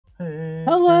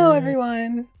Hello,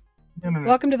 everyone.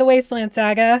 Welcome to the Wasteland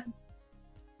Saga.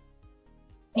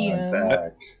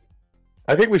 DM.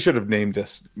 I think we should have named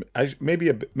this maybe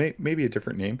a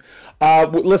different name.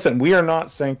 Listen, we are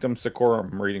not Sanctum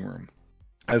Sanctorum Reading Room.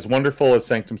 As wonderful as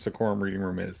Sanctum Sanctorum Reading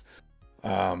Room is,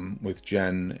 with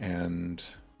Jen and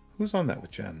who's on that with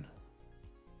Jen?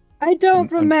 I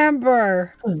don't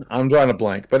remember. I'm drawing a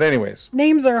blank, but anyways,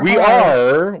 names are we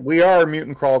hard. we are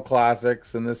Mutant Crawl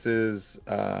Classics, and this is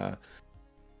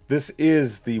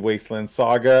the Wasteland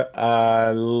Saga.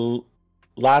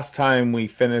 Last time we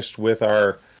finished with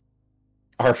our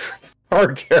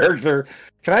character.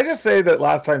 Can I just say that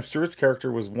last time Stuart's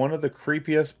character was one of the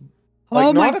creepiest,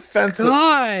 like not offensive,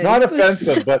 not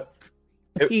offensive, but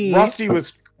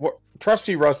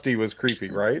Trusty Rusty was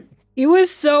creepy, right? He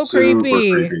was so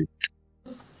creepy.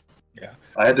 Yeah,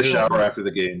 I had to shower after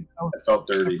the game. I felt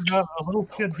dirty. I forgot, a little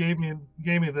kid gave me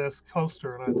this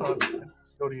coaster, and I thought I'd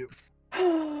go to you.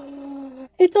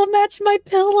 It'll match my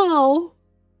pillow.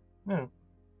 Yeah.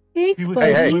 Thanks,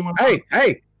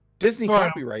 Hey! Disney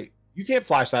copyright. You can't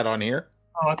flash that on here.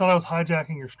 Oh, I thought I was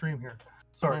hijacking your stream here.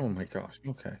 Sorry. Oh my gosh.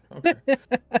 Okay.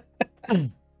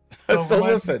 So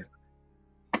listen,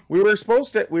 we were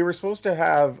supposed to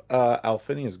have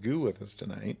Alphinius Goo with us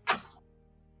tonight,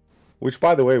 which,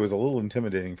 by the way, was a little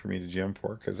intimidating for me to GM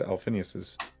for because Alphinius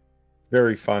is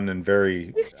very fun and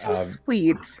very. He's so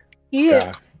sweet.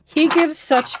 He gives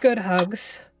such good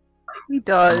hugs. He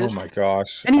does. Oh my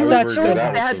gosh! And he was so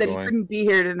sad that he couldn't be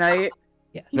here tonight.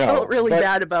 Yeah. He felt really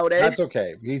bad about it. That's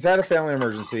okay. He's had a family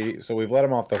emergency, so we've let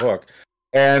him off the hook.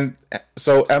 And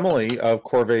so Emily of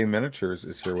Corvée Miniatures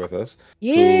is here with us, who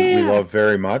we love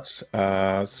very much.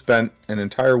 Spent an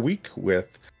entire week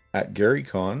with at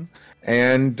GaryCon,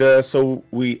 and so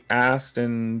we asked,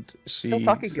 and she still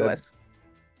talking to us.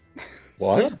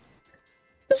 What?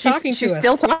 She's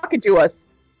still talking to us.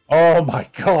 Oh my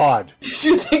God!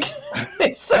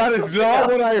 That is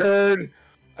not what I heard.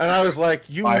 And I was like,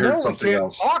 we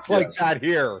can't talk like that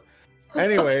here.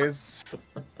 Anyways.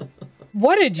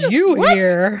 What did you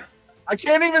hear? I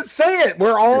can't even say it.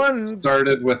 We're on. It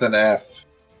started with an F.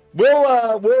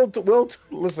 We'll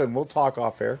listen. We'll talk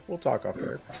off air.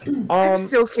 I'm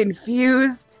so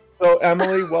confused. So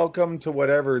Emily, welcome to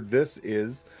whatever this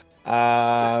is.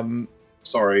 Sorry.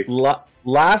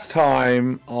 Last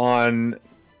time on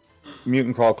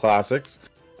Mutant Crawl Classics,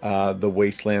 the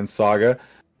Wasteland Saga,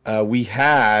 we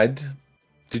had.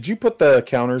 Did you put the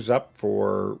counters up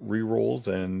for rerolls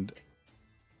and?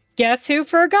 Guess who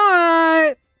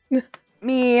forgot?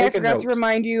 Me. I forgot to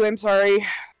remind you. I'm sorry.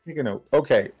 Take a note.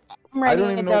 Okay. I'm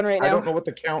writing it down right now. I don't know what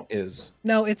the count is.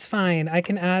 No, it's fine. I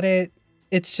can add it.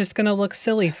 It's just gonna look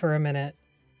silly for a minute.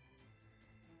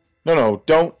 No,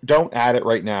 don't add it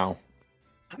right now.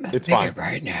 It's fine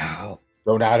right now.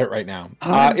 Don't add it right now.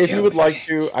 If you would like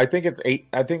to, I think it's 8.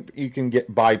 I think you can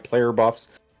buy player buffs,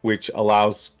 which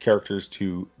allows characters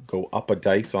to go up a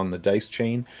dice on the dice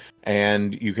chain,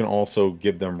 and you can also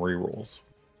give them rerolls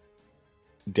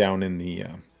down in the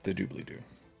doobly-doo.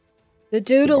 The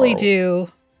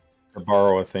doodly-doo. Or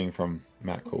borrow a thing from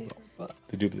Matt Colville.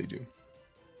 The doobly-doo.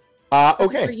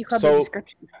 Okay, so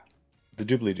the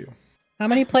doobly-doo. How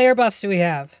many player buffs do we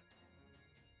have?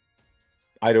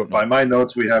 I don't know. By my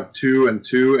notes, we have 2 and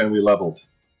 2, and we leveled.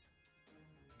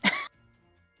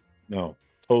 No.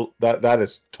 That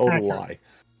is total lie.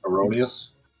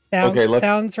 Erroneous.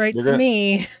 Sounds right to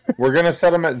me. We're gonna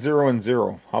set them at 0 and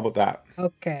 0. How about that?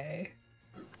 Okay.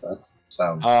 That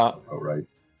sounds about right.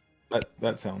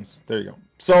 That sounds. There you go.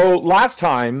 So last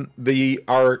time,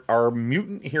 our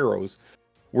mutant heroes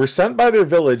were sent by their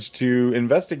village to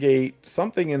investigate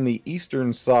something in the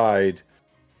eastern side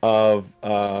of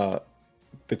the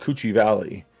Coochie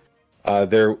Valley.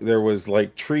 There was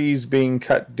like trees being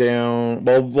cut down.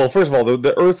 Well, first of all,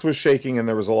 the earth was shaking and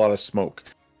there was a lot of smoke.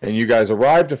 And you guys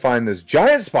arrived to find this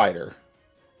giant spider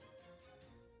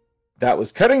that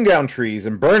was cutting down trees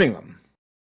and burning them.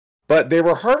 But they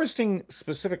were harvesting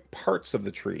specific parts of the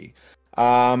tree.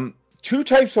 2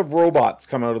 types of robots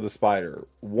come out of the spider.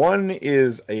 One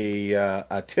is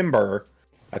a timber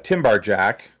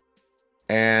jack,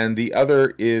 and the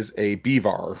other is a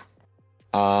beaver.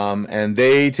 And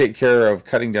they take care of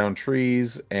cutting down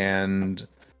trees and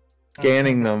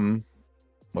scanning them.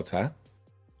 What's that?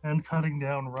 And cutting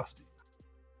down Rusty.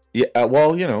 Yeah,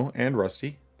 well, and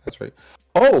Rusty. That's right.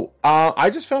 Oh, I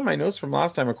just found my notes from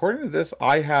last time. According to this,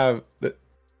 I have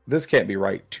this can't be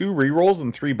right. 2 rerolls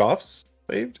and 3 buffs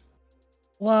saved.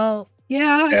 Well,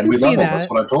 yeah, I and can see leveled, that.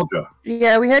 That's what I told you.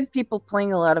 Yeah, we had people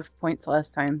playing a lot of points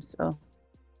last time, so.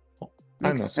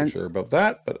 I'm not so sure about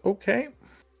that, but okay.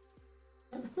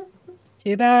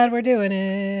 Too bad we're doing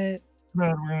it.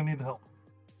 bad, we're gonna need the help.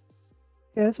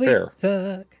 Because we Fair.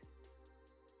 suck.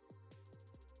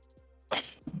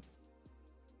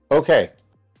 Okay.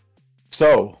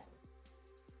 So,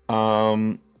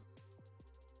 so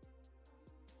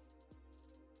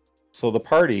the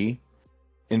party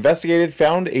investigated,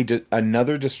 found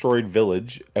another destroyed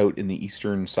village out in the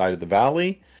eastern side of the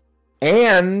valley,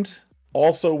 and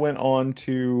also went on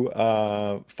to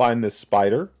find this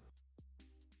spider.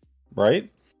 Right?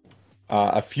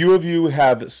 A few of you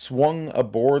have swung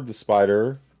aboard the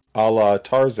spider, a la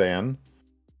Tarzan.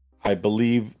 I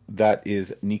believe that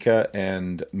is Nika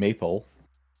and Maple.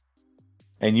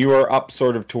 And you are up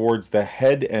sort of towards the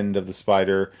head end of the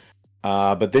spider,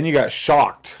 but then you got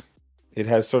shocked. It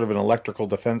has sort of an electrical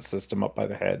defense system up by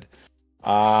the head.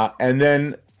 And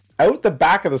then out the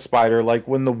back of the spider, like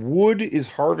when the wood is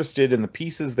harvested and the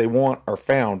pieces they want are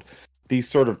found, these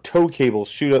sort of tow cables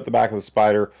shoot out the back of the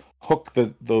spider, hook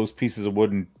those pieces of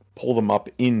wood and pull them up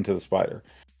into the spider.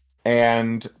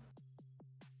 And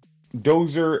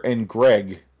Dozer and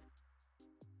Greg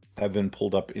have been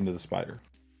pulled up into the spider.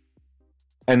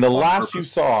 And the last you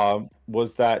saw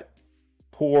was that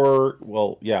poor,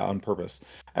 well, yeah, on purpose.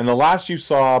 And the last you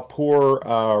saw,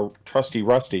 poor Trusty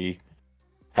Rusty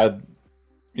had,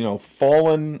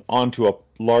 fallen onto a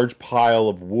large pile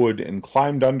of wood and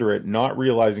climbed under it, not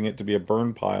realizing it to be a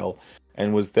burn pile,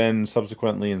 and was then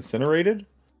subsequently incinerated.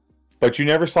 But you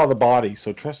never saw the body,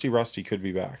 so Trusty Rusty could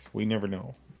be back. We never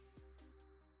know.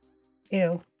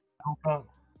 Ew. Oh,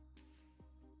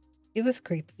 It was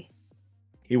creepy.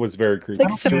 He was very creepy.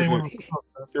 Like Stuart creepy.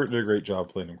 Did a great job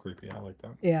playing him creepy. I like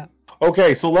that. Yeah.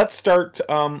 Okay, so let's start.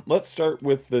 Let's start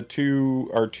with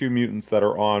our two mutants that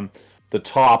are on the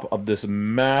top of this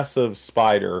massive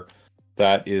spider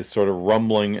that is sort of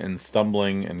rumbling and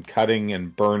stumbling and cutting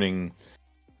and burning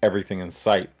everything in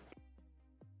sight.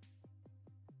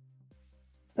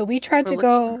 So we tried to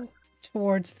go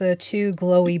towards the two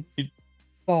glowy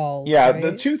balls. Yeah, right?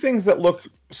 the two things that look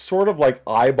sort of like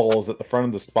eyeballs at the front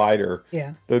of the spider.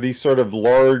 Yeah. They're these sort of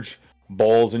large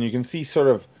balls, and you can see sort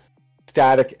of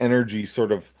static energy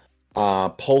sort of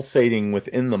pulsating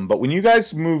within them. But when you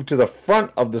guys move to the front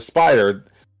of the spider,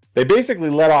 they basically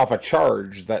let off a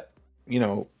charge that,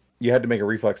 you had to make a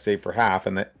reflex save for half,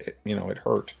 and that, it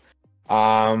hurt.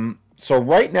 So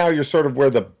right now you're sort of where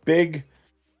the big...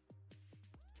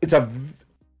 It's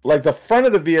like the front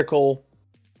of the vehicle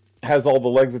has all the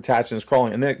legs attached and is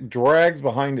crawling, and then it drags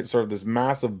behind it sort of this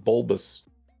massive bulbous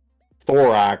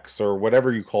thorax, or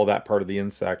whatever you call that part of the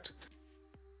insect.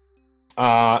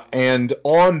 And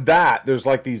on that, there's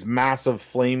like these massive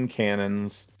flame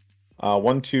cannons.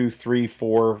 1, 2, 3,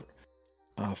 4,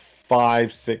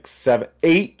 5, 6, 7,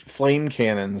 8 flame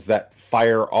cannons that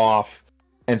fire off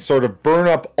and sort of burn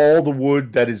up all the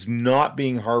wood that is not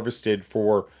being harvested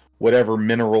for whatever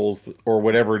minerals or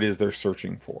whatever it is they're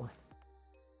searching for.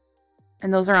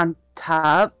 And those are on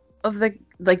top of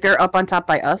they're up on top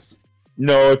by us?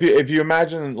 No, if you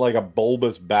imagine like a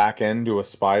bulbous back end to a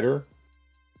spider,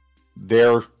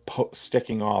 they're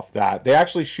sticking off that. They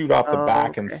actually shoot off the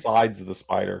back and sides of the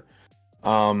spider.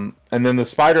 And then the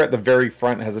spider at the very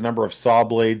front has a number of saw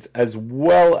blades, as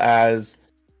well as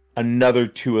another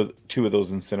two of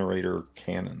those incinerator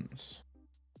cannons.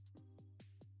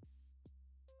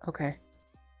 Okay.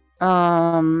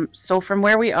 So from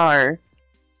where we are,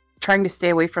 trying to stay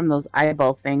away from those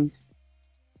eyeball things,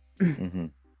 Mm-hmm.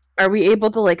 are we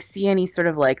able to see any sort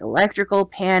of electrical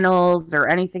panels or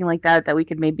anything like that we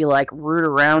could maybe root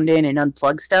around in and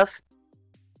unplug stuff?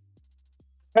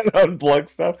 Unplug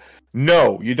stuff?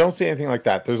 No, you don't see anything like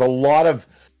that. There's a lot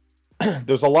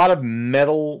of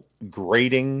metal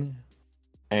grating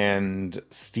and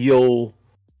steel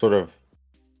sort of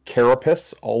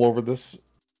carapace all over this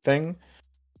thing,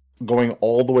 going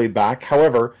all the way back.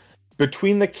 However,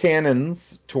 between the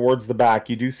cannons towards the back,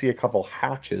 you do see a couple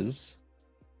hatches.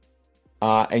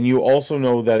 And you also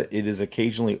know that it is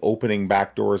occasionally opening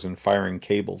back doors and firing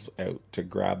cables out to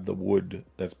grab the wood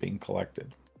that's being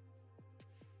collected.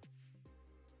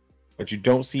 But you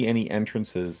don't see any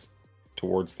entrances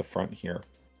towards the front here.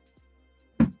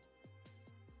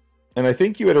 And I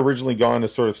think you had originally gone to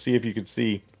sort of see if you could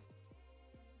see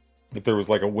if there was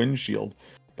a windshield,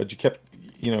 but you kept,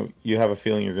 you have a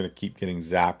feeling you're going to keep getting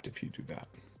zapped if you do that.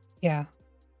 Yeah.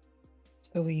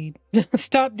 So we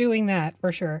stopped doing that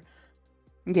for sure.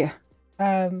 Yeah.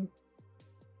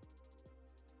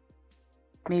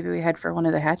 Maybe we head for one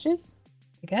of the hatches?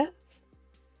 I guess.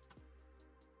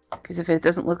 Because if it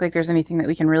doesn't look like there's anything that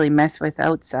we can really mess with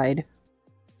outside.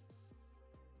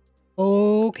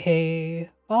 Okay.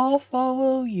 I'll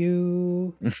follow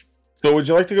you. So would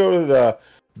you like to go to the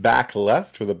back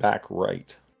left or the back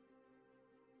right?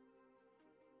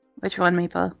 Which one,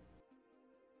 Maple?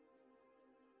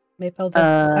 Maple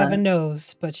doesn't have a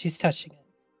nose, but she's touching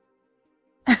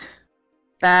it.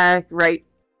 Back right.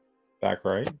 Back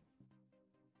right.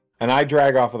 And I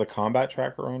drag off of the combat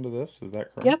tracker onto this. Is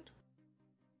that correct? Yep.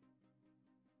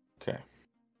 Okay.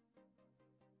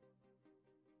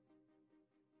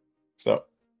 So,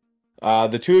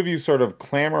 the two of you sort of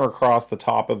clamber across the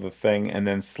top of the thing and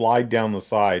then slide down the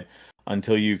side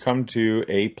until you come to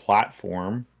a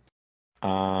platform.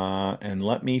 And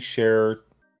let me share.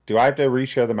 Do I have to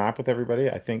reshare the map with everybody?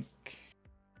 I think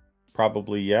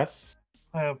probably yes.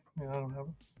 I don't have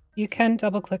it. You can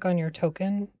double click on your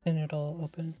token and it'll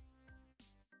open.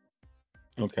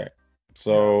 Okay.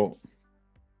 So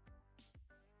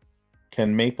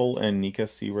can Maple and Nika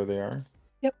see where they are?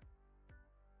 Yep.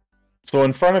 So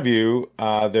in front of you,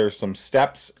 there's some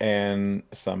steps and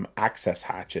some access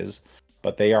hatches,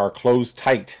 but they are closed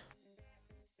tight.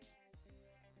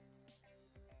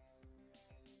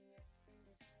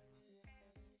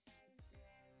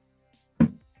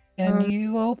 Can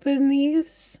you open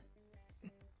these?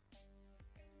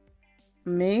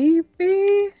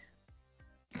 Maybe.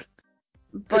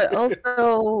 But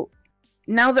also,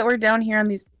 now that we're down here on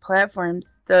these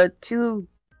platforms, the two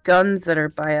guns that are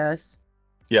by us,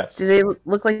 Yes. do they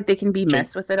look like they can be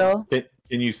messed with at all?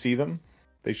 Can you see them?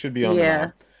 They should be on the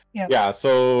map. Yeah. Yeah.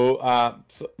 So,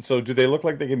 so do they look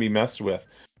like they can be messed with?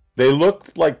 They look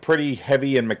like pretty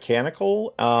heavy and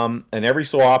mechanical. And every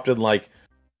so often, like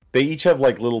they each have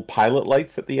like little pilot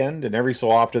lights at the end, and every so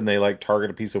often they like target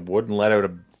a piece of wood and let out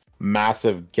a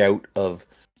massive gout of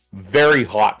very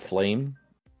hot flame.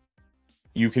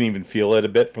 You can even feel it a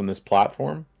bit from this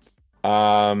platform.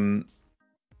 But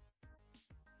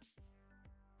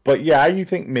yeah, you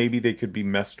think maybe they could be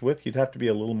messed with. You'd have to be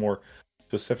a little more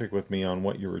specific with me on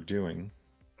what you were doing.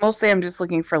 Mostly I'm just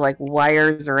looking for like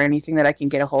wires or anything that I can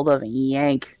get a hold of and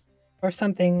yank. Or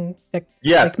something that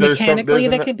Yes, like mechanically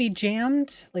that could be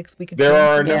jammed. Like we could. There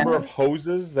are a jam number it. of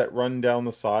hoses that run down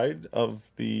the side of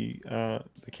the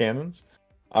cannons.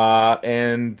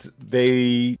 And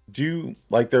they do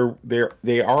like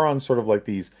they are on sort of like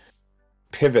these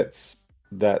pivots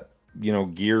that, you know,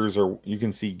 gears, or you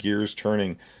can see gears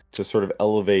turning to sort of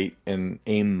elevate and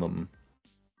aim them.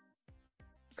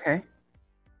 Okay.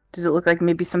 Does it look like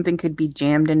maybe something could be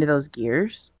jammed into those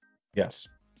gears? Yes.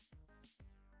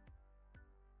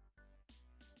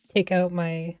 Take out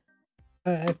my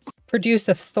produce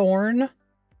a thorn.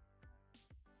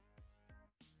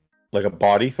 Like a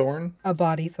body thorn? A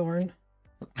body thorn.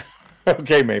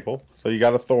 Okay, Maple. So you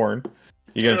got a thorn.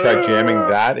 You gonna try jamming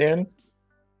that in?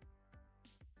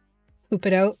 Poop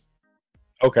it out.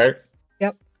 Okay.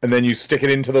 Yep. And then you stick it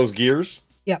into those gears?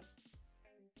 Yep.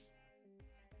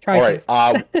 Try.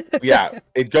 All right. Yeah,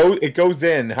 it goes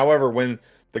in. However, when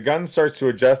the gun starts to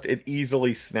adjust, it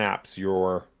easily snaps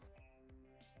your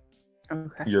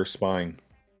spine.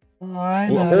 Oh,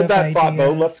 hold that thought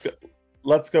though.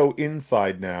 Let's go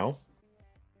inside now.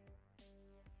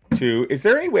 Is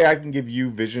there any way I can give you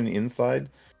vision inside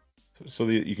so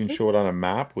that you can show it on a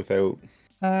map without?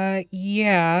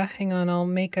 Yeah. Hang on, I'll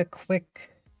make a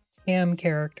quick cam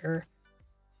character.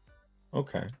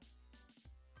 Okay.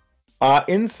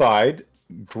 Inside,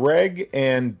 Greg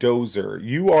and Dozer,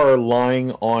 you are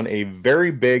lying on a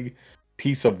very big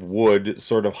piece of wood,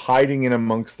 sort of hiding in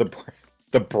amongst the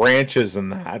branches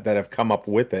and that have come up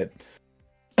with it.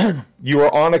 You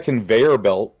are on a conveyor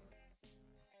belt,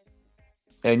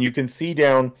 and you can see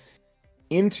down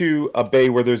into a bay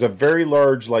where there's a very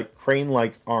large, like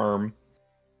crane-like arm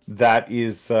that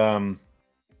is has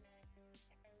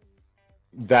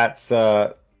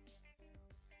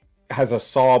a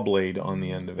saw blade on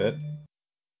the end of it.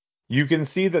 You can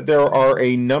see that there are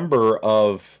a number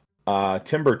of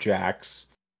timber jacks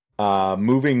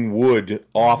moving wood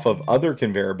off of other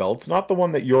conveyor belts, not the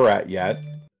one that you're at yet.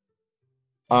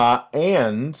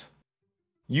 And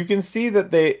you can see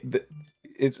that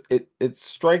it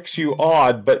strikes you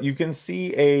odd, but you can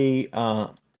see a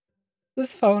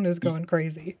This phone is going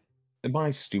crazy.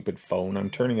 My stupid phone. I'm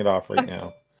turning it off right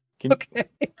now. Okay.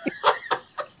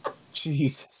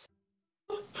 Jesus.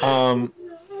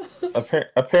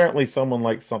 Apparently someone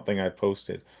liked something I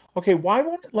posted. Okay, why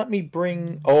won't it let me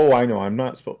bring? Oh, I know. I'm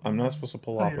not supposed to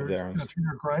pull off of there. Turn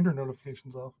your grinder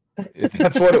notifications off.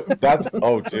 That's what that's.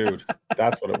 Oh, dude,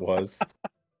 that's what it was.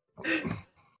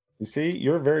 You see,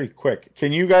 you're very quick.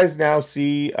 Can you guys now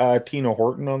see Tina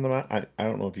Horton on the map? I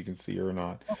don't know if you can see her or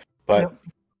not, but Yep.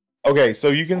 Okay, so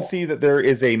you can see that there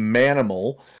is a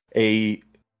manimal, a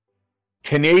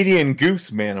Canadian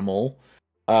goose manimal,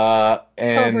 and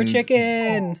Cobra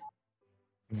chicken.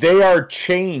 they are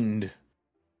chained.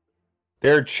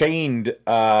 They're chained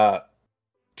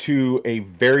to a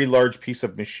very large piece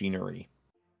of machinery.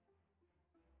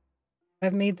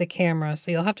 I've made the camera,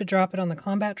 so you'll have to drop it on the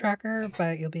combat tracker,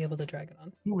 but you'll be able to drag it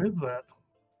on. Who is that?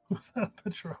 Who's that a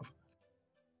picture of?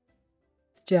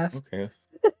 It's Jeff. Okay.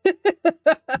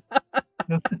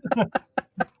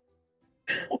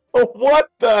 What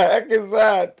the heck is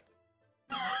that?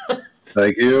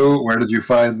 Thank you. Where did you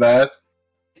find that?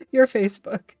 Your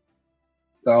Facebook.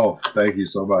 Oh, thank you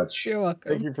so much. You're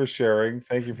welcome. Thank you for sharing.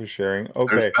 Thank you for sharing.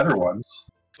 Okay. There's better ones.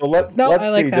 So let's I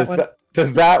like see. that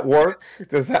Does that work?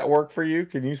 Does that work for you?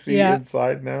 Can you see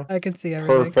inside now? I can see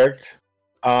everything. Perfect.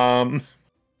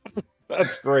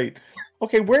 That's great.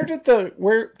 Okay, where did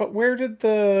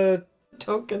the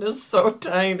token is so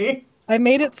tiny? I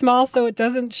made it small so it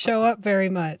doesn't show up very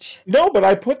much. No, but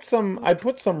I put some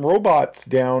robots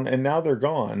down and now they're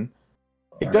gone.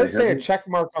 It does say a check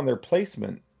mark on their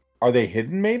placement. Are they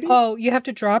hidden maybe? Oh, you have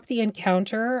to drop the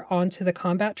encounter onto the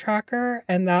combat tracker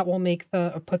and that will make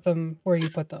put them where you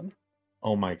put them.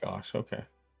 Oh my gosh, okay.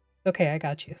 Okay, I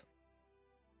got you.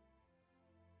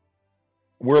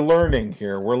 We're learning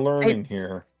here.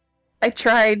 Here. I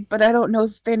tried, but I don't know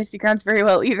Fantasy Grounds very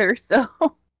well either, so...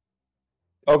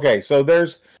 Okay, so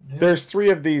there's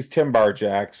 3 of these Timbar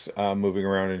jacks moving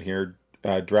around in here,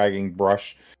 dragging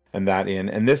brush and that in.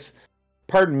 And this,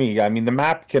 pardon me, I mean the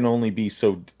map can only be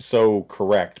so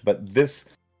correct, but this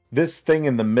thing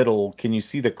in the middle, can you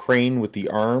see the crane with the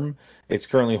arm? It's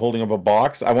currently holding up a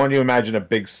box. I want you to imagine a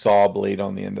big saw blade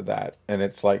on the end of that, and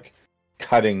it's like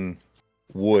cutting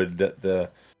wood that the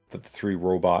 3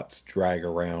 robots drag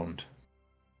around.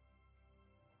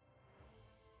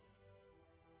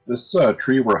 This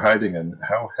tree we're hiding in,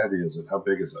 how heavy is it? How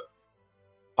big is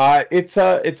it? It's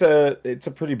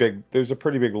a pretty big. There's a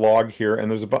pretty big log here,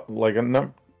 and there's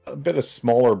a bit of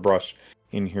smaller brush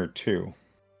in here too.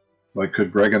 Like,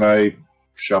 could Greg and I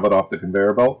shove it off the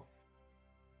conveyor belt?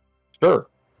 Sure.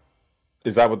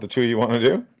 Is that what the two of you want to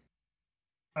do?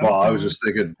 Well, I was just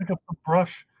thinking. Pick up some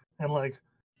brush and like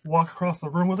walk across the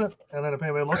room with it, and then if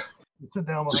anybody looks, you sit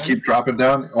down behind. Just keep dropping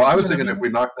down. Well, I was thinking if we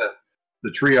knock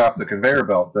the tree off the conveyor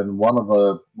belt, then one of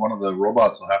the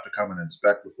robots will have to come and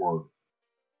inspect before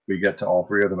we get to all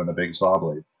 3 of them in a big saw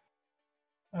blade.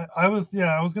 I was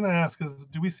going to ask,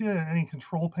 do we see any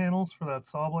control panels for that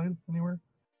saw blade anywhere?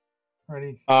 Or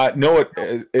any? No,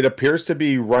 it appears to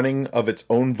be running of its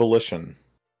own volition.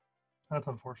 That's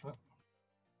unfortunate.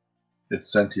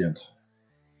 It's sentient.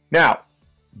 Now,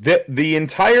 the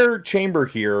entire chamber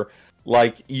here,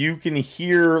 like you can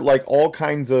hear like all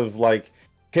kinds of like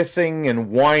hissing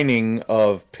and whining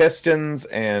of pistons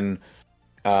and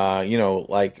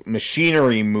like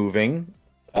machinery moving.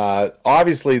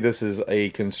 Obviously this is a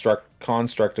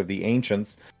construct of the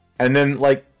ancients, and then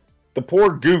like the poor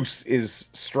goose is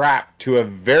strapped to a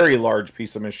very large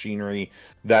piece of machinery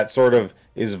that sort of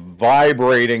is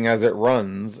vibrating as it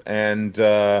runs, and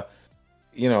the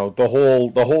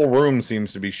whole room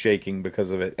seems to be shaking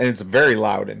because of it, and it's very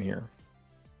loud in here.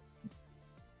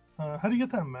 How do you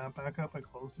get that map back up? I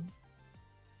closed it.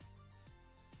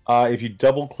 If you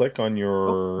double click on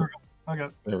your... I got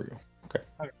it. There we go. Okay.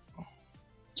 Do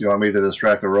you want me to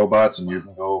distract the robots and you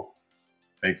can go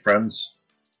make friends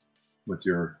with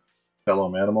your fellow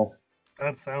manimal?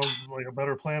 That sounds like a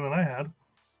better plan than I had.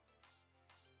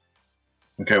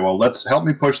 Okay, well, help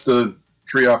me push the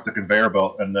tree off the conveyor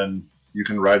belt, and then you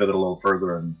can ride it a little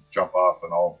further and jump off,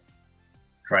 and I'll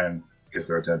try and get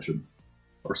their attention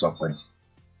or something.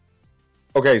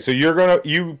 Okay, so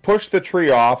you push the tree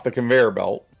off the conveyor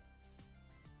belt.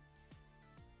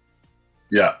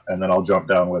 Yeah, and then I'll jump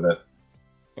down with it.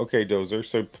 Okay, Dozer.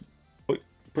 So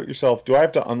put yourself. Do I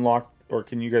have to unlock, or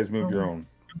can you guys move your own?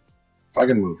 I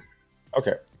can move.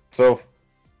 Okay, so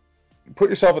put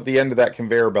yourself at the end of that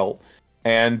conveyor belt,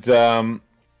 and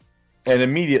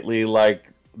immediately, like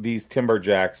these timber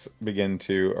jacks begin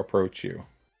to approach you.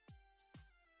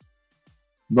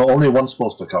 No, only one's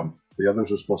supposed to come. The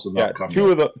others are supposed to not come.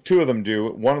 Two of them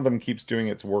do. One of them keeps doing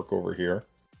its work over here.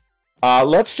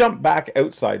 Let's jump back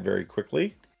outside very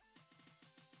quickly.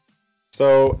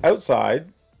 So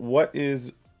outside, what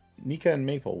is Nika and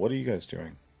Maple? What are you guys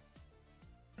doing?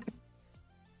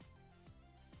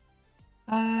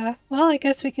 Well, I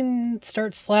guess we can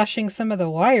start slashing some of the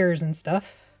wires and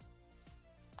stuff.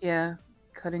 Yeah,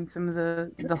 cutting some of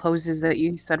the hoses that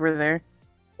you said were there.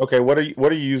 Okay, what are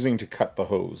you using to cut the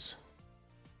hose?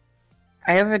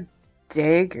 I have a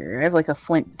dagger. I have like a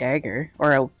flint dagger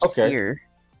or a spear.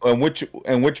 And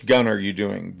which gun are you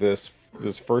doing? This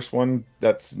first one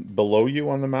that's below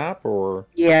you on the map, or?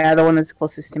 Yeah, the one that's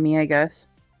closest to me, I guess.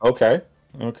 Okay.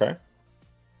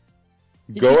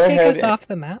 Did you take us off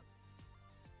the map?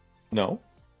 No.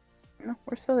 No,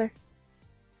 we're still there.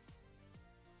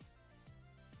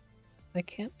 I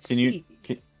can't Can see.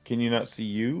 can you not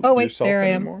see Oh wait, yourself there I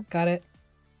am. anymore? Got it.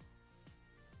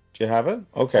 Do you have it?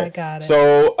 Okay. I got it.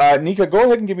 So, Nika, go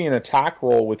ahead and give me an attack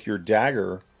roll with your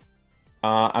dagger.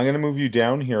 I'm going to move you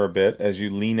down here a bit as you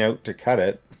lean out to cut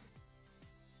it.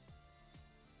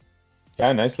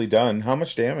 Yeah, nicely done. How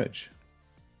much damage?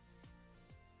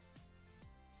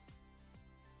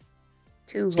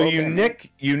 2 So whole you damage.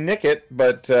 nick it,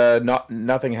 but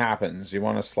nothing happens. You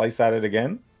want to slice at it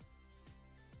again?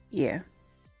 Yeah.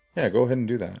 Yeah, go ahead and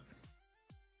do that.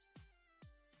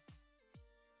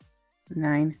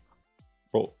 9.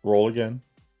 Roll again.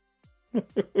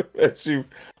 As you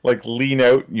like lean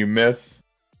out and you miss.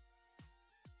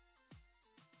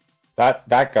 That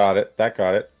got it. That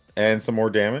got it. And some more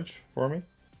damage for me.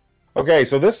 Okay,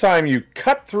 so this time you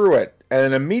cut through it,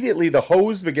 and immediately the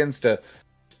hose begins to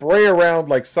spray around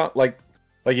like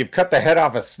you've cut the head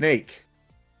off a snake.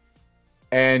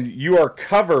 And you are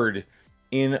covered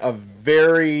in a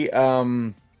very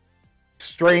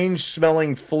strange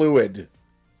smelling fluid.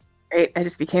 Great, I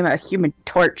just became a human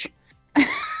torch.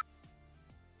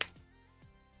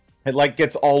 It like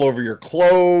gets all over your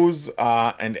clothes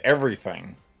and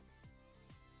everything.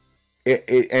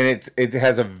 It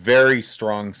has a very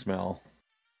strong smell.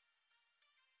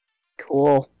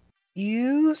 Cool.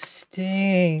 You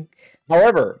stink.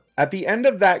 However, at the end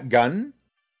of that gun,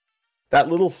 that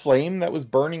little flame that was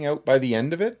burning out by the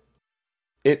end of it,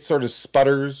 it sort of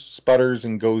sputters,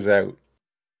 and goes out.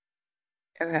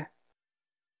 Okay.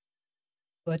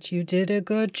 But you did a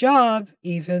good job,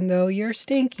 even though you're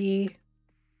stinky.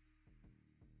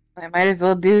 I might as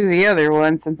well do the other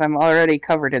one since I'm already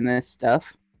covered in this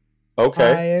stuff.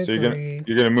 Okay, I so agree.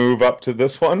 you're gonna move up to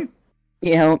this one.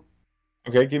 You know,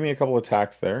 Okay, give me a couple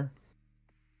attacks there.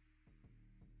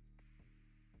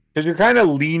 Because you're kind of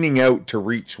leaning out to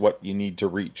reach what you need to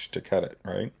reach to cut it,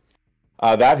 right?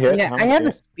 That hit. yeah, How I much have a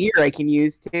hit? spear I can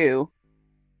use too.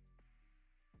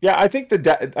 Yeah, I think the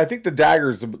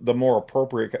dagger's the more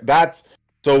appropriate. That's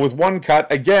so with one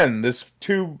cut again. This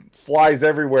tube flies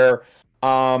everywhere,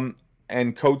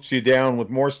 and coats you down with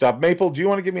more stuff. Maple, do you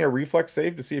want to give me a reflex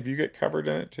save to see if you get covered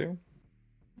in it too?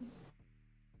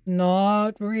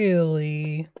 Not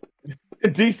really.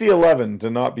 DC 11 to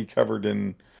not be covered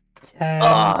in. 10.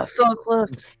 Oh, so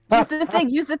close. Use the thing.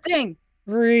 Use the thing.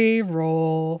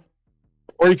 Reroll.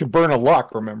 Or you could burn a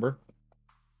luck. Remember?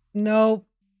 Nope.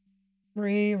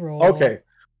 Reroll. Okay,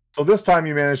 so this time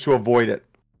you managed to avoid it,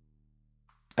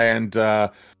 and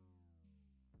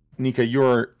Nika, you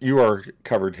are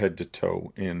covered head to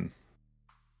toe in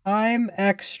I'm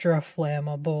extra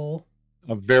flammable.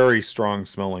 a very strong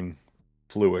smelling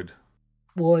fluid.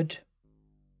 Wood.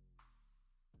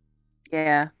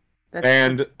 Yeah.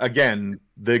 And again,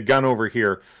 the gun over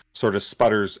here sort of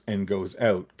sputters and goes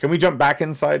out. Can we jump back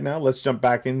inside now? Let's jump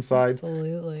back inside.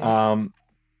 Absolutely.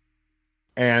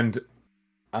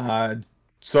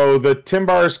 So the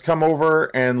Timbars come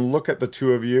over and look at the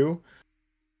two of you.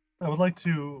 I would like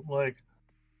to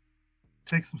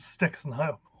take some sticks and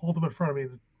hold them in front of me.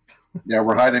 Yeah,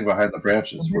 we're hiding behind the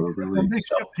branches. We're really.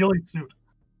 Makeshift ghillie suit.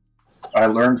 I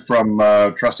learned from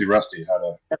Trusty Rusty how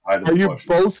to hide in Are the you bushes.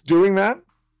 both doing that?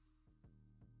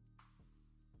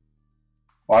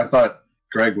 Well, I thought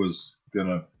Greg was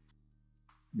gonna.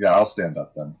 Yeah, I'll stand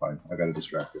up then. Fine, I got to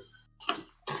distract you.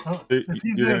 If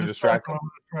he's You're gonna gonna distract him,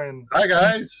 him? I'm Hi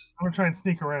guys, gonna try and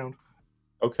sneak around.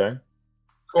 Okay.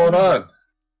 what's going on?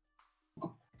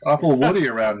 It's awful woody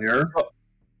around here.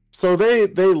 So they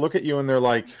look at you and they're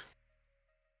like,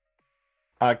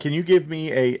 can you give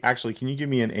me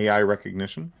an AI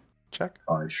recognition check?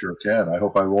 I sure can. I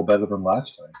hope I roll better than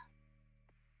last time.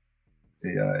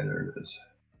 AI, there it is.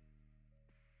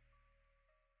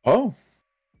 Oh,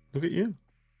 look at you.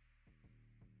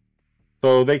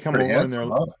 So they come Pretty over and they're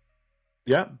handsome, huh?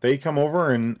 yeah, they come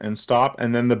over and stop,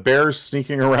 and then the bear's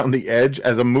sneaking around the edge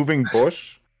as a moving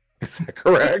bush. Is that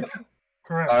correct?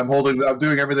 Correct. I'm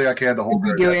doing everything I can to hold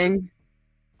What's he her. doing?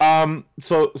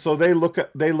 So they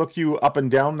look you up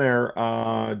and down there,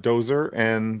 Dozer,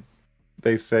 and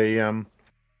they say,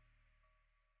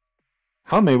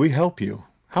 how may we help you?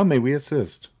 How may we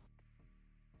assist?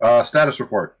 Status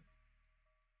report.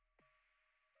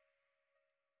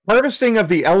 Harvesting of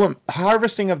the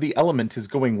element is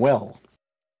going well.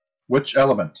 Which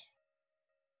element?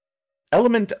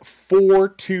 Element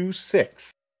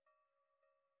 426.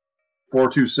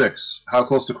 426. How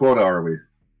close to quota are we?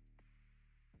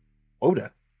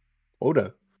 Quota.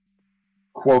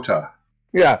 Quota.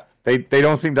 Yeah, they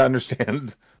don't seem to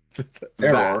understand.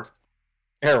 Error.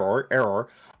 that. Error.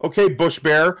 Okay, Bush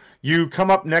Bear, you come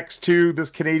up next to this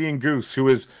Canadian goose who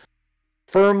is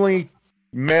firmly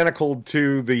manacled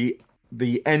to the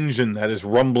the engine that is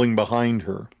rumbling behind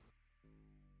her.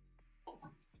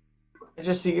 I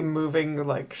just see him moving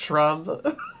like shrub.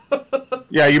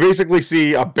 Yeah, you basically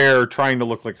see a bear trying to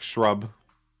look like a shrub.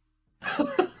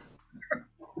 I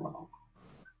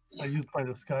used my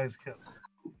disguise kit.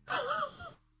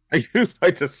 I use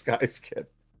my disguise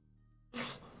kit.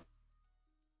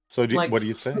 So Like what do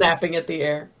you say? snapping at the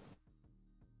air.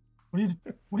 What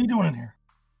are you doing in here?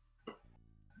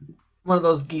 One of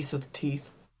those geese with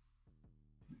teeth.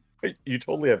 You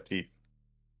totally have teeth.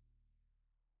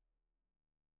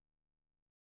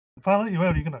 If I let you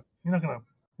out, you're not gonna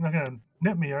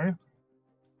nip me, are you?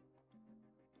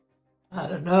 I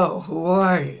don't know. Who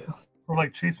are you? Or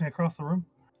like chase me across the room?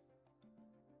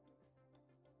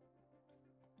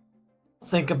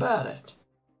 Think about it.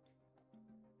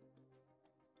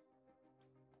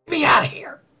 Get me out of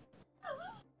here.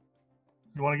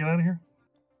 You want to get out of here?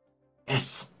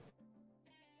 Yes.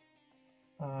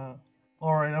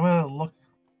 All right, I'm gonna look.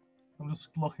 I'm just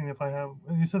looking if I have.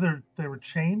 You said they were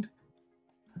chained.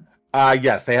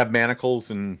 Yes, they have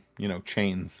manacles and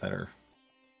chains that are.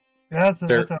 Yeah, that's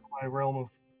out of my realm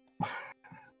of.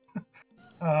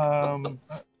 I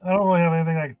don't really have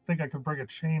anything I think I could break a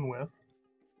chain with.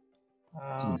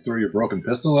 You throw your broken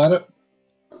pistol at it?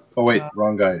 Oh wait,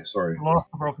 wrong guy. Sorry. I lost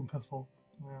the broken pistol.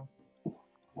 Yeah.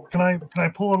 Can I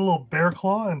pull out a little bear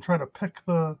claw and try to pick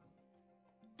the?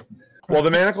 Well,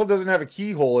 the manacle doesn't have a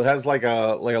keyhole. It has like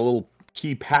a little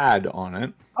keypad on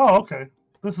it. Oh, okay.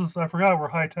 I forgot we're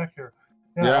high tech here.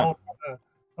 Yeah.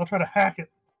 I'll try to hack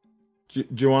it. Do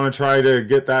you want to try to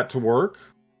get that to work?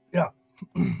 Yeah.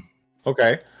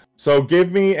 Okay. So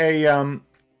give me an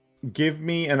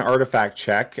artifact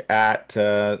check at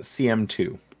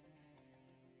CM2.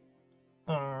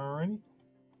 Alrighty.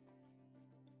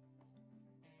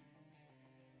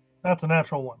 That's a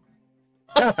natural one.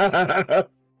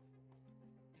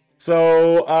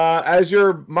 So as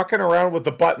you're mucking around with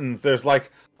the buttons, there's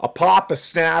like a pop, a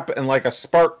snap, and like a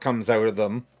spark comes out of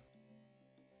them.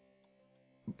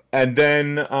 And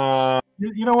then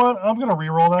you know what? I'm gonna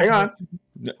re-roll that. Hang on.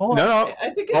 No. I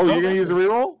think it's You're gonna use a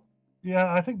reroll?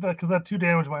 Yeah, I think that because that 2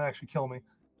 damage might actually kill me.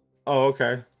 Oh,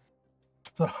 okay.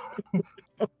 So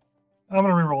I'm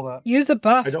gonna re-roll that. Use a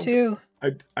buff too.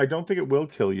 I don't think it will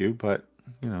kill you, but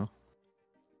You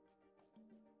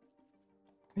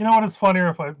know what? It's funnier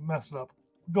if I mess it up.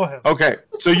 Go ahead. Okay,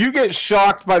 so you get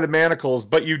shocked by the manacles,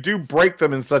 but you do break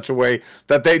them in such a way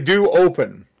that they do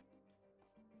open.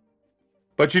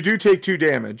 But you do take 2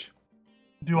 damage.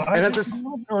 Do I take 2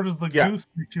 damage, or does the goose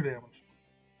take 2 damage?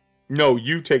 No,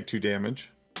 you take 2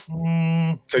 damage.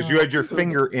 Because you had your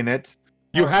finger in it.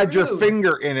 You had your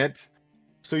finger in it,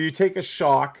 so you take a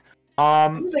shock.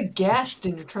 I'm like gassed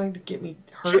and you're trying to get me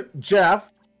hurt.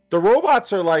 Jeff, the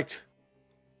robots are like,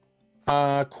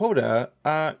 Quota,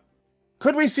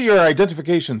 could we see your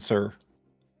identification, sir?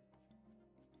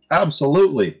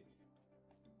 Absolutely.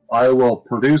 I will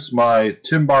produce my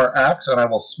Timbar axe and I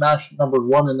will smash number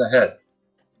 1 in the head.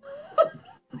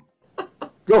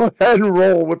 Go ahead and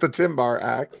roll with the Timbar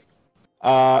axe.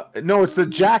 No, it's the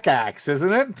jack axe,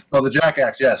 isn't it? Oh, the jack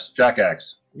axe. Yes, jack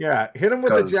axe. Yeah, hit him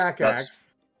with the jack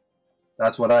axe.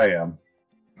 That's what I am.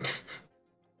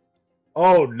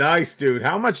 Oh, nice, dude.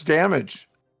 How much damage?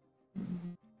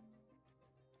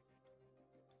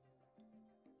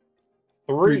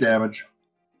 3 damage.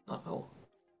 Uh-oh.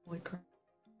 Holy crap.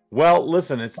 Well,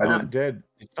 listen, it's not dead.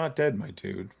 It's not dead, my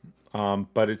dude.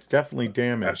 But it's definitely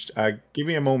damaged. Give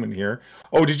me a moment here.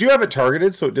 Oh, did you have it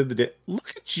targeted so it did the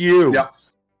Look at you. Yeah.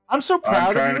 I'm so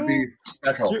proud of you. To be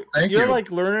special. You're like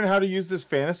learning how to use this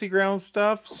Fantasy Grounds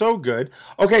stuff. So good.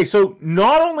 Okay, so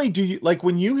not only do you like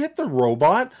when you hit the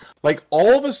robot, like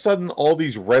all of a sudden all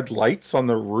these red lights on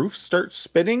the roof start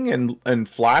spinning and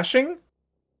flashing.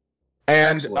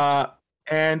 And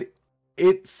and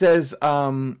it says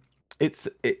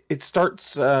it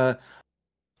starts a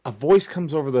voice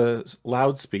comes over the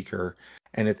loudspeaker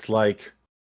and it's like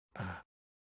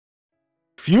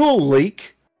fuel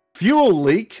leak,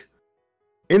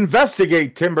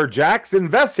 investigate, Timberjacks,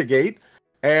 investigate.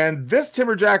 And this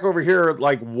Timberjack over here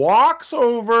like walks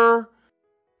over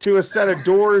to a set of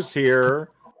doors here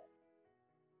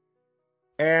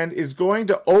and is going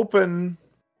to open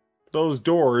those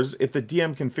doors if the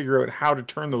DM can figure out how to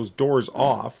turn those doors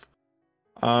off.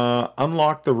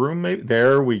 Unlock the room, maybe.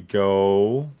 There we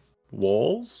go.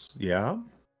 Walls, yeah.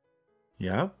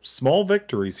 Small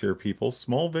victories here, people.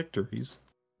 Small victories.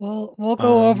 We'll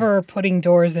go over putting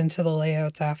doors into the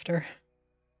layouts after.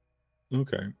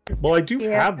 Okay. Well, I do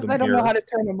have them. I don't know how to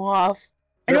turn them off.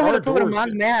 I know how to put them on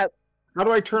the map. How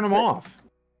do I turn them off?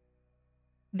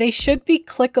 They should be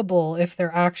clickable if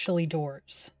they're actually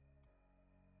doors.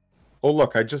 Oh,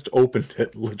 look, I just opened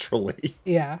it, literally.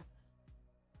 Yeah.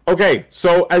 Okay,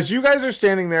 so as you guys are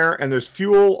standing there and there's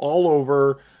fuel all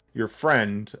over your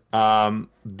friend,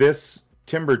 this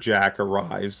timberjack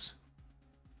arrives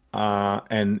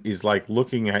and is like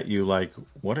looking at you like,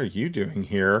 what are you doing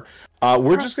here?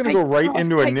 We're just going to go right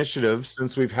into initiative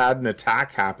since we've had an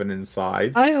attack happen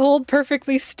inside. I hold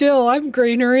perfectly still. I'm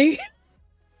greenery.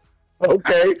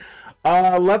 Okay.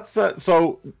 Let's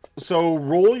so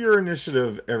roll your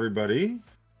initiative, everybody.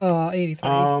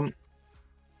 83.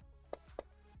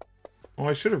 Oh,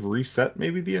 I should have reset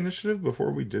maybe the initiative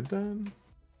before we did that.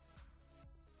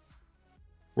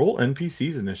 Roll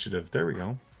NPC's initiative. There we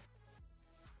go.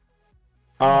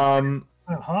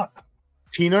 Hot.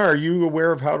 Tina, are you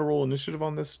aware of how to roll initiative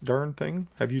on this darn thing?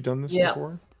 Have you done this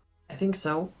before? I think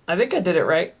so. I think I did it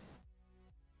right.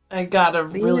 I got a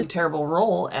really terrible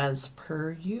roll as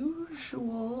per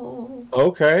usual.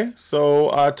 Okay,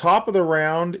 so top of the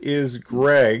round is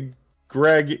Greg.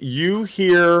 Greg, you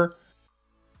hear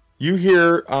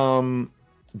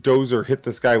Dozer hit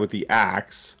this guy with the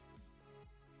axe,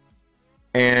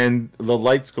 and the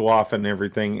lights go off and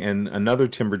everything, and another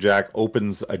timberjack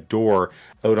opens a door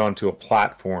out onto a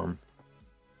platform.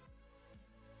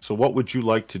 So what would you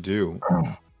like to do?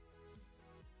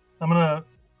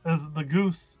 Is the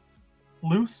goose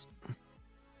loose?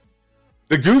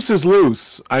 The goose is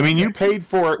loose. I mean, you paid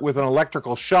for it with an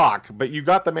electrical shock, but you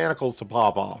got the manacles to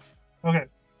pop off. Okay.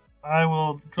 I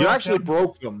will You actually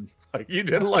broke them. Like, you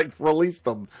didn't like release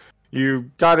them. You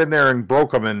got in there and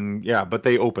broke them, and yeah, but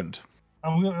they opened.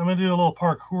 I'm gonna do a little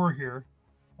parkour here.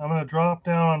 I'm gonna drop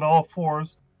down on all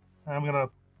fours, and I'm gonna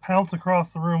pounce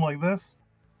across the room like this,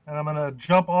 and I'm gonna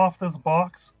jump off this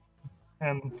box,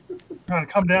 and try to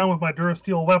come down with my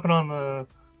Durasteel weapon on the.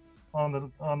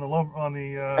 And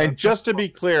just to be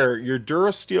clear, your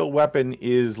Durasteel weapon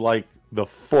is like the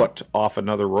foot off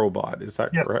another robot. Is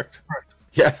that correct? Correct.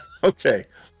 Yeah. Okay.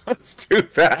 Let's do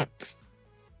that.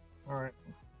 All right.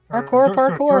 Parkour.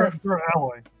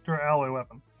 Duralloy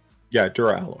weapon. Yeah,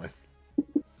 Duralloy.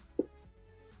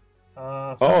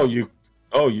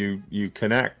 You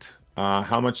connect.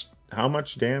 How much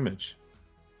damage?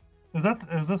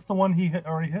 Is this the one he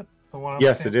already hit? The one?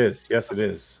 Yes, it is. Yes, it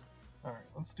is. All right,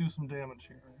 let's do some damage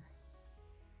here.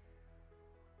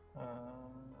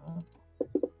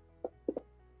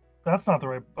 That's not the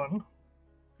right button.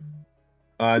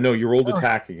 No, you rolled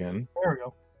attack again. There we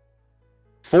go.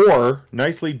 4,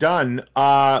 nicely done.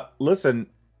 Listen,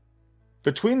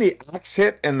 between the axe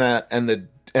hit and the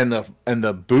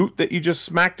boot that you just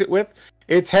smacked it with,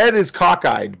 its head is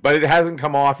cockeyed, but it hasn't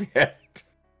come off yet,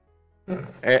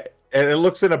 and it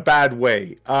looks in a bad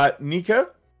way. Nika.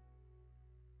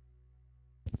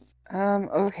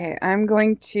 Okay, I'm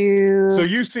going to. So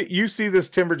you see this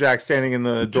timberjack standing in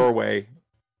the doorway,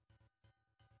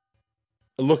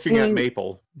 looking at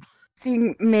Maple.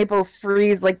 Seeing Maple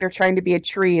freeze like they're trying to be a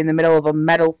tree in the middle of a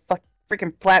metal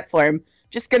freaking platform.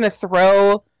 Just gonna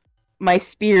throw my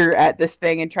spear at this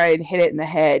thing and try and hit it in the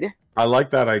head. I like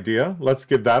that idea. Let's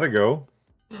give that a go.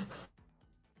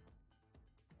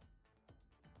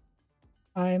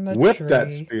 I'm a Whip tree.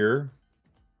 that spear.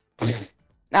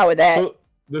 Not with that. So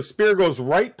the spear goes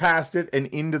right past it and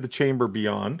into the chamber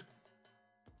beyond.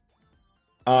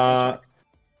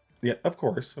 Yeah, of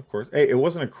course. Hey, it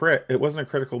wasn't a crit. It wasn't a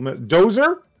critical miss.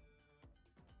 Dozer?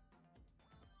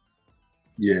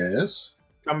 Yes.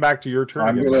 Come back to your turn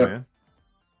I'm again,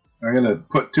 man. gonna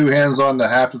put 2 hands on the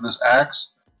haft of this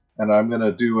axe, and I'm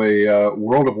gonna do a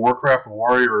World of Warcraft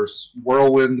Warriors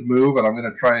whirlwind move, and I'm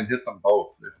gonna try and hit them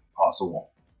both if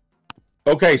possible.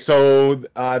 Okay, so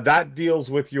that deals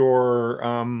with your.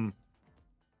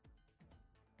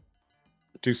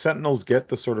 Do Sentinels get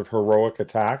the sort of heroic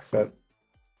attack that?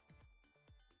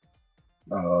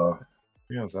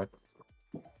 Yeah, exactly.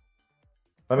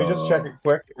 Let me just check it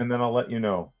quick, and then I'll let you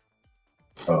know.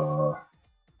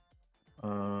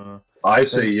 I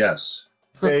say yes.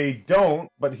 They don't,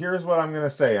 but here's what I'm going to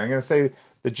say. I'm going to say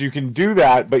that you can do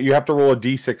that, but you have to roll a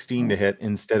d16 to hit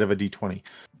instead of a d20.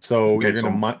 So Okay, you're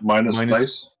going to minus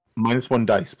dice. minus 1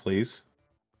 dice, please.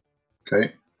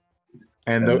 Okay.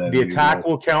 And And then the you attack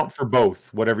roll. will count for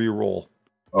both, whatever you roll.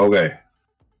 Okay.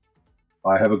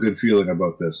 I have a good feeling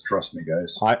about this. Trust me,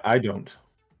 guys. I don't.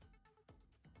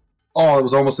 Oh, it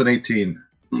was almost an 18.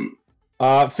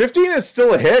 15 is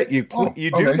still a hit. You do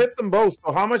okay. hit them both.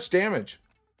 So how much damage?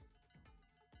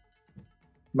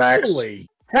 Max. Holy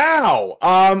cow!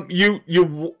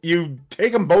 You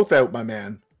take them both out, my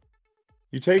man.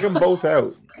 You take them both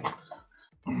out.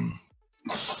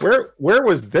 Where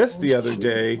was this the other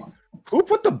day? Who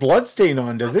put the bloodstain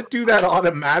on? Does it do that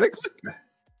automatically?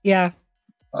 Yeah.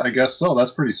 I guess so.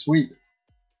 That's pretty sweet.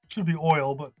 should be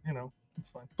oil, but it's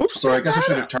fine. Oops, So I guess I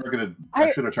should have that. targeted. I-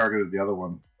 I should have targeted the other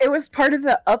one. It was part of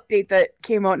the update that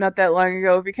came out not that long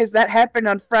ago because that happened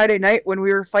on Friday night when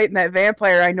we were fighting that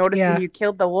vampire. I noticed Yeah. when you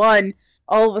killed the one,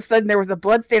 all of a sudden there was a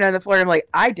bloodstain on the floor. I'm like,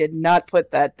 I did not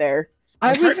put that there. I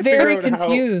I'm trying was to figure very out how-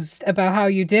 confused about how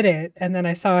you did it, and then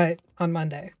I saw it on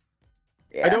Monday.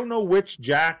 Yeah. I don't know which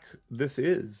Jack this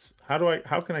is. How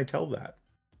can I tell that?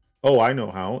 Oh, I know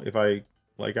how. If I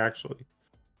actually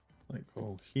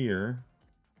go here,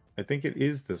 I think it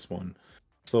is this one.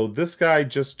 So this guy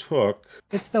just took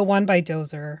It's the one by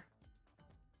Dozer.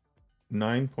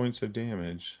 9 points of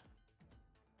damage.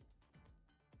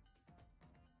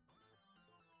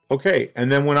 Okay,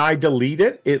 and then when I delete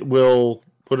it, it will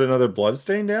put another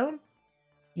bloodstain down?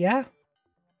 Yeah,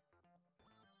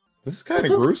 This is kind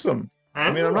of gruesome. I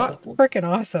mean, I'm not freaking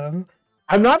awesome.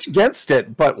 I'm not against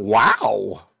it, but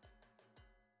wow.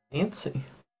 fancy.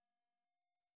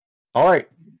 All right.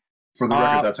 For the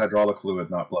record, that's hydraulic fluid,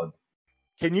 not blood.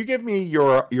 Can you give me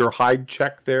your hide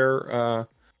check there,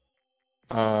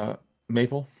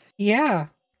 Maple? Yeah.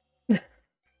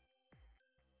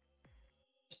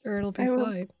 Sure, it'll be I will-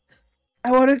 fine. I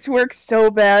want it to work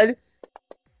so bad.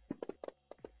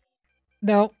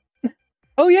 No.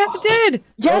 Oh yes, it did.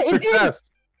 Yeah, Oh, it did. success.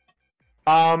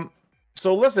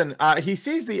 So listen, he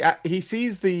sees the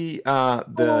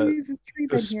Oh, use this tree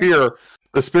the bed here.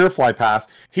 spear fly pass.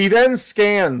 He then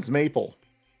scans Maple.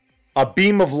 A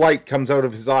beam of light comes out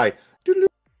of his eye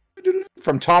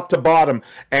from top to bottom,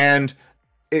 and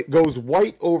it goes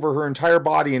white over her entire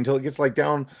body until it gets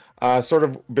down sort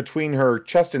of between her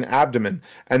chest and abdomen.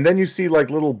 And then you see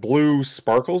little blue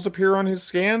sparkles appear on his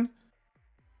scan.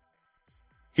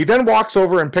 He then walks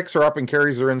over and picks her up and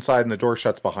carries her inside, and the door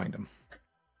shuts behind him.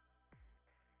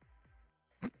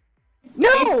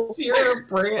 No! You're a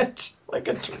branch, like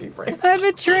a tree branch. I'm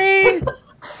a tree.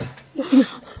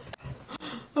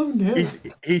 Oh no.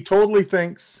 He totally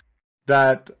thinks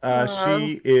that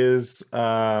she is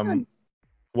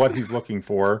what he's looking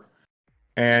for,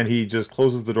 and he just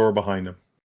closes the door behind him.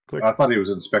 Click. I thought he was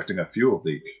inspecting a fuel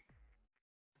leak.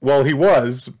 Well, he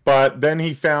was, but then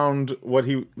he found what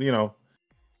he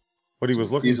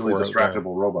was looking Easily for.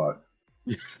 distractible robot.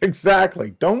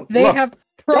 Exactly. They Look, have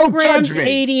don't programmed judge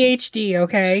me. ADHD.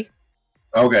 Okay,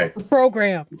 Okay.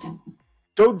 programmed.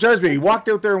 Don't judge me. He walked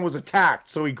out there and was attacked,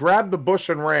 so he grabbed the bush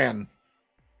and ran.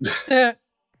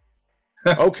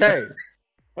 Okay.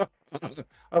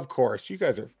 Of course, you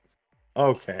guys are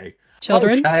okay.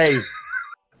 Children. Okay.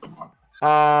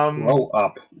 Grow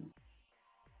up.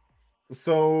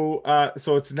 So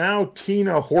it's now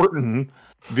Tina Horton,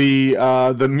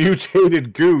 the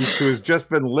mutated goose who has just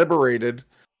been liberated.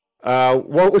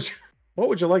 What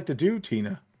would you like to do,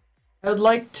 Tina? I would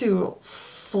like to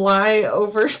fly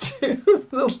over to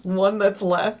the one that's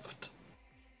left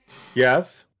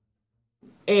Yes.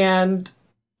 and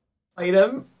fight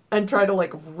him and try to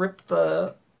rip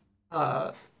the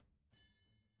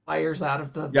wires out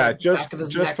of the back of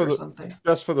his neck or something.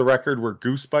 Just for the record, we're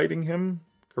goose biting him,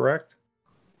 correct?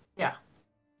 Yeah.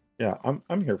 Yeah,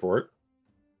 I'm here for it.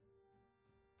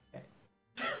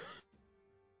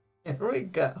 Here we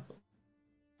go.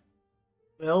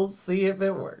 We'll see if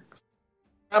it works.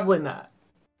 Probably not.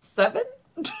 7?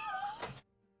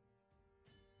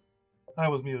 I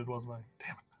was muted, wasn't I?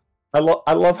 Damn it.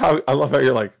 I love how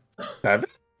you're like 7.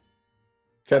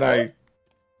 Can I?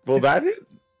 Will that hit?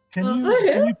 Can Was you,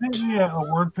 that can it? you paint me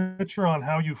a word picture on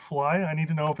how you fly? I need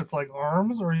to know if it's like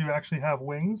arms or you actually have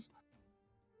wings.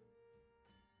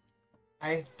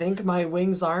 I think my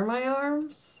wings are my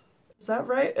arms. Is that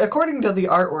right? According to the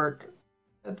artwork,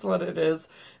 that's what it is.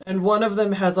 And one of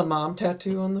them has a mom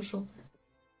tattoo on the shoulder.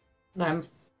 And I'm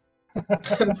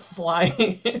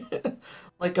flying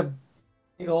like a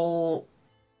big old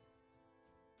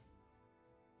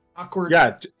awkward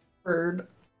Yeah, bird.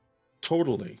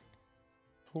 totally.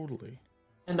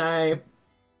 And I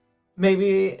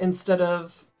maybe instead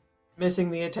of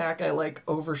missing the attack, I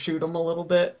overshoot him a little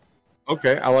bit.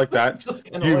 Okay, I like that.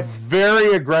 Just kind You of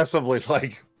very aggressively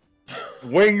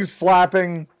wings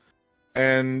flapping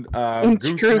and In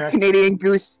true gooseneck Canadian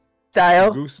goose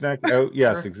style. gooseneck out.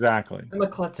 Yes, exactly. I'm a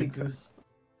klutzy goose.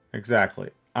 Exactly.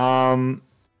 Who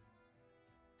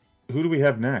do we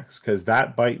have next? Because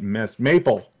that bite missed.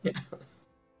 Maple. Yeah.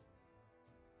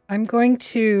 I'm going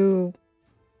to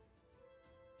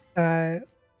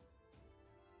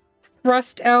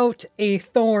thrust out a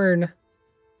thorn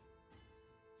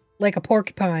like a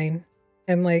porcupine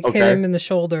and hit Okay. him in the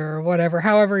shoulder or whatever,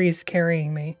 however he's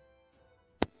carrying me.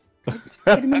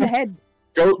 Hit him in the head.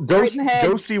 Ghost, Right in the head.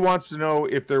 Ghosty wants to know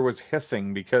if there was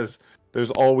hissing because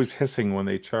There's always hissing when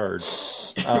they charge.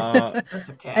 That's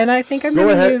a cat. And I think I'm Go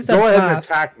going to ahead. use the Go ahead and buff.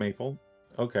 attack Maple.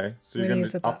 Okay, so I'm you're gonna going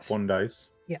use to a up buff. 1 dice.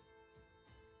 Yeah.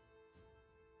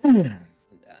 Hmm.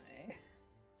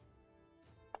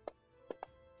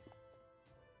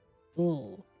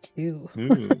 Ooh, 2.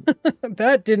 Mm,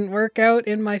 That didn't work out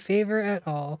in my favor at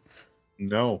all.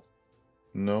 no.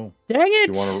 No. Dang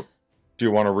it! Do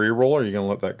you want to re-roll, or are you going to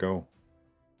let that go?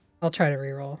 I'll try to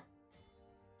reroll.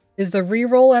 Is the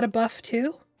reroll at a buff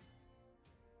too?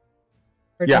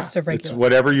 Or Yeah, just a it's regular?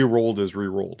 whatever you rolled is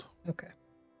re-rolled. Okay.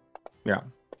 Yeah.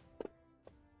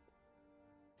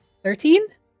 13?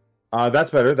 That's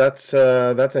better. That's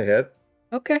a hit.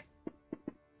 Okay.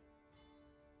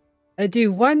 I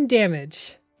do 1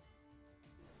 damage.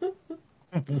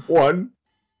 1.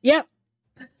 Yep.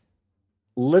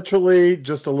 Literally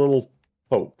just a little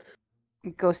poke.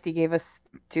 Ghosty gave us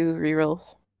 2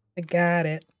 rerolls. I got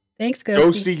it. Thanks, Ghosty.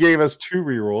 Ghosty gave us 2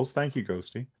 rerolls. Thank you,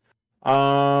 Ghosty.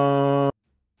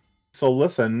 So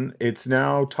listen, it's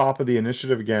now top of the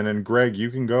initiative again, and Greg, you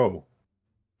can go.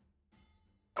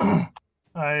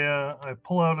 I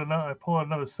pull out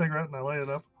another cigarette and I light it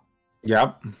up,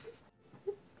 Yep.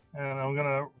 and I'm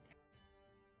gonna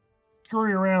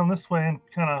scurry around this way and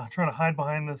kind of try to hide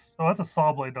behind this. Oh, that's a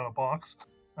saw blade, not a box.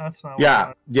 That's not.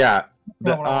 Yeah. not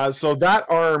what I want. So that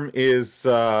arm is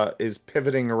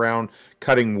pivoting around,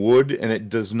 cutting wood, and it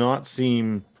does not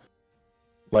seem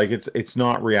like it's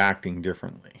not reacting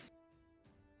differently.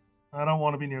 I don't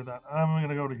want to be near that. I'm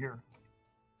gonna go to here,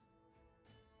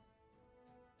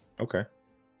 Okay.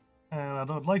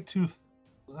 and I'd like to.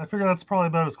 I figure that's probably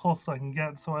about as close as I can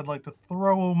get. So I'd like to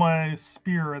throw my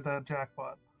spear at that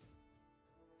jackpot.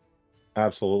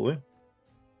 Absolutely.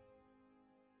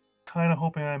 Kind of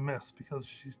hoping I miss because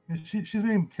she's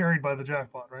being carried by the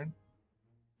jackpot, right?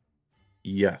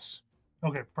 Yes.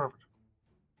 Okay, perfect.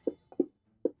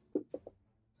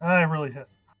 I really hit.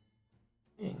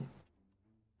 Dang.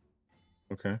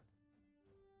 Okay.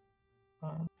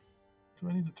 Do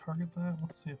I need to target that?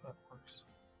 Let's see if that works.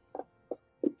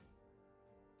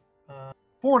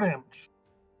 4 damage.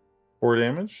 4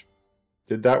 damage.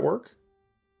 Did that work?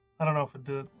 I don't know if it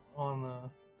did on the.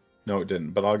 No, it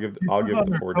didn't. But I'll give You it put it on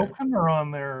the their 4 damage. token or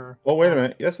on their. Oh, wait a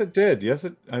minute. Yes, it did.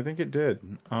 I think it did.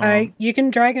 You can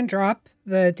drag and drop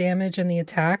the damage and the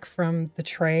attack from the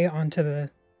tray onto the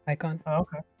icon. Oh,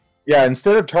 okay. Yeah,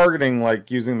 instead of targeting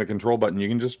like using the control button, you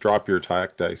can just drop your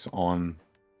attack dice on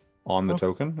the Okay.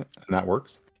 token, and that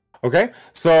works. Okay.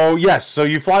 So yes, so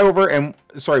you fly over and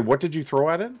sorry, what did you throw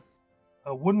at it?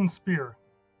 A wooden spear.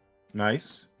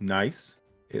 Nice.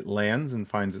 It lands and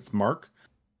finds its mark.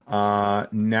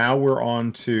 Now we're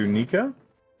on to Nika.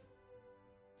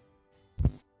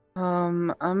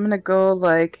 I'm gonna go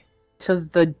like to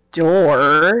the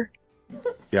door.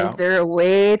 Yeah. Is there a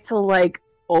way to like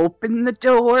open the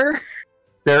door?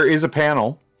 There is a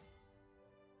panel.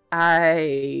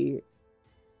 I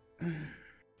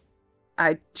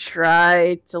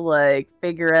try to like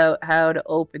figure out how to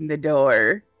open the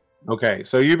door. Okay,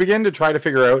 so you begin to try to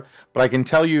figure out, but I can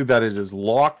tell you that it is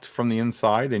locked from the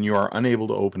inside and you are unable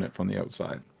to open it from the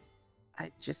outside.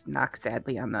 I just knock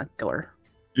sadly on the door.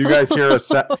 You guys hear a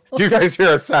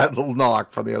sad little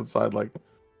knock from the outside, like,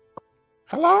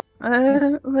 hello?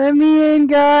 Let me in,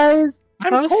 guys.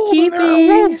 I'm cold and there are Housekeeping.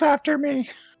 wolves after me.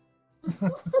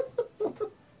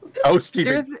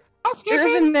 Housekeeping. There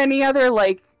isn't any other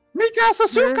like Mikasa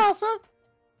Sukasa.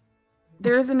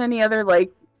 there isn't any other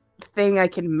like thing I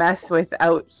can mess with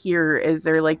out here. Is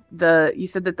there like you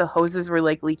said that the hoses were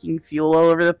like leaking fuel all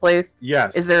over the place?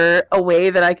 Yes. Is there a way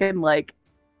that I can like,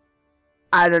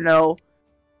 I don't know,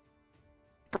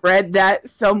 spread that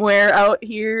somewhere out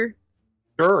here?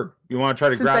 Sure. You want to try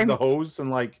to Since grab I'm the hose and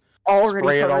like Already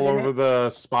spray it covered all in over it? the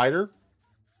spider?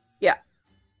 Yeah.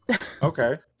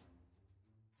 Okay.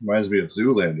 Reminds me of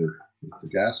Zoolander with the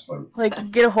gas fight.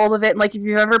 Like get a hold of it, and like if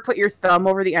you've ever put your thumb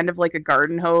over the end of like a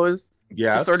garden hose to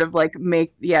Yes. sort of like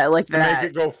make like To make that.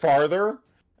 it go farther.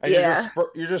 And Yeah.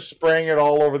 you're just spraying it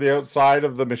all over the outside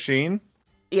of the machine.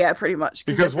 Yeah, pretty much.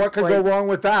 Because at what this could go point- wrong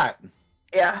with that?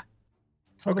 Yeah,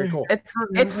 Okay, cool.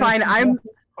 it's fine.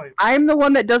 I'm the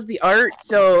one that does the art,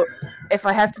 so if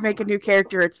I have to make a new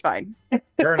character, it's fine.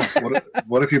 Fair enough.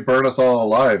 What if you burn us all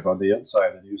alive on the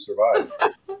inside and you survive?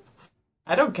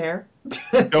 I don't care.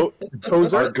 Our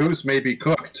Dozer. goose may be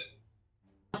cooked.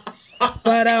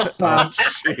 But Oh,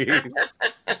 jeez.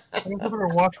 I better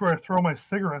watch where I throw my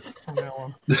cigarettes from now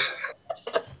on.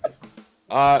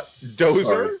 Dozer,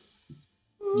 Sorry.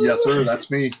 Yes, sir. That's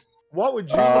me. what would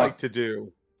you like to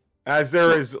do? As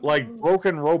there is like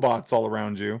broken robots all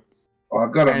around you,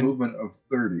 I've got a And- movement of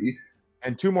 30.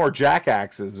 and 2 more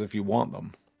jackaxes if you want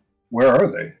them. Where are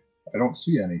they? I don't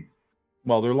see any.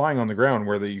 Well, they're lying on the ground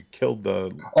where you killed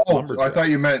the Oh, lumberjack. I thought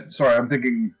you meant. Sorry, I'm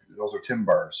thinking those are tin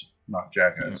bars, not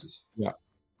jackasses. Yeah.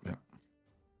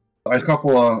 A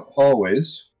couple of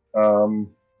hallways. I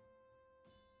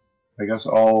guess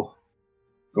I'll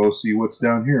go see what's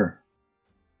down here.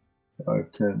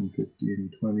 5, 10,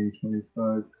 15, 20,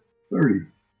 25, 30.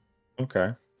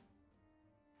 Okay.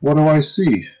 What do I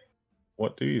see?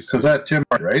 What do you see? Because that tin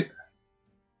bar, right?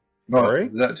 No, Sorry?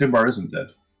 that tin bar isn't dead.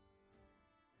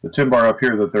 The tin bar up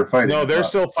here that they're fighting. No, is they're not.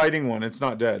 still fighting one. It's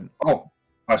not dead. Oh,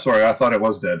 sorry. I thought it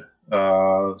was dead.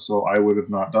 So I would have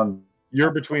not done.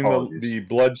 You're between the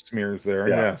blood smears there.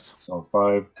 Yeah. Yes. So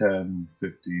 5, 10,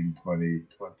 15, 20,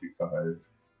 25,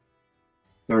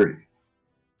 30.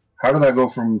 How did I go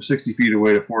from 60 feet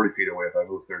away to 40 feet away if I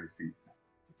move 30 feet?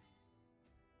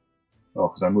 Oh,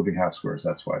 because I'm moving half squares.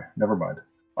 That's why. Never mind.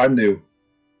 I'm new.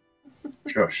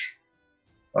 Shush.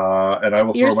 And I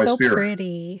will You're throw my so spear.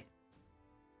 pretty.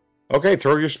 Okay,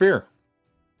 throw your spear.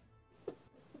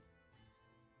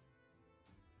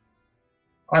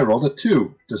 I rolled a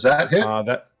 2. Does that hit?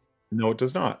 No, it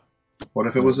does not. What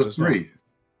if it was a 3?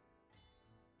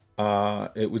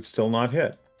 It would still not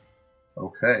hit.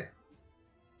 Okay.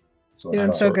 So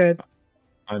Doing so good.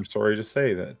 I'm sorry to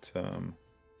say that.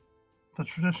 The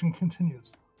tradition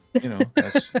continues.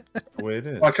 That's the way it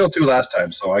is. Well, I killed 2 last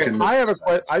time, so I can.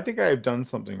 I think I have done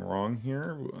something wrong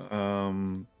here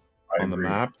on the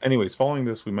map. Anyways, following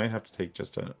this, we might have to take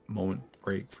just a moment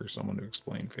break for someone to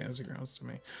explain Fantasy Grounds to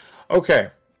me. Okay.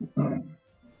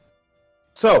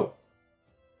 So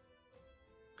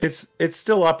it's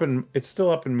still up and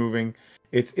moving.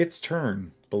 It's its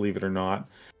turn, believe it or not,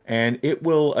 and it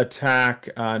will attack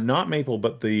not Maple,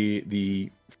 but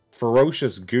the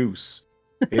ferocious goose.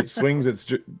 It swings its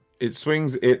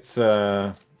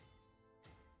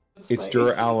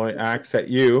Duralloy axe at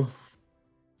you.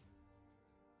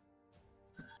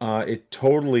 It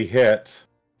totally hit.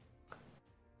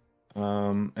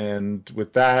 And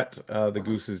with that, the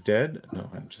goose is dead. No,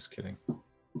 I'm just kidding.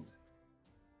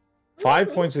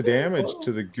 5 points of damage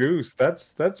to the goose.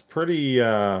 That's pretty.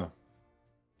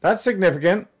 That's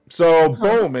significant. So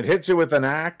boom, it hits you with an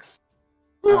axe.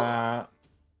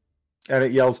 And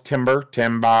it yells timber.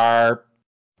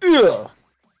 Ugh.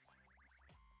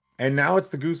 And now it's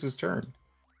the goose's turn.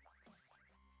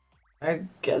 I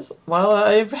guess, well,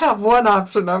 I have one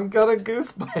option. I'm gonna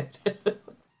goose bite it.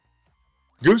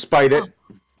 Goose bite it.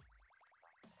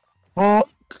 Oh.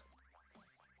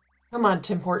 Come on,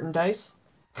 Tim Horton dice.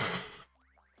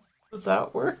 Does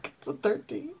that work? It's a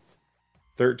 13.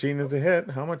 13 is a hit.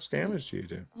 How much damage do you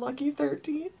do? Lucky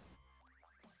 13.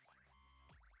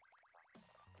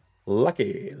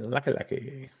 Lucky. I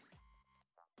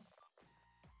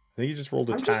think you just rolled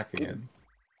attack again.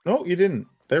 No, you didn't.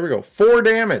 There we go. 4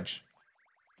 damage.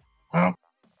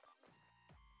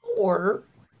 Or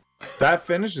that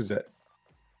finishes it.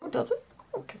 Oh, does it?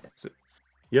 Okay.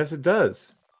 Yes, it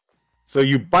does. So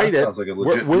you bite it. Like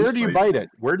where do you bite it?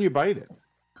 Where do you bite it?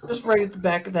 Just right at the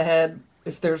back of the head.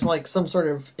 If there's like some sort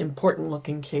of important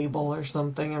looking cable or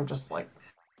something, I'm just like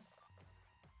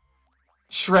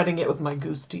shredding it with my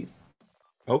goose teeth.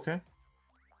 Okay.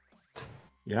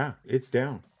 Yeah, it's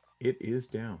down. It is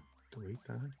down. Delete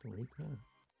that.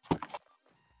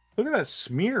 Look at that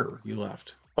smear you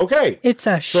left. Okay. It's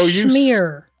a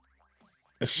smear.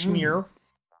 A smear.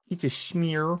 It's a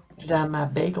smear. Get on my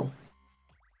bagel.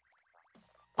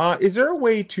 Is there a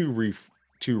way to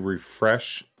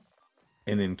refresh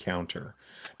an encounter?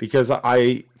 Because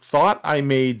I thought I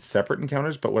made separate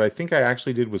encounters, but what I think I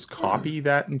actually did was copy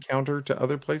that encounter to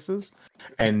other places,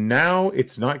 and now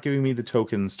it's not giving me the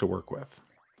tokens to work with.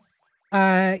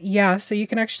 Yeah, so you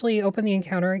can actually open the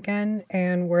encounter again,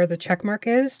 and where the check mark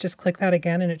is, just click that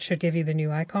again, and it should give you the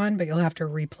new icon, but you'll have to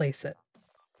replace it.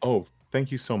 Oh,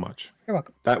 thank you so much. You're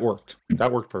welcome. That worked.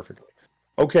 That worked perfectly.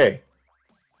 Okay.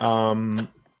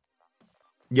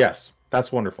 Yes,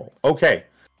 that's wonderful. Okay.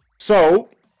 So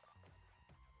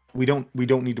we don't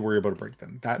need to worry about a break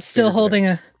then. That's still holding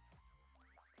a.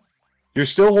 You're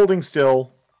still holding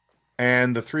still,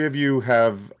 and the three of you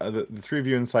have the three of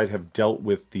you inside have dealt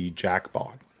with the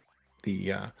jackbot,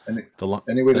 any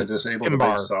way to disable the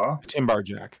big saw? Timbar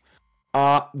jack.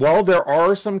 Well, there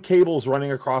are some cables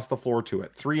running across the floor to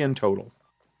it. 3 in total.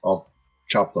 I'll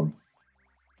chop them.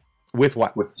 With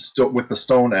what? With the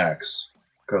stone axe.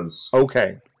 Because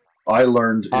okay, I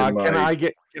learned.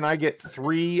 Can I get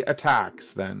 3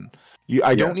 attacks then?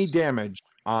 I don't need damage.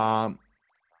 Oh,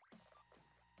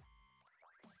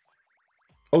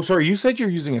 sorry. You said you're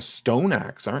using a stone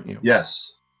axe, aren't you?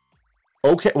 Yes.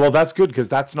 Okay, well that's good because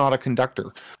that's not a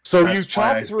conductor. So That's you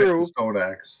why I chop picked through. the stone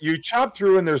axe. You chop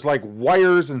through, and there's like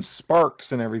wires and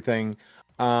sparks and everything.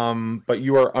 But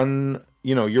you are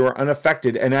you are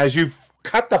unaffected. And as you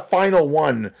cut the final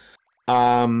one,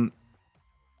 actually,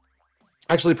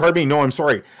 pardon me. No, I'm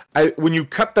sorry. When you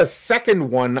cut the second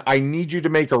one, I need you to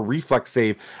make a reflex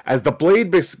save as the blade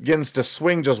begins to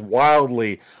swing just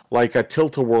wildly like a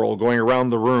tilt-a-whirl going around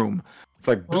the room. It's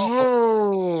like. Hit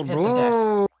the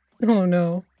deck. Oh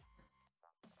no.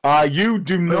 You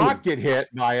do not get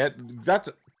hit by it. That's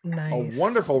Nice. a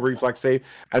wonderful reflex save.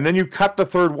 And then you cut the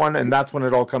third one, and that's when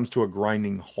it all comes to a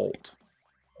grinding halt.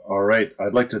 All right,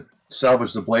 I'd like to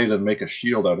salvage the blade and make a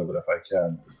shield out of it if I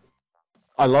can.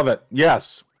 I love it.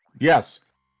 Yes. Yes.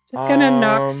 Just gonna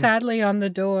knock sadly on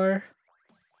the door.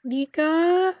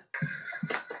 Nika?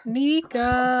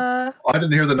 Nika? Oh, I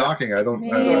didn't hear the knocking. I don't.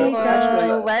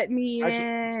 Maple, let me actually-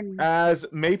 in. As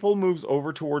Maple moves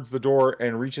over towards the door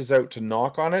and reaches out to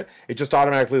knock on it, it just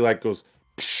automatically like goes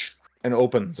psh, and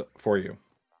opens for you.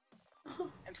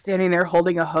 I'm standing there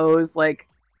holding a hose, like,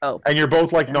 oh. And you're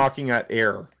both like knocking at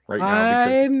air right now.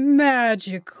 Because... I'm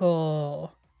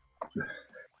magical.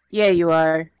 Yeah, you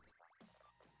are.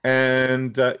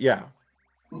 And yeah,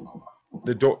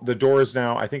 the door is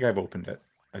now. I think I've opened it.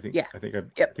 I think. Yeah. I think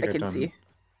I've. Yep, I think I I've can done. see.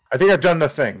 I think I've done the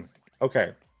thing.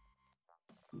 Okay.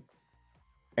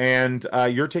 And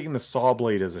you're taking the saw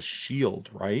blade as a shield,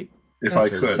 right? If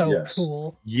That's I could, so yes.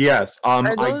 cool. Yes.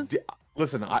 Are those-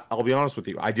 Listen. I'll be honest with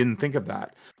you. I didn't think of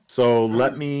that. So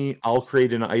I'll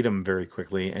create an item very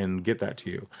quickly and get that to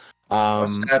you. A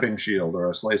stabbing shield or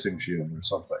a slicing shield or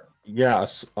something.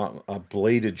 Yes, a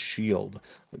bladed shield.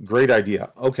 Great idea.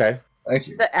 Okay. Thank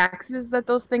you. The axes that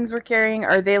those things were carrying,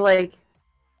 are they like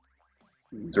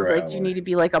you need to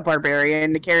be like a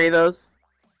barbarian to carry those?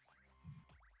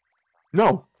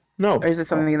 No. Or is it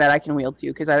something that I can wield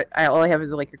too? Because I all I have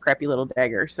is like a crappy little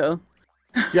dagger, so.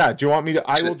 Yeah, do you want me to?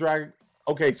 I will drag.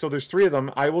 Okay, so there's 3 of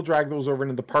them. I will drag those over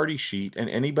into the party sheet, and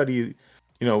anybody,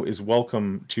 is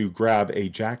welcome to grab a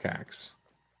jackaxe.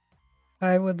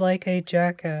 I would like a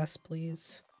jackass,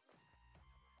 please.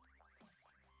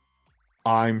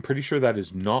 I'm pretty sure that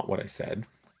is not what I said.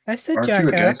 I said Aren't you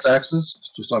jackass. against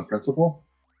axes just on principle?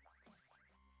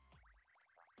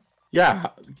 Yeah,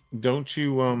 don't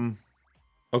you?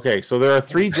 Okay, so there are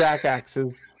 3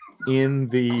 jackaxes in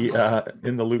the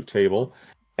loot table,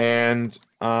 and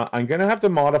I'm gonna have to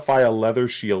modify a leather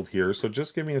shield here. So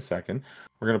just give me a second.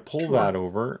 We're gonna pull that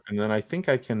over, and then I think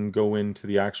I can go into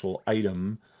the actual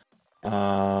item.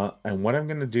 And what I'm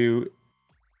gonna do,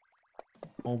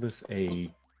 call this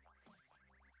a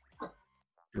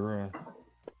Dura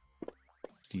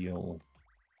steel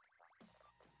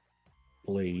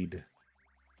blade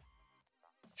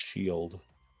shield.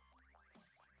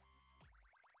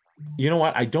 You know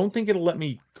what? I don't think it'll let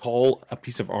me call a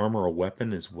piece of armor a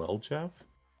weapon as well, Jeff.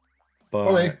 But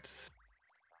Okay.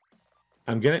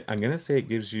 I'm gonna say it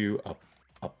gives you a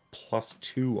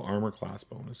 +2 armor class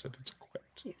bonus if it's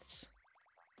equipped. Yes.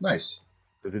 Nice.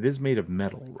 Because it is made of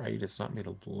metal, right? It's not made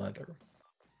of leather.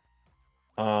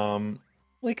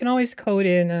 We can always code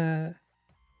in a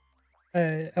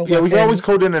Yeah, we weapon, can always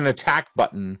code in an attack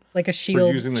button. like a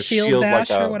shield, using the shield shield bash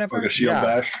like or a- whatever. Like a shield Yeah.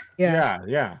 bash.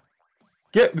 Yeah.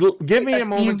 Give me Like a a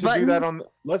moment Steve to do that on.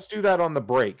 Let's do that on the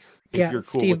break if Yeah, you're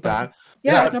cool Steve with that.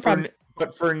 Yeah, But no for problem.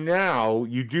 But for now,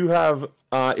 you do have.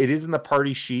 It is in the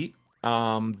party sheet. The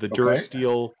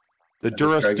Durasteel, the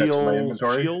just drag that to my Durasteel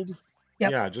inventory? shield.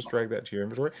 Yep. Yeah, just drag that to your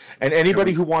inventory. And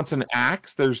anybody who wants an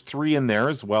axe, there's 3 in there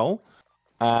as well.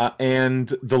 And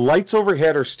the lights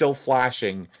overhead are still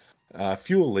flashing.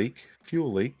 Fuel leak.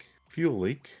 Fuel leak. Fuel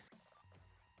leak.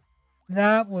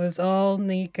 That was all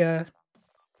Nika.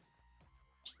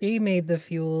 She made the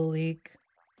fuel leak.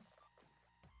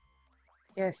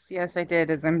 Yes, I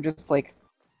did. As I'm just like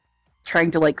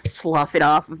trying to like slough it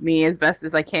off of me as best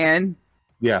as I can,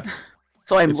 Yes.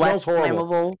 so I'm It smells less horrible.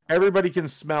 flammable. Everybody can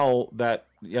smell that.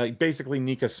 Yeah, basically,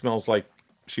 Nika smells like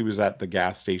she was at the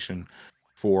gas station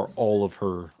for all of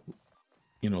her,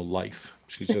 life.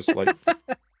 She's just like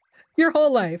Your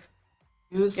whole life.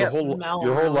 You whole- smell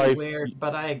your whole really life- weird,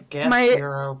 but I guess My-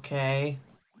 you're okay.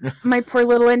 My poor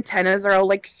little antennas are all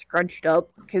like scrunched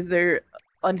up because they're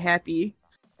unhappy.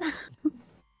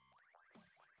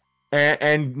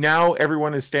 and now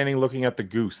everyone is standing looking at the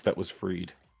goose that was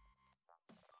freed.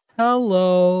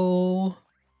 Hello.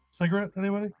 Cigarette?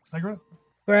 Anybody? Cigarette?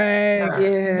 Greg.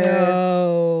 Yeah.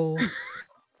 No.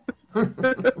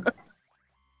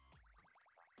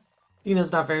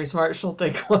 Tina's not very smart. She'll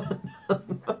take one.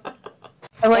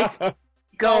 I like I'll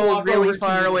go walk over really to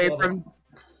far you away and get it. from,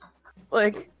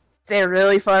 like, stay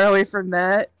really far away from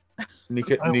that.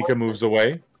 Nika moves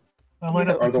away. I light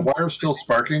up. Are the wires still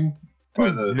sparking? By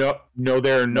the... No,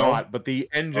 they're No? not. But the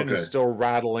engine Okay. is still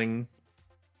rattling.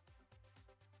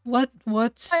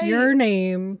 What's your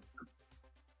name?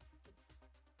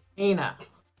 Ana.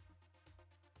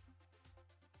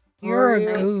 You're a Are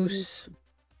you- goose.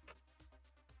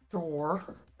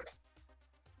 Sure.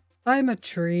 I'm a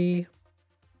tree.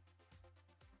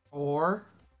 Or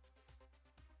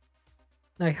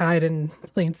I hide in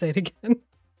plain sight again.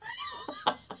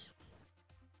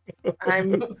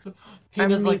 I'm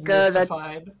Tina's like Nika, that's-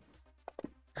 mystified.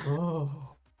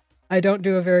 Oh. I don't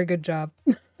do a very good job.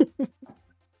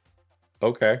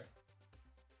 Okay.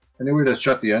 Any way to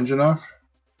shut the engine off?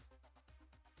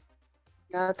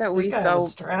 not that I we think I was saw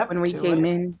strapped when we to came it.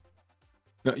 in.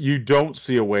 No, you don't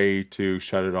see a way to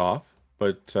shut it off,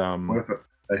 but What if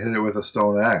I hit it with a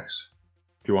stone axe?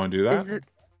 do you want to do that? Is it?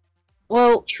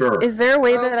 Well, Sure. is there a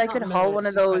way Well, that it's I not could a haul minute, one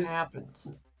of see what those?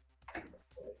 happens.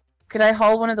 Could I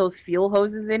haul one of those fuel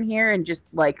hoses in here and just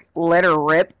like let her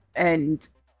rip and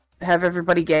have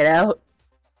everybody get out?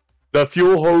 The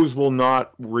fuel hose will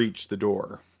not reach the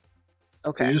door. Can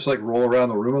Okay. you just like roll around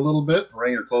the room a little bit,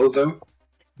 wring your clothes out?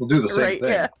 We'll do the same Right, thing.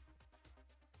 yeah.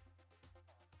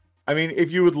 I mean,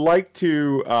 if you would like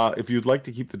to,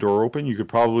 keep the door open, you could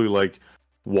probably like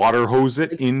water hose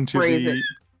it Like, into sprays the.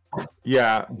 it.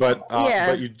 Yeah, but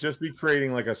Yeah. you'd just be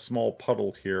creating like a small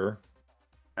puddle here.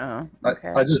 Oh, I, okay.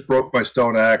 I just broke my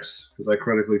stone axe because I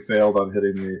critically failed on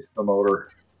hitting the motor.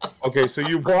 Okay, so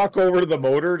you walk over to the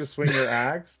motor to swing your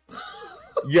axe.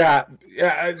 Yeah.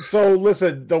 So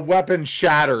listen, the weapon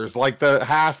shatters like the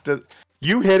half to.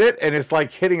 You hit it, and it's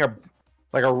like hitting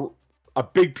a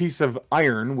big piece of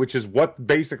iron, which is what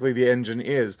basically the engine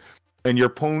is, and your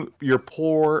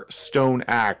poor stone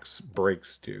axe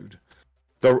breaks, dude.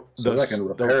 So I can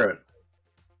repair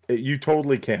it, You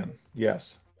totally can.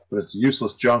 Yes. but it's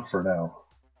useless junk for now.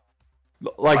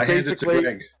 Like I hand it to basically,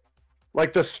 Greg.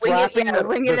 like the strapping,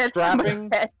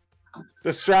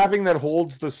 the strapping that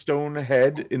holds the stone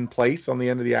head in place on the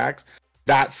end of the axe,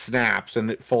 that snaps and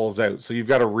it falls out. So you've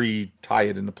got to re-tie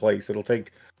it into place. It'll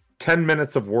take 10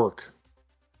 minutes of work.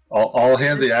 I'll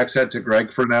hand the axe head to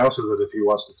Greg for now, so that if he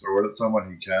wants to throw it at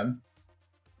someone, he can.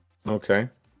 Okay.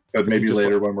 But maybe just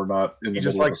later when we're not in the He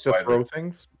just middle likes of a to fight. throw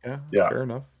things. Yeah. Yeah. Fair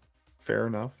enough. Fair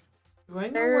enough. Do I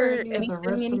know There where any of the anything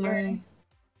rest in of here? my...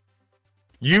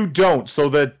 You don't. So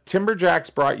the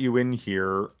Timberjacks brought you in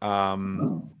here.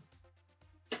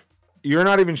 You're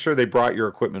not even sure they brought your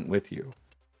equipment with you.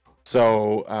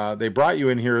 So they brought you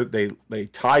in here. They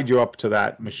tied you up to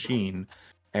that machine,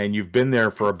 and you've been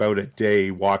there for about a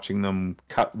day watching them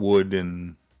cut wood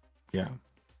and yeah.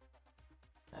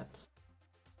 That's...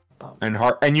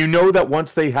 And you know that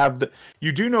once they have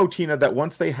you do know, Tina, that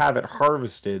once they have it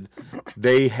harvested,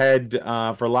 they head,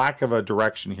 for lack of a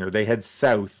direction here, they head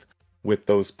south with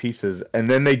those pieces, and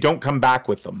then they don't come back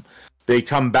with them. They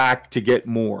come back to get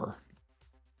more.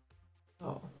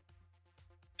 Oh.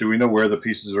 Do we know where the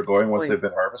pieces are going once Wait. they've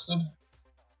been harvested?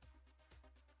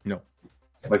 No.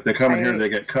 Like they come in here, they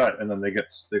get cut, and then they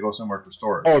go somewhere for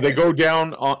storage. Oh, they go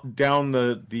down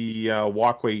the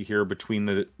walkway here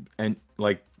between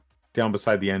down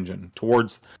beside the engine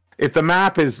towards. If the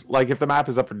map is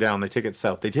up or down, they take it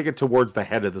south. They take it towards the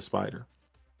head of the spider.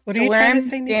 What So are you where trying I'm to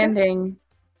say, Nika?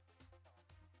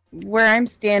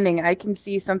 standing, I can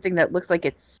see something that looks like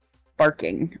it's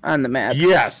sparking on the map.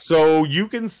 Yes, so you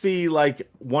can see like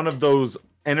one of those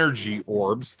energy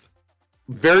orbs,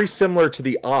 very similar to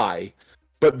the eye,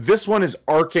 but this one is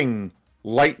arcing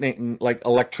lightning, like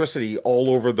electricity all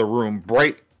over the room.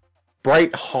 Bright,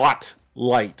 hot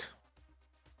light.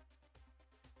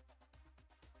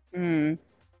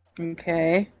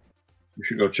 Okay. We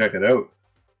should go check it out.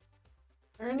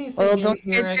 Is there anything Well, in don't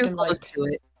here get I too can close like to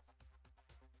it.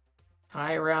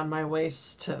 tie around my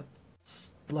waist to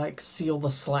like seal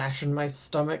the slash in my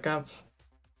stomach up?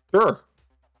 Sure.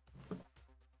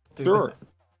 Do Sure. that.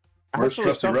 Where's Actually,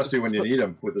 Trusty some- Rusty when you need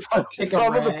him? With his Pick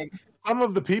some a of the rag. some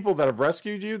of the people that have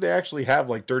rescued you, they actually have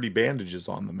like dirty bandages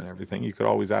on them and everything. You could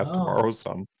always ask to Oh. borrow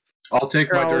some. I'll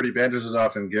take my Girl. dirty bandages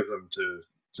off and give them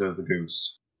to the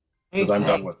goose Hey, because I'm done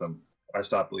thanks. with them. I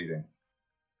stopped bleeding.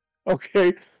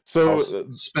 Okay, so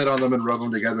I'll spit on them and rub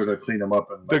them together to clean them up,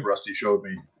 and like The- Rusty showed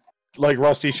me. like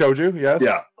Rusty showed you, yes?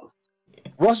 Yeah,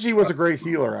 Rusty was a great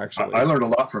healer, actually. I learned a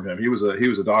lot from him. He was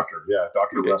a doctor. Yeah,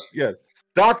 Dr. Rusty. Yes,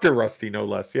 Dr. Rusty, no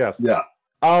less. Yes. Yeah.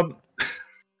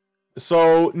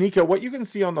 So Nika, what you can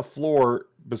see on the floor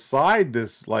beside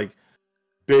this like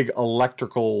big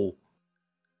electrical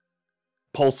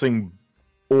pulsing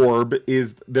orb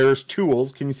is there's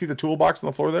tools. Can you see the toolbox on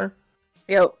the floor there?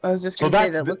 Yep, I was just So gonna say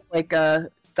that's that looks like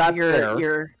That's there.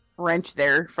 your wrench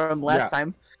there from last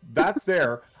time. That's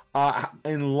there.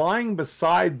 And lying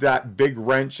beside that big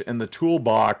wrench and the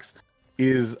toolbox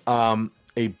is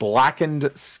a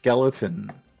blackened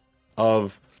skeleton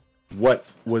of what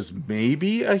was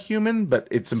maybe a human, but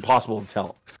it's impossible to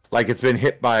tell. Like, it's been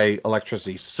hit by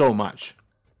electricity so much.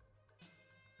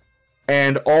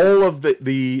 And all of there's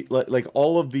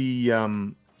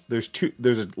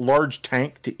a large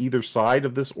tank to either side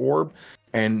of this orb,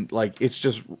 and like it's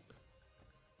just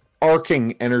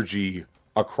arcing energy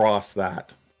across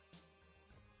that.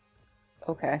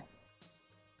 Okay.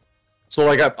 So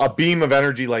like a beam of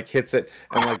energy like hits it,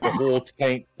 and like the whole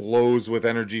tank glows with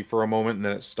energy for a moment, and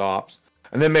then it stops.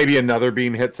 And then maybe another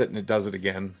beam hits it, and it does it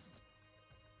again.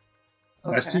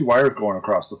 Okay. I see wires going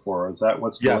across the floor. Is that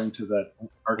what's going to that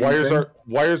arcing thing?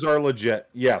 Wires are legit.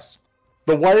 Yes,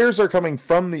 the wires are coming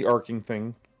from the arcing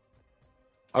thing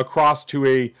across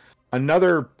to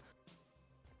another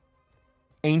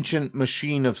ancient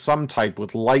machine of some type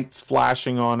with lights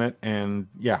flashing on it, and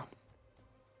yeah.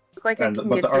 Look like I can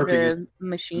get to the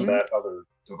machine. That other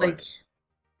device.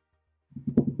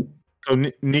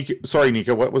 So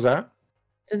Nika, what was that?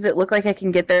 Does it look like I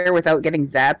can get there without getting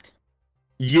zapped?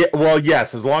 Yeah, well,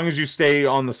 yes. As long as you stay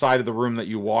on the side of the room that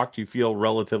you walked, you feel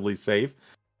relatively safe.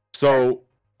 So,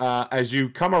 as you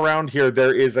come around here,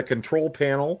 there is a control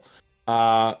panel.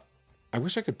 I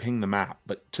wish I could ping the map,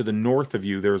 but to the north of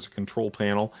you, there's a control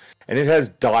panel, and it has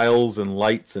dials and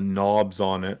lights and knobs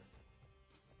on it.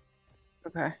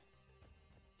 Okay.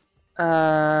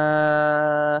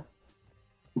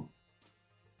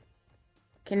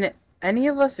 Can any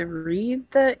of us read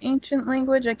the ancient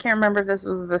language? I can't remember if this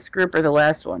was this group or the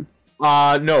last one.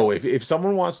 No. If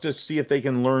someone wants to see if they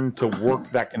can learn to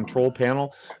work that control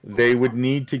panel, they would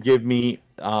need to give me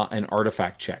an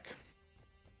artifact check.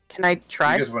 Can I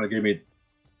try? If you guys want to give me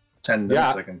 10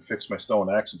 minutes, I can fix my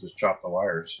stone axe and just chop the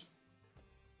wires.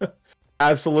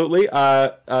 Absolutely.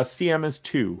 CM is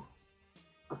 2.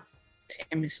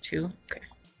 CM is 2. Okay.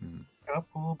 Up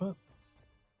a little bit.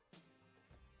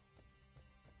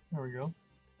 There we go.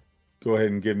 Go ahead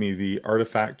and give me the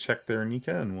artifact check there,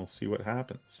 Nika, and we'll see what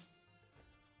happens.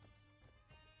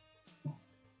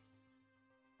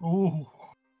 Ooh.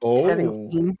 Oh.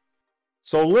 17.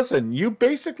 So listen, you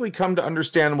basically come to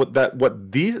understand what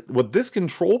this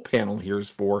control panel here is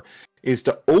for, is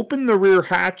to open the rear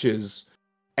hatches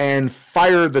and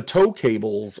fire the tow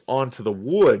cables onto the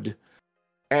wood.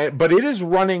 But it is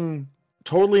running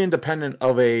totally independent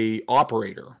of a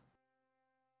operator.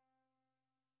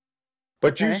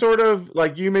 But you sort of,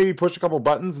 like, you maybe push a couple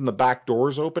buttons and the back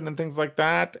doors open and things like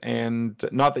that. And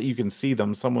not that you can see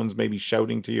them. Someone's maybe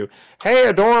shouting to you, hey,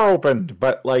 a door opened.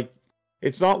 But, like,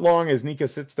 it's not long as Nika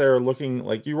sits there looking,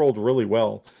 like, you rolled really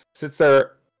well. Sits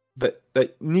there, that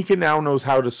Nika now knows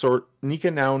how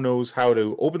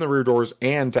to open the rear doors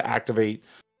and to activate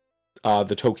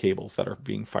the tow cables that are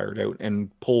being fired out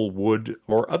and pull wood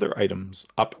or other items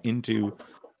up into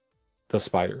the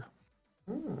spider.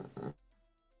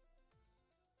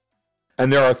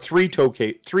 And there are 3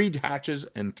 hatches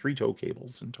and 3 tow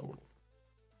cables in total.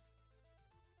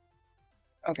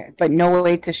 Okay, but no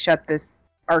way to shut this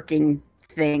arcing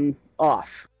thing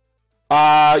off.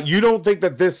 You don't think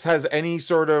that this has any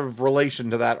sort of relation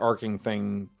to that arcing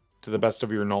thing, to the best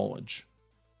of your knowledge?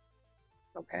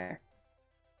 Okay.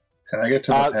 Can I get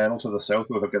to the panel to the south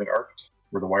without getting arced,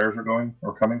 where the wires are going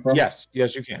or coming from? Yes,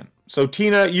 you can. So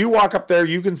Tina, you walk up there.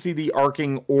 You can see the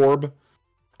arcing orb.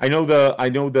 I know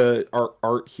the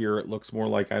art here. It looks more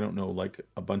like, I don't know, like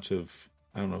a bunch of,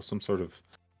 I don't know, some sort of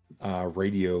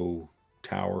radio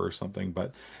tower or something.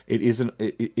 But it isn't.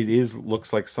 It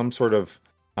looks like some sort of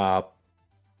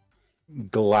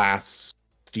glass,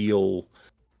 steel.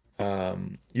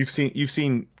 You've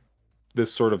seen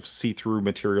this sort of see-through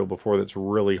material before that's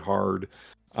really hard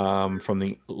from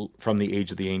the age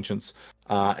of the ancients,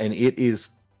 and it is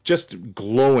just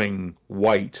glowing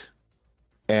white,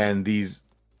 and these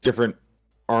different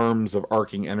arms of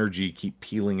arcing energy keep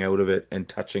peeling out of it and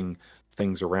touching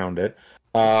things around it.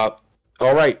 All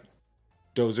right,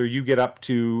 Dozer, you get up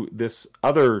to this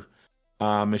other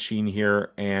machine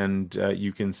here, and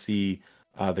you can see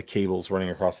the cables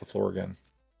running across the floor again.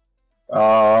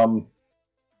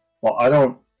 Well, I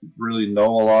don't really know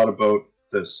a lot about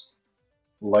this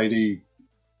lighty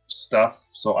stuff,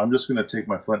 so I'm just going to take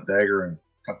my flint dagger and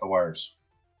cut the wires.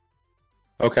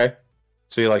 Okay.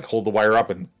 So you like hold the wire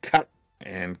up and cut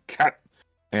and cut.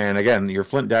 And again, your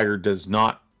flint dagger does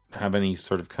not have any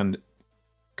sort of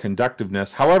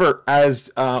conductiveness. However,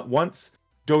 as once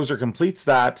Dozer completes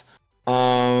that,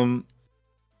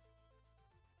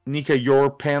 Nika,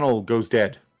 your panel goes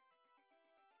dead.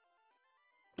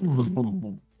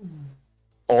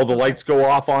 all the lights go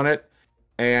off on it,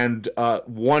 and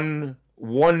one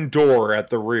door at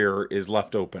the rear is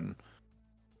left open.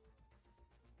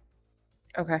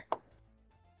 Okay.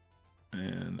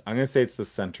 And I'm gonna say it's the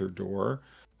center door.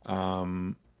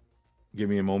 Give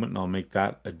me a moment, and I'll make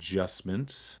that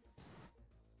adjustment.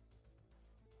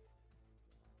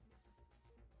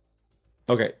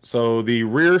 Okay, so the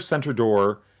rear center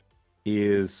door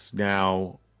is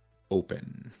now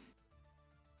open.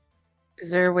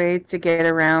 Is there a way to get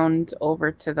around over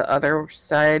to the other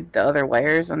side, the other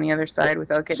wires on the other side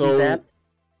without getting zapped?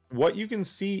 What you can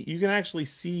see, you can actually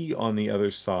see on the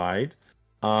other side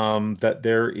that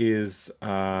there is...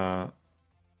 Oh,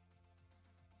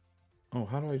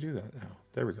 how do I do that now?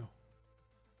 There we go.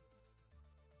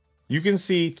 You can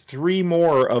see 3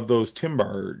 more of those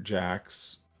Timbar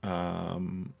jacks.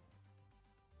 And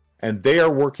they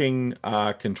are working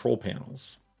control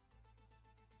panels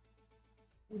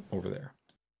over there.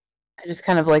 I just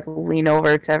kind of like lean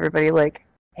over to everybody like,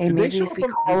 hey, Did maybe if we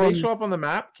call they them... show up on the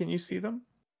map? Can you see them?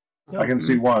 I can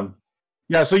see one.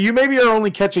 Yeah, so you maybe are only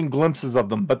catching glimpses of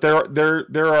them, but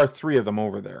there are 3 of them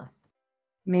over there.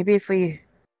 Maybe if we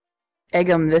egg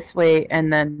them this way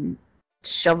and then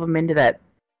shove them into that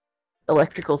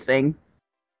electrical thing.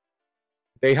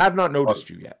 They have not noticed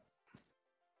you yet.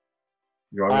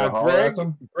 You want me to holler at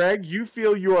them? Greg, you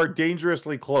feel you are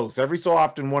dangerously close. Every so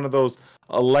often, one of those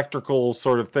electrical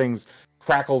sort of things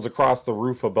crackles across the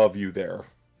roof above you there.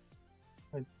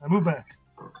 I move back.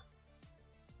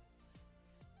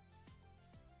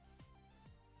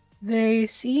 They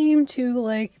seem to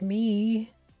like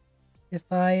me if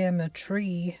I am a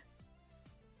tree.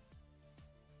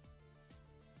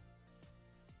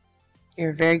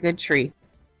 You're a very good tree.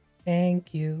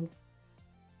 Thank you.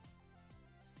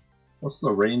 What's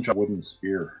the range of a wooden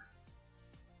spear?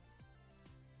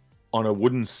 On a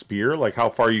wooden spear? Like how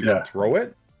far you can throw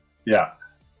it? Yeah.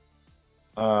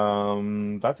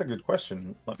 That's a good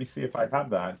question. Let me see if I have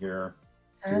that here.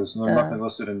 There's nothing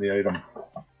listed in the item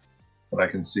that I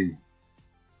can see.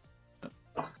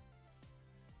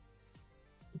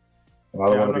 And I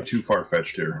don't want to be too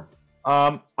far-fetched here.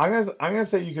 I'm gonna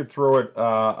say you could throw it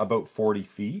about 40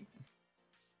 feet.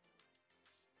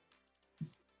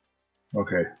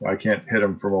 Okay, I can't hit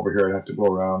him from over here. I'd have to go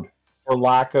around. For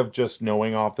lack of just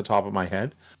knowing off the top of my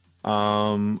head.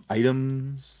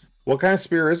 Items. What kind of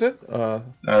spear is it?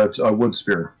 It's a wood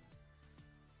spear.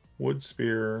 Wood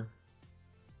spear.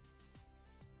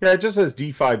 Yeah, it just says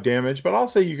D5 damage, but I'll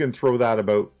say you can throw that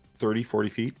about 30, 40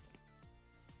 feet.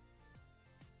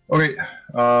 Okay.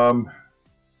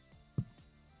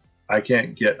 I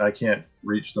can't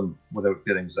reach them without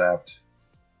getting zapped.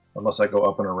 Unless I go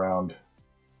up and around.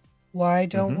 Why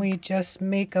don't we just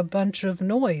make a bunch of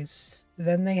noise?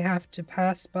 Then they have to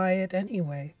pass by it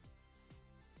anyway.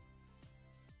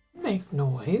 Make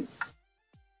noise.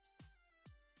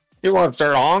 You want to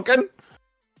start honking?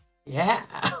 Yeah.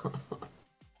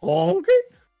 Honking?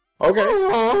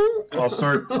 Okay. I'll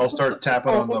start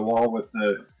tapping on the wall with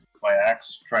my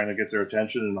axe, trying to get their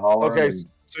attention and holler. Okay,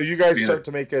 so you guys start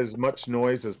to make as much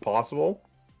noise as possible.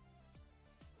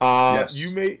 Yes.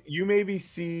 You maybe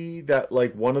see that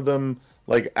like one of them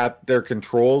like at their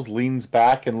controls leans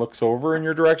back and looks over in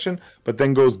your direction, but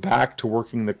then goes back to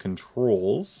working the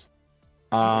controls.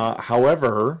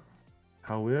 However,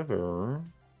 what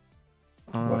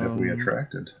have we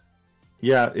attracted?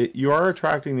 Yeah, you are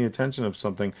attracting the attention of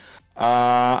something.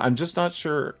 I'm just not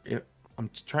sure if I'm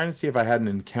trying to see if I had an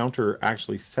encounter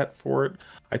actually set for it.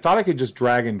 I thought I could just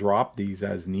drag and drop these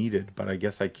as needed, but I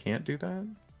guess I can't do that.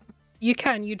 You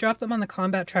can. You drop them on the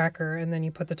combat tracker, and then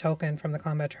you put the token from the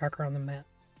combat tracker on the map.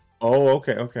 Oh,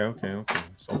 okay.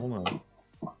 So hold on.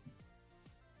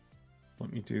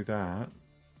 Let me do that.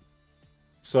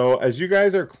 So as you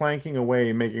guys are clanking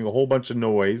away, making a whole bunch of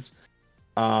noise,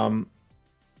 I'm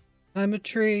a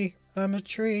tree. I'm a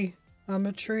tree. I'm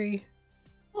a tree.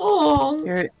 Oh,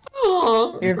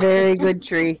 You're a very good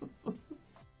tree.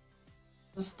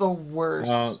 It's the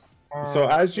worst. So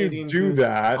as you do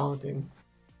that, Haunting.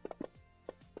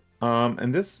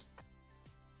 and this,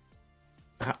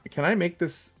 can I make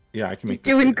this? Yeah, I can make.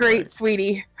 You're this doing great, right.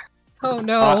 sweetie. Oh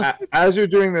no! As you're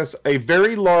doing this, a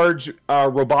very large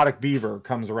robotic beaver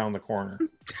comes around the corner,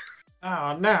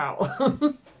 Oh no.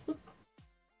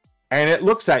 and it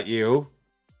looks at you,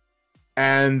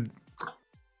 and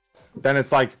then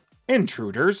it's like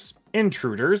intruders,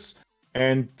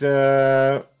 and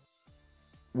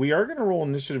we are going to roll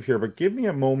initiative here, but give me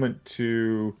a moment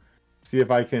to see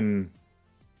if I can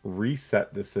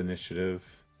reset this initiative.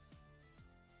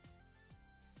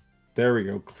 There we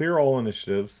go. Clear all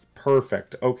initiatives.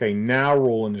 Perfect. Okay, now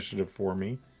roll initiative for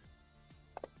me.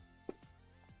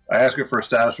 I ask it for a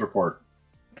status report.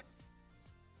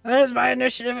 That is my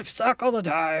initiative suck all the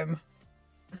time.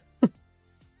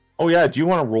 Oh yeah, do you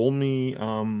want to roll me?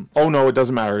 Oh no, it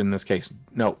doesn't matter in this case.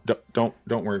 No, don't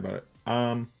worry about it.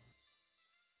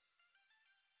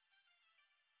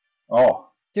 Oh,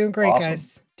 Doing great, awesome.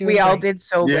 guys. Doing We all great. did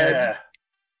so good. yeah.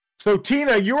 So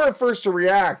Tina, you are first to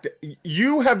react.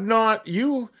 You have not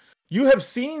you have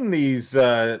seen these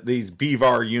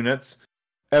BVAR units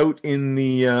out in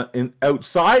the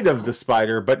outside of the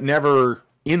spider, but never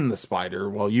in the spider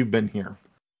while you've been here.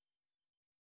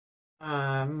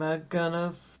 I'm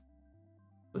gonna.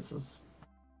 This is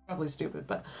probably stupid,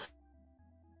 but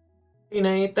Tina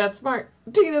ain't that smart.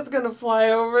 Tina's gonna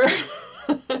fly over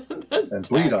And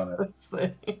bleed on it. this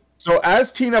thing. So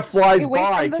as Tina flies Hey, wait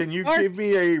by, for the can you spark. give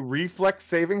me a reflex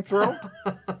saving throw?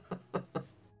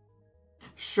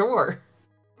 Sure.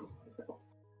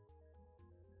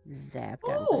 Zapped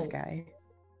out of Oh. the sky.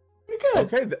 Pretty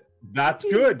good. Okay, that's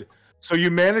good. So you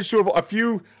managed to have a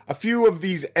few of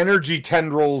these energy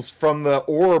tendrils from the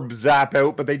orb zap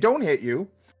out, but they don't hit you.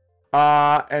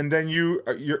 And then you're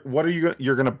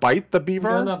gonna bite the I'm beaver?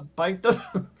 gonna bite the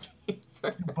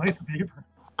beaver. Bite the beaver.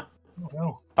 Oh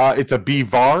no. It's a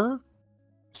beaver.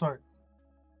 Sorry.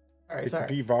 Alright, It's a sorry.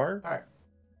 beaver. Alright.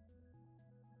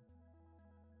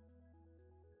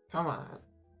 Come on.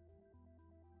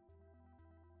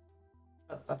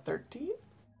 A 13?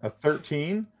 A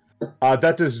 13.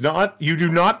 That does not. You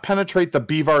do not penetrate the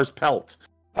beaver's pelt.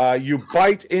 You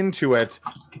bite into it,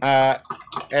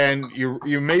 and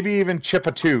you maybe even chip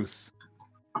a tooth.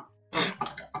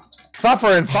 Suffer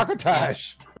and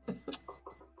fuckotash.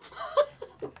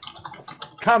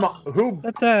 Come on, who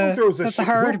That's a throws a that's a shit?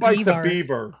 Who hard bites a beaver.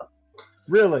 beaver?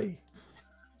 Really?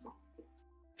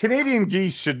 Canadian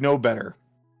geese should know better.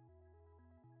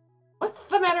 What's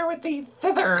the matter with these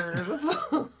feathers?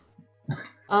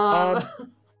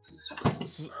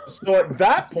 So at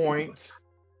that point,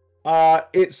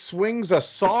 it swings a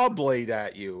saw blade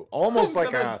at you, almost I'm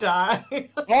like gonna a die.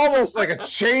 almost like a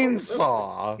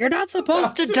chainsaw. You're not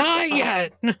supposed to die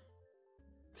yet.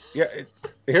 Yeah,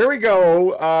 here we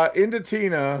go. Into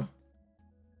Tina.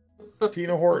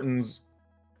 Tina Hortons.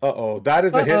 Uh-oh, that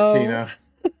is a hit, Uh-oh. Tina.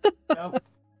 Yep.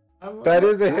 That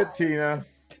is a hit, Tina.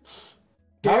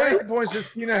 How many hit points does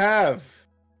Tina have?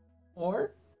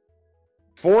 4?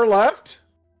 4 left?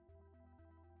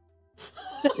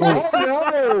 Oh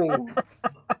no!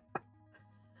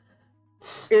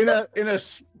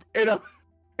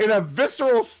 In a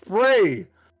visceral spray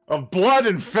of blood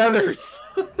and feathers.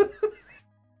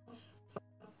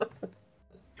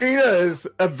 Tina is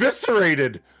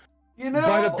eviscerated You know,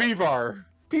 by the beaver.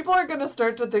 people are gonna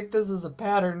start to think this is a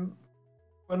pattern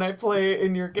when I play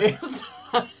in your games.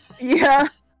 Yeah.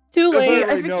 Too That's late. what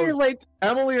I Everybody think you're knows. like,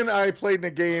 Emily and I played in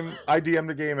a game. I DM'd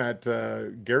a game at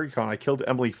GaryCon. I killed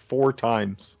Emily 4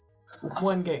 times.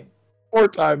 One game. 4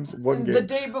 times, one And game. the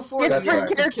day before, Different you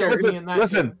also characters. killed me in that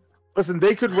Listen, game. listen.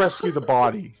 They could rescue the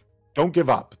body. Don't give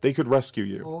up. They could rescue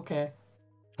you. Okay.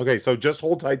 Okay, so just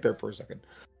hold tight there for a second.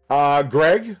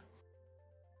 Greg,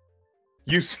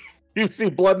 you see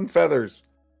blood and feathers.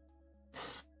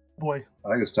 Boy. I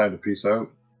think it's time to peace out.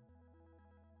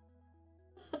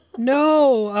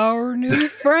 No, our new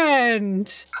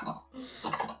friend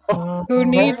who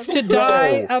needs to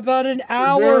die about an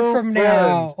hour No from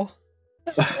friend. now.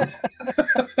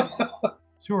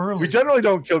 Too early. We generally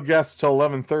don't kill guests till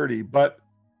 11:30, but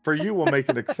for you, we'll make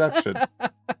an exception.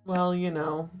 Well, you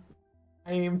know,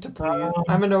 I aim to please.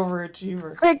 I'm an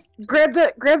overachiever. quick, grab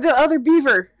the other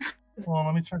beaver. Well,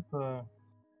 let me check the.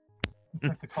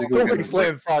 Check the You color. go get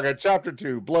Wasteland Saga, Chapter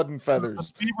 2, Blood and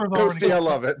Feathers. The beaver's already Ghosty, I got-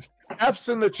 love it. F's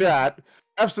in the chat.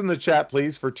 F's in the chat,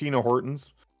 please, for Tina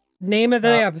Hortons. Name of the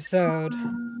episode.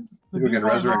 the You can beaver's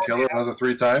resurrect already- killer another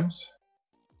 3 times.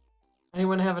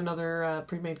 Anyone have another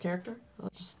pre-made character? I'll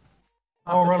just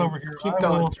I'll hop in run and over here. Keep I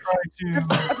going. will try to.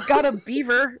 I've got a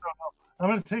beaver. I'm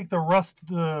going to take the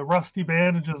rusty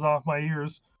bandages off my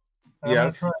ears. I'm going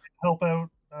Yes. to try to help out.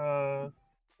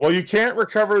 Well, you can't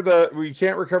recover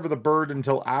the bird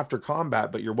until after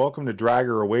combat, but you're welcome to drag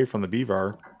her away from the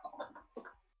beaver.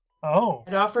 Oh,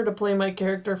 I'd offer to play my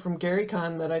character from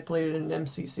GaryCon that I played in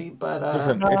MCC, but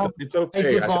Listen, it's I okay.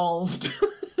 devolved.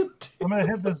 I'm going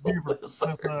to hit this beaver. This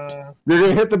With, You're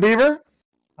gonna hit the beaver?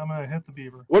 I'm going to hit the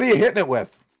beaver. What are you hitting it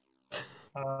with?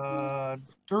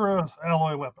 Dura's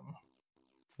alloy weapon.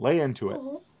 Lay into it.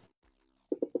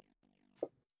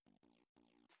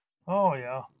 Oh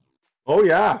yeah. Oh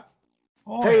yeah.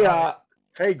 Oh, Hey, yeah.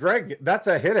 hey, Greg, that's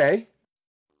a hit, eh?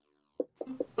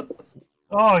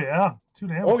 Oh yeah. 2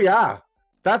 damage. Oh yeah.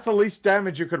 That's the least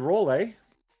damage you could roll, eh?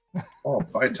 Oh,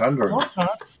 by Tundra. Oh, it's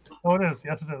not. Oh, it is.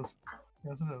 Yes, it is.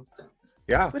 Yes, it is.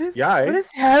 Yeah. What is yeah. what is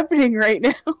happening right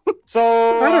now?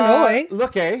 So I don't know, eh?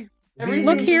 Look, Everything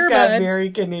Look just here, got bud. very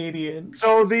Canadian.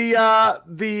 So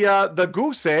the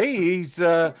goose,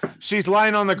 she's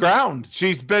lying on the ground.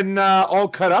 She's been all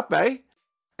cut up,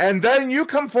 and then you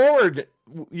come forward,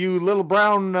 you little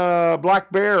brown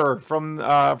black bear from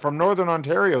northern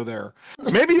Ontario. There,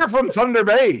 maybe you're from Thunder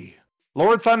Bay,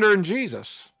 Lord Thunder and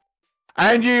Jesus,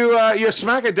 and you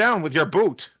smack it down with your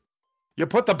boot. You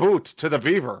put the boot to the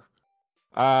beaver,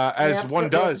 as Perhaps one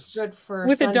it does, looks good for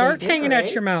With a Sunday dart dinner, hanging eh?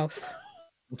 at your mouth.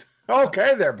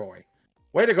 Okay, there, boy.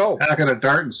 Way to go. Hacking a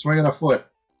dart and swinging a foot.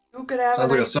 Who could have Sounds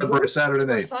a like a nice sunburn goose Saturday for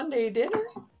night. Sunday dinner?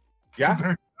 Yeah,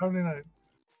 Saturday night.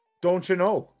 don't you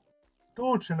know?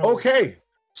 Don't you know? Okay,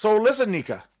 so listen,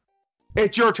 Nika.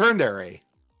 It's your turn there, eh?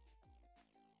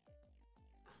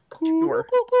 Sure.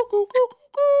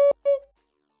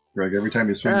 Greg, every time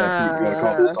you swing that boot, you gotta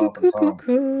call the Coo, stop coo, and coo, Tom.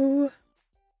 coo.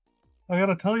 I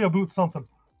gotta tell you about something.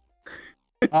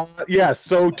 Yes,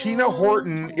 so Tina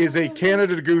Horton is a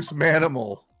Canada Goose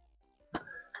manimal.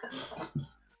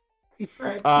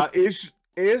 Right.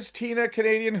 Is Tina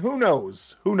Canadian? Who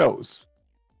knows? Who knows?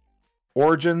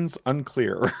 Origins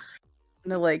unclear. I'm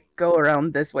gonna like go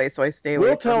around this way so I stay away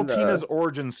We'll tell from the... Tina's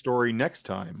origin story next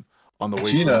time on the Tina.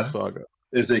 Wasteland Saga.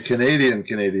 Is a Canadian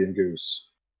goose.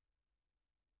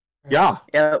 Yeah,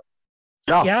 Yep.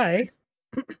 yeah. Yeah,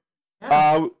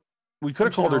 eh? We could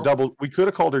have called her Joe. double. We could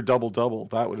have called her double.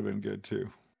 That would have been good too.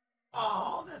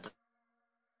 Oh, that's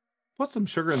Put some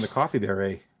sugar in the coffee there,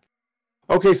 eh?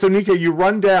 Okay, so Nika, you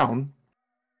run down.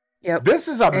 Yep. This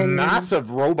is a And-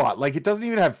 massive robot. Like, it doesn't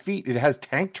even have feet. It has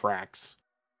tank tracks.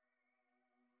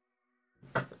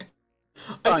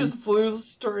 I just flew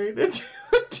straight into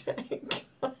a tank.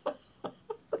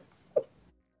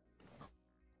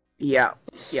 Yeah.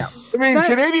 Yeah. I mean, That-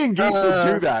 Canadian geese would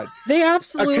do that. They A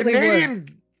absolutely would. Canadian,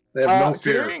 They have no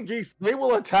fear. Canadian geese, they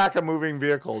will attack a moving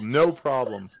vehicle, no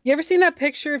problem. You ever seen that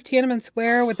picture of Tiananmen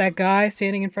Square with that guy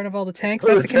standing in front of all the tanks? Oh,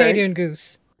 That's a the tank? Canadian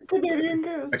goose. Canadian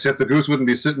goose. Except the goose wouldn't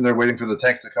be sitting there waiting for the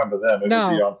tank to come to them. It No.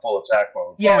 would be on full attack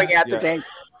mode. Yeah. Going at Yeah. the tank.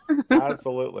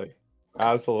 Absolutely,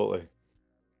 absolutely.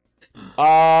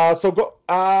 So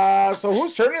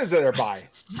whose turn is it there by?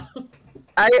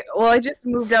 I just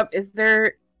moved up. Is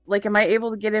there like am I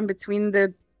able to get in between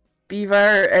the beaver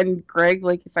and Greg?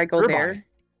 Like if I go You're there,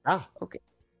 by.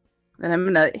 then I'm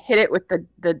gonna hit it with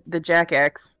the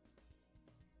jackaxe.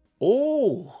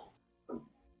 Oh.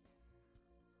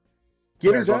 Get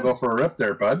Might her as well done. go for a rip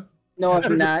there, bud. No,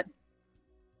 I'm not.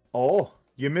 Oh,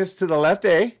 you missed to the left,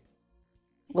 eh?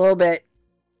 A little bit.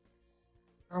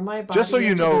 Throw my Just so body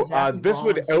you into the know, zappy this ball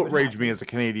would and see what outrage me happens. as a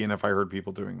Canadian if I heard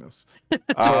people doing this.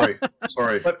 Sorry.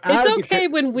 But as It's a okay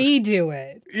when we do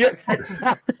it. Yeah,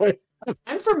 exactly.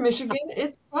 I'm from Michigan.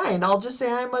 It's fine. I'll just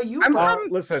say I'm a U. I'm bug. from-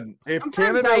 Listen, if I'm from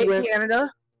Canada Diet went,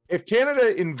 Canada. if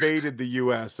Canada invaded the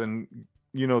U.S. and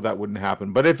that wouldn't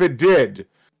happen, but if it did,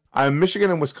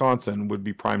 Michigan and Wisconsin would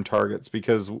be prime targets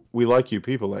because we like you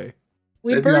people, eh?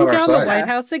 We They'd be on burned our down the side. White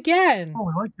House again. Oh,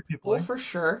 we like the people. Oh, eh? for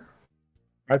sure.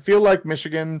 I feel like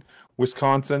Michigan,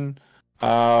 Wisconsin.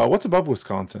 What's above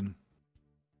Wisconsin?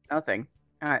 Nothing.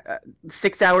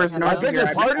 6 hours I north. I of beg here,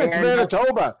 your pardon, it's and-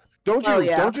 Manitoba. Don't you? Oh,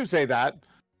 yeah. Don't you say that?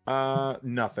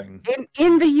 Nothing.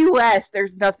 In the U.S.,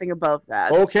 there's nothing above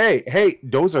that. Okay, hey,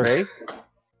 Dozer, eh?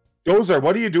 Dozer,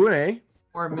 what are you doing, eh?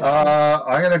 Or Michigan.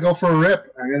 I'm gonna go for a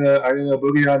rip. I'm gonna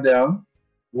boogie on down.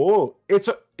 Whoa, it's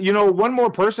one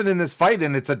more person in this fight,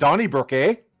 and it's a Donnybrook,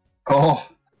 eh? Oh,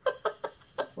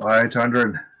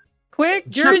 500. Quick,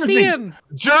 Jersey. Jersey him.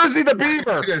 Jersey the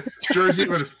Beaver, Jersey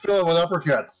would fill it with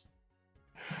uppercuts.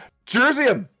 Jersey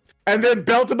him, and then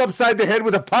belt him upside the head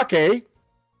with a puck, eh?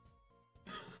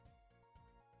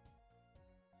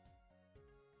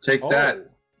 Take that,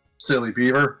 silly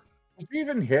beaver. Did you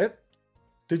even hit?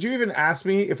 Did you even ask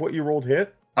me if what you rolled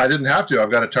hit? I didn't have to.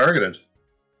 I've got it targeted.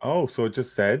 Oh, so it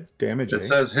just said damage. It eh?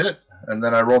 says hit, and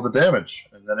then I rolled the damage,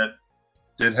 and then it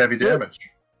did heavy Good. damage.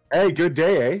 Hey, good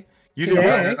day, eh? You Good did day.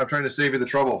 well. I'm trying to save you the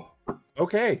trouble.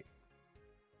 Okay.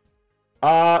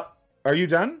 Are you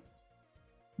done?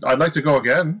 I'd like to go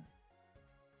again.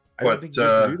 I don't But, think you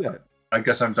can do that. I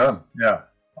guess I'm done. Yeah,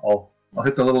 I'll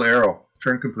hit the little arrow.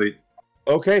 Turn complete.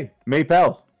 Okay,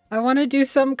 Maypel. I want to do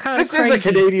some kind This of is crazy.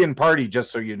 a Canadian party, just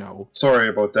so you know. Sorry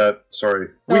about that. Sorry.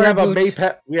 We Sorry, have a Booch.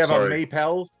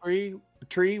 Maypel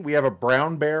tree. We have a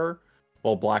brown bear.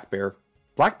 Well, black bear.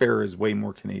 Black bear is way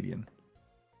more Canadian.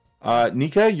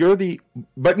 Nika,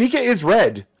 but Nika is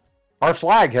red. Our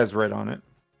flag has red on it.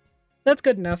 That's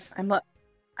good enough. I'm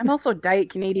also Diet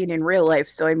Canadian in real life,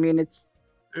 so I mean it's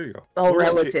There you go. all We'll let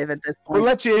you- relative at this We'll point.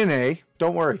 let you in, eh?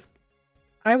 Don't worry.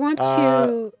 I want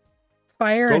to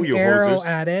fire Go, an you arrow hosers.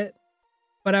 at it,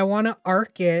 but I want to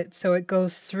arc it so it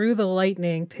goes through the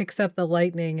lightning, picks up the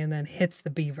lightning, and then hits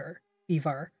the beaver.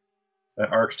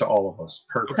 That arcs to all of us.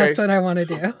 Perfect. Okay. That's what I want to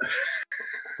do.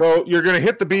 So you're going to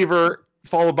hit the beaver,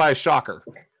 followed by a shocker.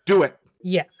 Do it.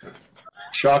 Yes.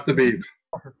 Shock the beef.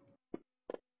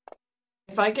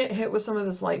 If I get hit with some of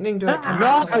this lightning, do I come back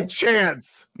Not to a life?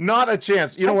 chance. Not a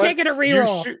chance. You know I'm what? taking a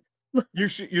reroll.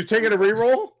 You're taking a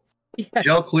reroll? Yes.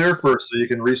 Yell clear first so you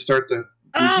can restart the.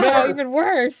 Oh, even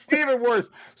worse. Even worse.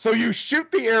 So you shoot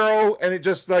the arrow and it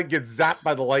just like gets zapped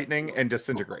by the lightning and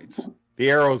disintegrates. The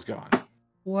arrow's gone.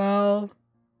 Well,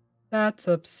 that's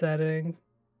upsetting.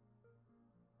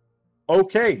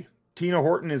 Okay. Tina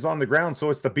Horton is on the ground, so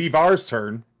it's the Beavar's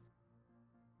turn.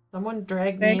 Someone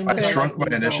drag me Thanks, into Phil. the I shrunk my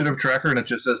lightning zone. initiative tracker and it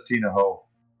just says Tina Ho.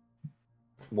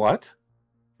 What?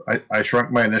 I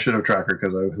shrunk my initiative tracker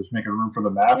because I was making room for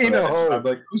the map. and Tina Ho. I'm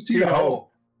like, who's Tina Tina Ho? Ho.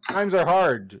 Times are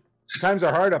hard. Times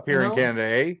are hard up here in No. Canada,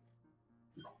 eh?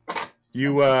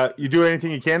 You do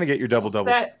anything you can to get your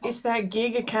double-double. It's that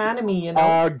gig economy, you know.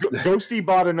 Ghosty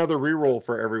bought another reroll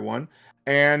for everyone.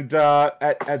 And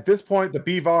at this point, the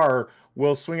Beavar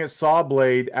will swing its saw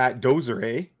blade at Dozer,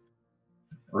 eh?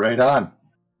 Right on.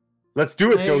 Let's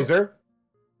do it, Hey. Dozer.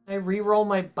 I re-roll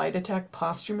my bite attack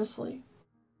posthumously.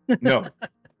 No.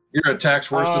 Your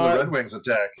attack's worse than the Red Wings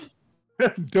attack.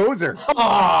 Dozer.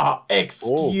 Ah,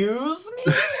 excuse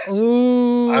me.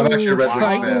 Ooh, I'm actually a Red Wings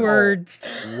fighting fan. words.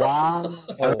 Wow.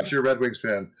 I'm actually a Red Wings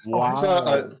fan. Wow. I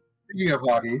saw, speaking of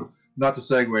hockey, not to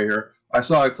segue here, I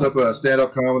saw a clip of a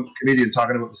stand-up comedian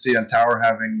talking about the CN Tower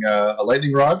having a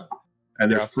lightning rod,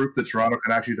 and there's Yeah. proof that Toronto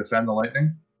can actually defend the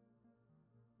lightning.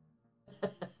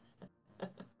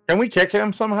 Can we kick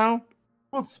him somehow?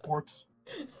 What sports?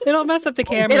 It'll mess up the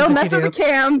cameras. It'll if mess you with the do.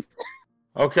 cams.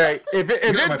 Okay. If got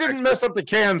it my didn't pick. mess up the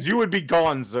cams, you would be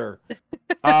gone, sir.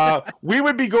 We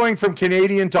would be going from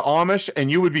Canadian to Amish, and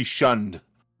you would be shunned.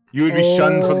 You would be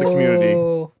shunned from the community.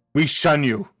 Oh. We shun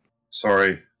you.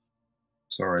 Sorry.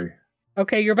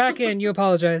 Okay, you're back in. You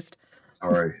apologized.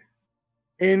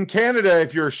 In Canada,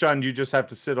 if you're shunned, you just have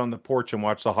to sit on the porch and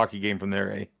watch the hockey game from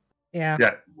there, eh? Yeah.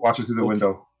 Yeah, watch it through the Okay.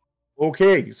 window.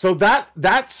 Okay, so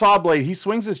that saw blade, he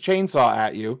swings his chainsaw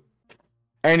at you,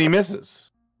 and he misses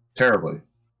Terribly.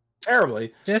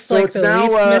 terribly. Just So like it's the now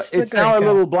Leafs missed the it's now a Grey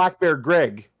little Cup. black bear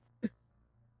Greg.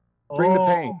 Bring the Oh,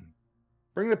 pain.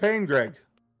 Bring the pain, Greg.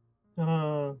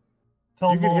 Tell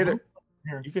You can hit Mulder. it.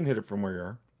 Here. You can hit it from where you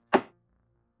are.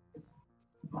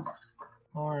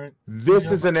 All right. This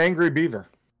Yeah. is an angry beaver.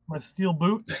 My steel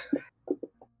boot.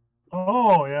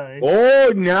 Oh yeah. eh?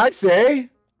 Oh, nice, eh?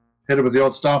 Hit it with the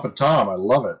old Stompin' Tom. I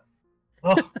love it.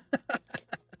 Oh,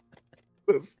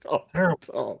 Stop.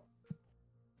 terrible.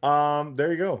 Stop.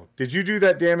 There you go. Did you do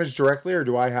that damage directly, or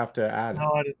do I have to add it?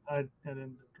 No, I didn't. I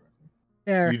didn't.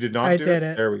 There. You did not. I do did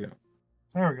it. There we go.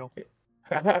 There we go.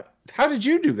 How did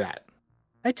you do that?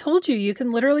 I told you, you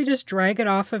can literally just drag it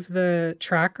off of the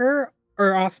tracker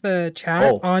or off the chat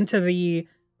Oh. onto the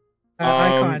Um,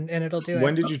 icon, and it'll do it.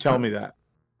 When did you tell me that?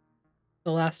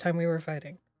 The last time we were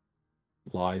fighting.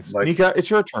 Lies. Like- Nika, it's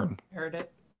your turn. Heard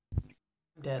it.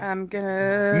 I'm dead. I'm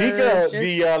gonna. Nika, just-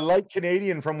 the light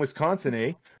Canadian from Wisconsin,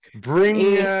 eh?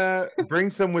 Bring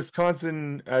some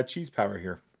Wisconsin cheese power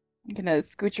here. I'm gonna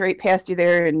scooch right past you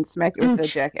there and smack you with the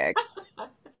Scooch. jackaxe.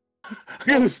 I'm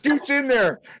gonna scooch in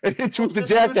there and hit you with the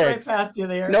Just scooch right jackaxe. past you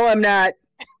there. No, I'm not.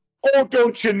 Oh,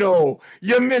 don't you know?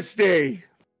 You missed a.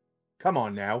 Come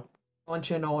on now, Don't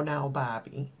you know now,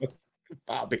 Bobby?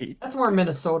 Bobby. That's more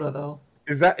Minnesota, though.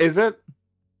 Is it?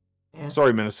 Yeah.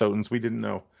 Sorry, Minnesotans, we didn't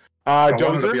know. I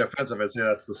wanted to be Dozer. offensive and say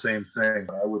that's the same thing,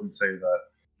 but I wouldn't say that.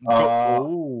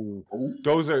 Oh,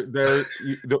 Dozer,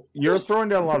 you're throwing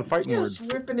down a lot of fighting Just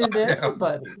words. ripping into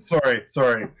everybody.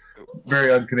 Sorry.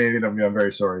 Very un-Canadian of me. I'm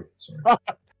very sorry.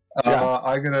 Yeah.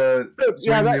 I'm gonna Yeah,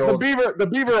 swing the old. the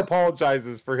beaver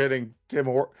apologizes for hitting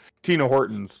Tina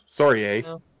Hortons. Sorry, eh?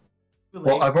 Too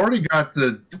Well, late. I've already got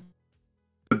the.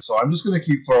 So I'm just gonna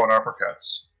keep throwing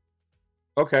uppercuts.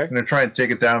 Okay, I'm gonna try and take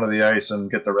it down to the ice and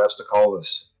get the rest to call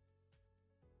this.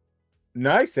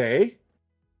 nice, eh?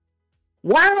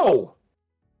 Wow,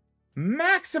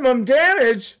 maximum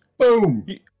damage. Boom!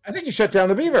 I think you shut down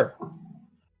the beaver.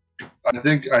 I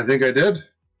think I did.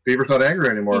 Beaver's not angry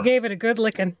You anymore. gave it a good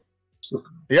licking.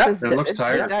 Yeah, It's- it looks it's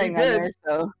tired. dying He on did. there,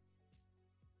 so.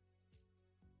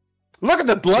 look at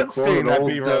the blood To quote stain an that old,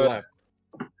 beaver left.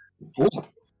 Ooh.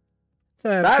 It's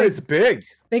a That big, is big.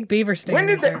 big beaver stain. When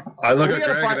did right they- there. I look We at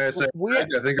gotta Greg and I say, we- Greg,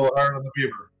 I think it'll hard on the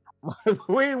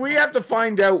beaver. we have to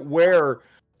find out where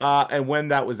and when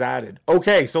that was added.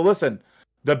 Okay, so listen,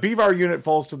 the beaver unit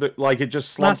falls to the it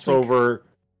just slumps Last week. over.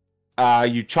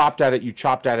 You chopped at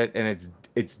it, and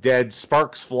it's dead.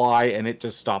 Sparks fly, and it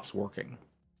just stops working.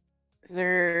 Is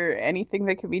there anything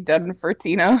that can be done for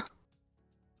Tina?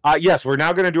 Yes, we're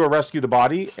now going to do a rescue the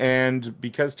body, and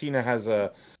because Tina has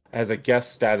a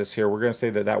guest status here, we're going to say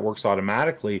that works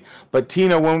automatically. But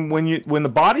Tina, when the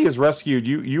body is rescued,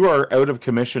 you are out of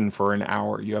commission for an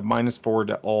hour. You have -4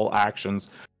 to all actions,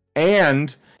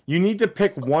 and you need to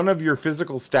pick one of your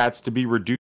physical stats to be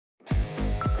reduced.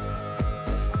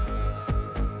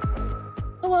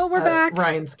 Hello, we're back.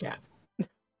 Ryan's cat.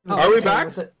 Are we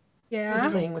back? He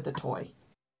was playing with a toy.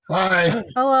 Hi.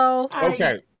 Hello. Hi.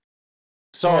 Okay.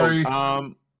 So, Sorry.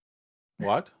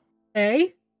 what?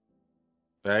 Hey.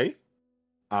 Hey?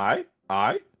 I?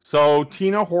 So,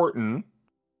 Tina Horton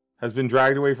has been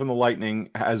dragged away from the lightning,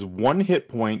 has 1 hit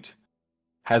point,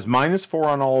 has -4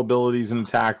 on all abilities and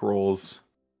attack rolls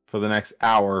for the next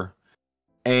hour,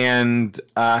 and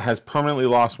has permanently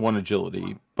lost 1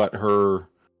 agility. But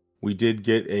we did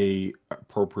get a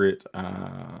appropriate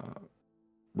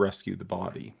rescue the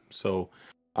body. So,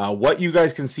 what you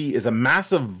guys can see is a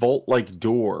massive vault-like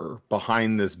door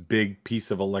behind this big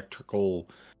piece of electrical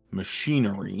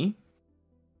machinery,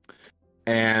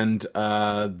 and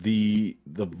the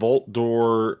vault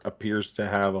door appears to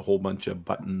have a whole bunch of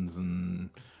buttons and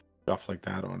stuff like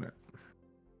that on it,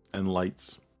 and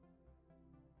lights.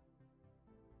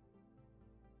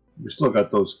 We still got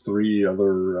those 3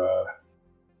 other.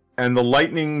 And the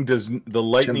lightning and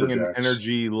Timberjacks.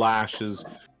 energy lashes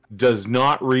does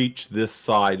not reach this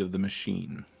side of the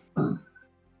machine. Do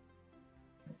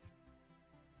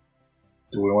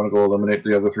we want to go eliminate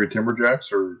the other 3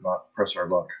 Timberjacks or not press our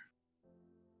luck?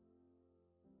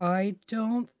 I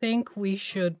don't think we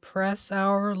should press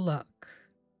our luck.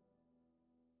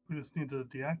 We just need to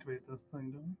deactivate this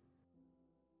thing, don't we?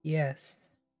 Yes.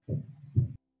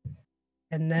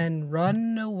 And then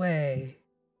run away.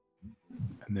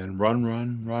 And then run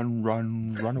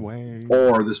away.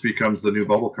 Or this becomes the new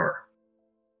bubble car.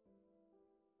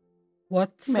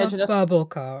 What's Imagine a us- bubble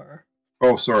car?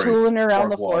 Oh, sorry. Tooling around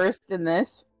the Dark Wall. forest in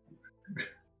this.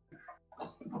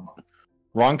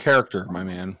 Wrong character, my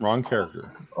man. Wrong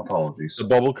character. Apologies. The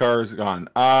bubble car is gone.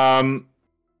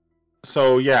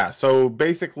 So yeah. So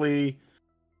basically,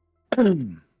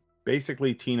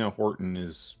 Tina Horton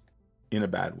is in a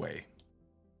bad way.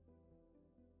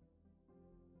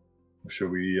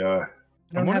 Should we I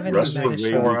don't have any rest for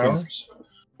medicine. 4 medicine. hours?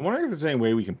 I wonder if there's any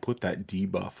way we can put that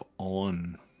debuff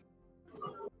on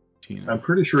Tina. I'm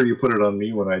pretty sure you put it on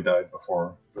me when I died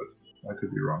before, but I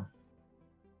could be wrong.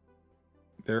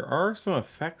 There are some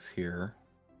effects here,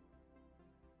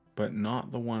 but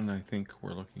not the one I think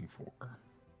we're looking for.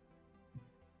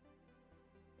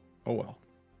 Oh well.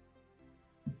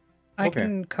 I Okay.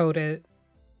 can code it.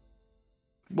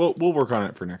 We'll work on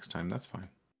it for next time. That's fine.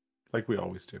 Like we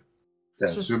always do. Yeah,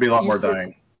 It's there's just- going to be a lot you more said it's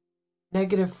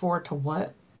dying. -4 to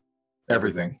what?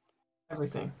 Everything.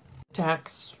 Everything.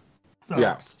 Attacks, So,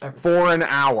 Yeah. everything. For an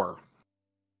hour.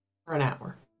 For an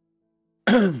hour.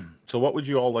 So what would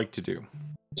you all like to do?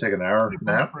 Take an hour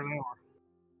nap. For an hour.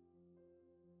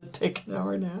 Take an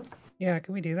hour nap. Yeah,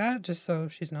 can we do that? Just so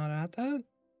she's not at that?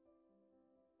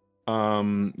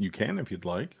 You can if you'd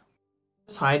like.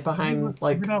 Just hide behind,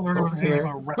 like, You're not learning over anything here.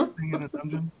 about resting in a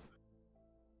dungeon.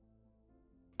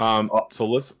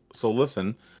 So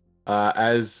listen,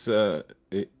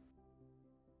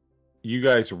 you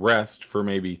guys rest for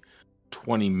maybe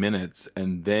 20 minutes,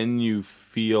 and then you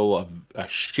feel a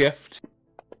shift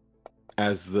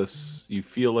as you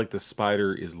feel like the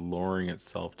spider is lowering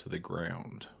itself to the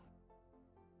ground.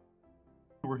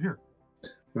 We're here.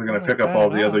 We're going Oh to my pick up God, all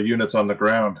the wow. other units on the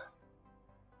ground.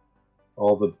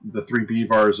 All the 3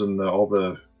 beavars and all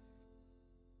the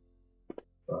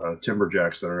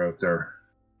Timberjacks that are out there.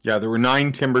 Yeah, there were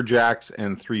 9 timberjacks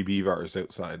and 3 beavars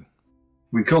outside.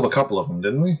 We killed a couple of them,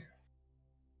 didn't we?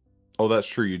 Oh, that's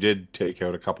true. You did take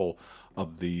out a couple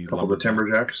of the A couple of the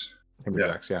Timberjacks.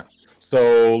 Timberjacks, yeah.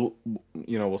 So,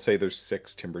 we'll say there's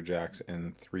 6 timberjacks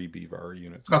and 3 beaver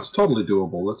units. That's totally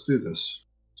doable. Let's do this.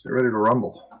 Let's get ready to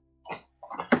rumble.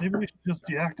 Maybe we should just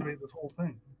deactivate this whole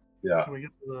thing. Yeah. Can we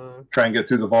get to the... Try and get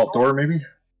through the vault door, maybe?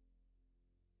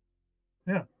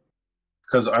 Yeah.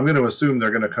 Because I'm going to assume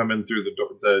they're going to come in through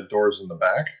the doors in the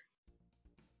back.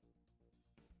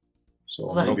 So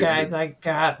Well, then, maybe guys, I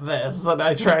got this. And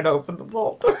I try to open the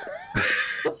vault door.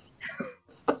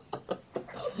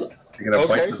 you're going to Okay.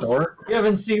 fight the door. You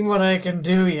haven't seen what I can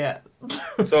do yet.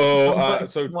 So, I'm, like,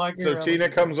 so walking around Tina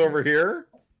like comes this. over here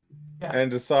Yeah.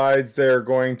 and decides they're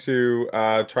going to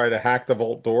try to hack the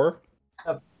vault door.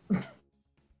 Yep.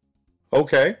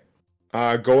 Okay.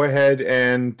 Go ahead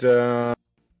and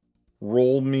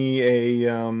roll me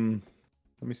a.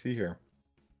 Let me see here.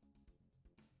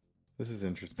 This is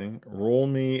interesting. Roll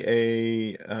me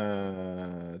a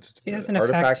He has an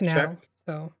artifact effect check. now,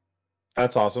 so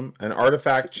That's awesome. An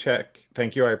artifact check.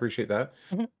 Thank you. I appreciate that.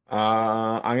 Mhm.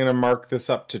 I'm going to mark this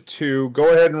up to 2.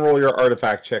 Go ahead and roll your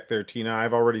artifact check there, Tina.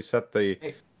 I've already set the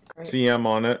Great. CM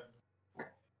on it.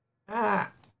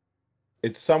 Ah,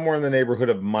 It's somewhere in the neighborhood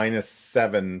of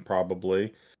 -7,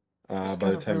 probably. just By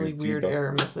got the a time really you weird debuff.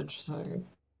 error message. So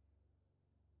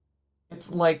it's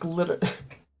like literally,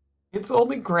 it's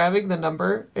only grabbing the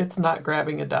number. It's not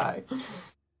grabbing a die.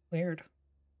 weird.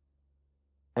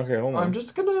 Okay, hold on. I'm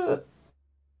just gonna.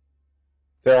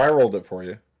 There, I rolled it for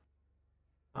you.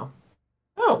 Oh,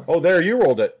 Oh, there, you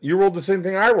rolled it. You rolled the same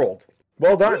thing I rolled.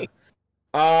 Well done.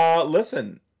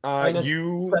 Listen,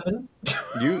 -7.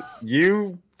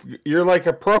 you're like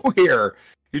a pro here.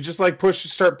 You just like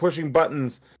start pushing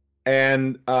buttons,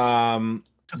 and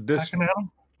Just this pecking at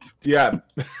 'em? yeah,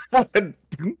 Dink,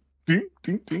 dink,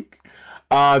 dink, dink.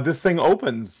 This thing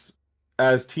opens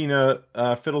as Tina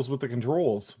fiddles with the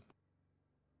controls.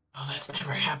 Oh, that's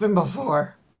never happened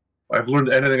before. If I've learned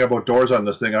anything about doors on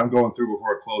this thing, I'm going through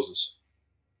before it closes.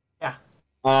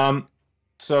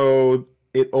 So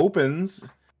it opens,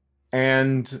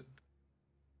 and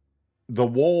the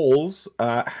walls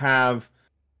have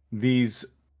these.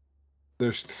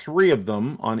 There's 3 of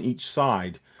them on each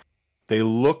side. They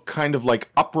look kind of like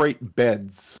upright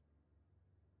beds,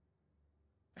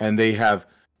 and they have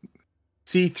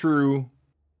see-through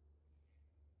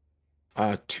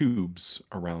tubes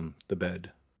around the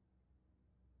bed.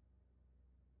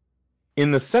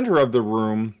 In the center of the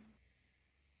room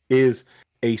is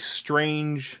a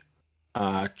strange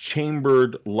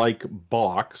chambered-like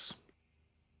box,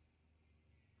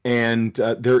 and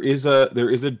there is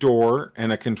a door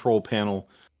and a control panel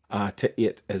to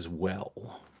it as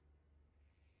well.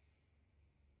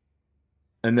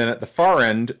 And then at the far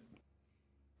end,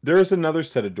 there is another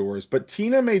set of doors. But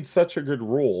Tina made such a good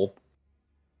roll.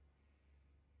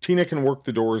 Tina can work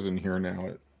the doors in here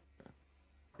now,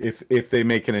 if they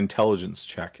make an intelligence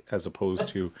check, as opposed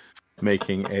to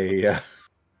making a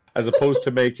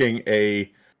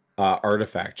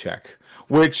artifact check,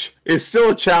 which is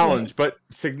still a challenge, but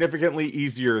significantly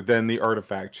easier than the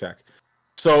artifact check.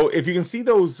 So if you can see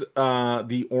those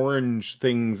the orange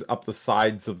things up the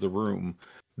sides of the room,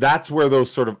 that's where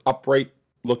those sort of upright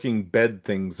looking bed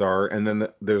things are, and then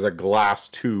there's a glass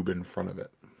tube in front of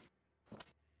it.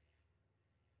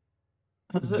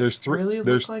 Does it There's really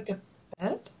look like a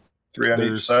bed? 3 on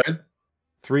each side.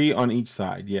 3 on each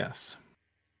side, yes.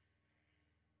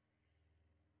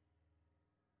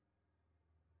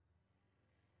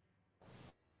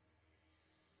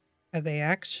 Are they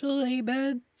actually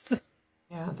beds?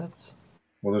 Yeah, that's.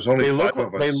 Well, there's only 5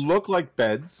 of us. They look like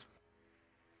beds.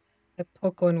 I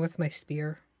poke one with my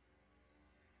spear.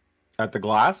 At the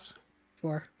glass?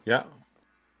 Sure. Yeah.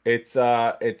 It's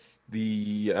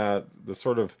the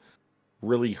sort of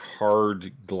really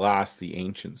hard glass the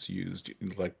ancients used,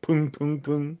 like pung pung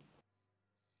pung.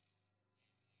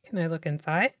 Can I look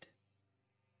inside?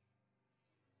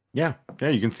 Yeah,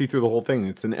 you can see through the whole thing.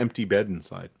 It's an empty bed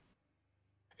inside.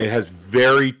 It has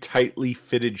very tightly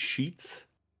fitted sheets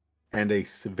and a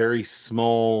very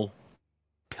small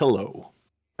pillow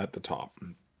at the top.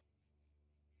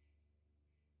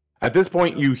 At this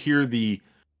point, you hear the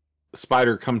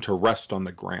spider come to rest on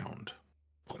the ground.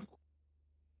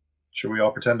 Should we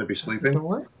all pretend to be sleeping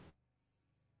Door?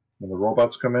 when the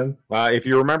robots come in? If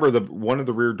you remember, one of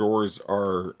the rear doors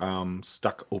are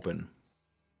stuck open.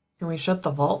 Can we shut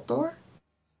the vault door?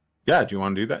 Yeah, do you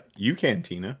want to do that? You can,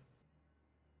 Tina.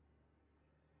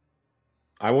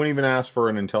 I won't even ask for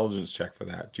an intelligence check for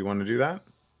that. Do you want to do that?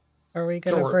 Are we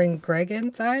going to Sure. bring Greg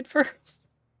inside first?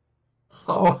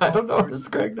 Oh, I don't know. Is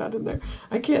Greg not in there?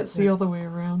 I can't see all the way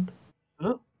around.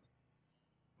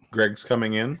 Greg's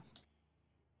coming in.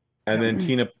 And then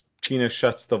Tina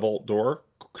shuts the vault door.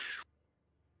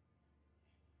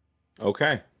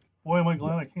 Okay. Boy, am I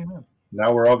glad I came in.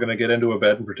 Now we're all going to get into a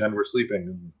bed and pretend we're sleeping,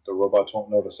 and the robots won't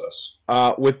notice us.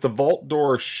 With the vault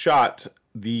door shut,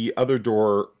 the other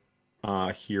door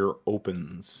here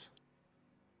opens.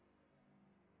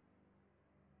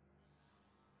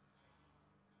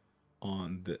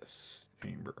 On this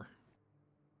chamber.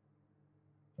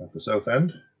 At the south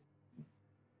end?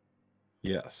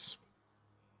 Yes.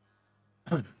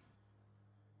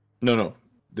 No.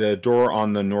 The door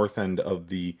on the north end of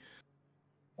the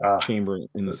chamber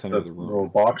in the center of the room. Little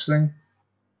box thing?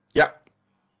 Yep.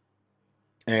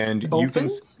 And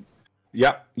Opens?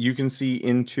 you can see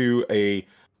into a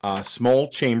small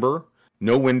chamber,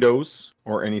 no windows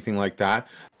or anything like that.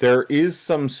 There is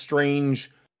some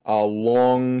strange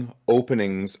long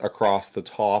openings across the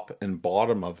top and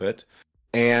bottom of it,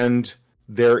 and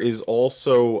there is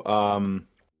also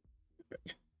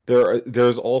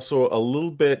there's also a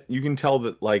little bit. You can tell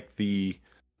that like the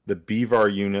Beaver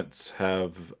units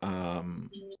have and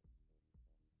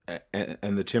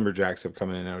the Timberjacks have come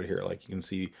in and out of here. Like you can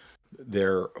see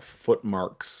their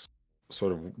footmarks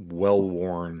sort of well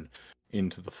worn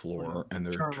into the floor, and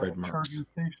their tread marks. Charging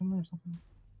station or something.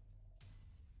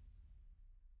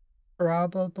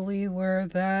 Probably where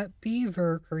that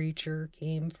beaver creature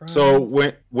came from. So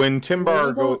when Timbar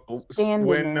Maybe goes stand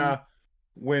in there.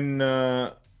 when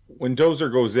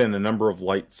Dozer goes in, a number of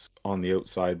lights on the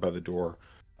outside by the door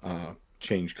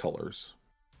change colors.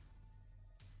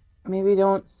 Maybe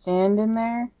don't stand in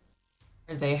there.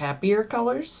 Are they happier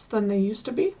colors than they used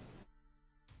to be?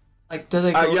 Like, do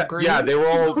they go green? Yeah, they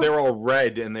were all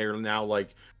red, and they're now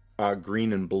like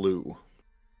green and blue.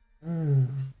 Mm.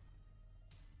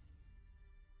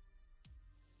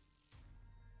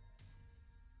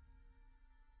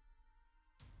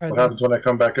 What happens when I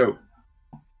come back out?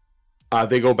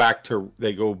 They go back to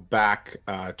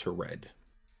red.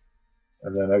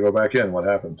 And then I go back in. What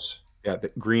happens? Yeah, the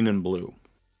green and blue.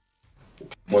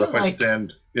 What if I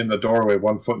stand in the doorway,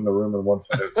 1 foot in the room and 1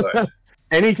 foot outside?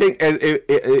 Anything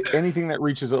that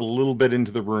reaches a little bit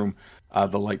into the room,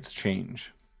 the lights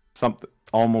change. Something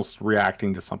almost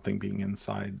reacting to something being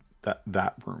inside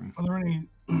that room. Are there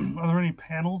any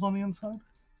panels on the inside?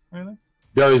 Or anything?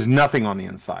 There is nothing on the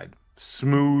inside.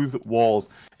 Smooth walls,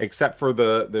 except for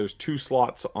there's 2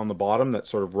 slots on the bottom that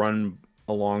sort of run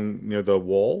along near the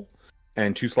wall,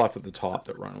 and 2 slots at the top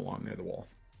that run along near the wall.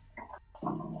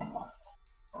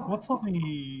 What's on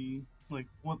the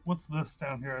what's this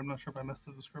down here? I'm not sure if I missed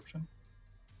the description.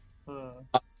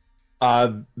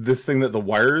 This thing that the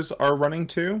wires are running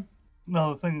to?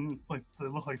 No, the thing like they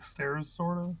look like stairs,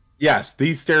 sort of. Yes,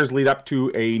 these stairs lead up to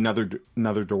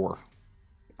another door.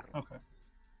 Okay.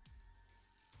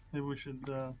 Maybe we should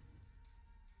get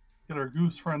our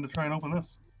goose friend to try and open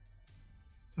this,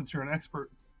 since you're an expert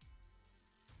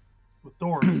with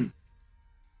doors.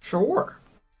 Sure.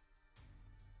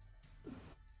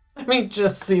 Let me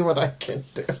just see what I can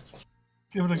do.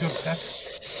 Give it a good peck.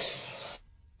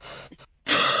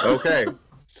 Okay,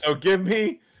 so give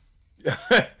me...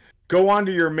 Go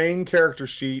onto your main character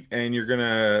sheet, and you're going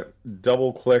to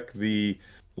double-click the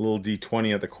little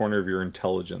D20 at the corner of your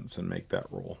intelligence and make that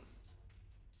roll.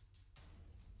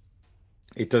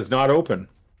 It does not open.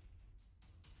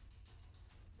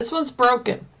 This one's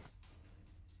broken.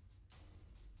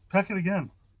 Peck it again.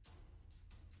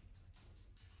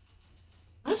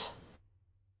 What?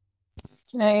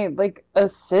 Can I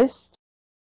assist?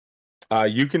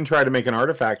 You can try to make an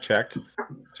artifact check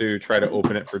to try to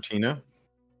open it for Tina.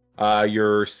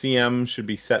 Your CM should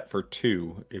be set for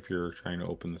 2 if you're trying to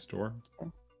open this door.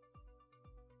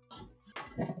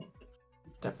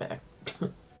 Step back.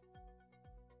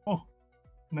 Oh,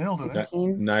 nailed it.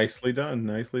 16. Nicely done.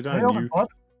 Nicely done. Nailed it, bud.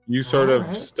 You sort of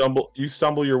Alright.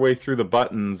 stumble your way through the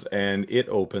buttons, and it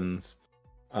opens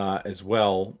as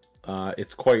well.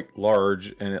 It's quite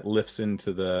large, and it lifts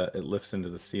into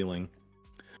the ceiling.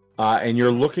 And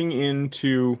you're looking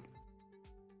into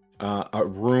a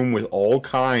room with all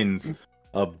kinds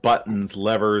of buttons,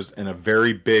 levers, and a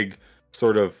very big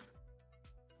sort of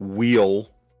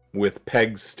wheel with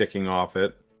pegs sticking off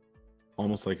it,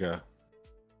 almost like a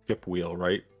ship wheel,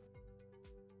 right?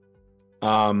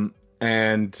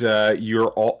 And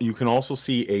you can also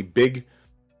see a big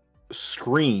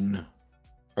screen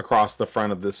across the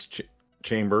front of this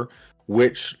chamber,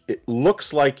 which it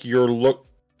looks like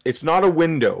it's not a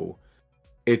window.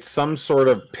 It's some sort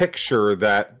of picture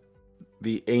that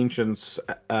the ancients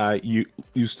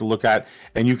used to look at,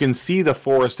 and you can see the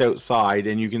forest outside,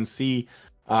 and you can see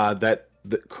that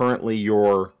currently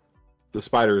the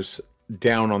spider's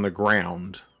down on the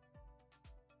ground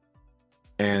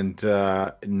and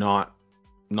not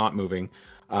moving.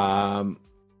 And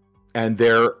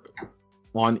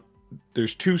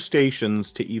there's 2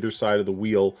 stations to either side of the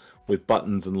wheel with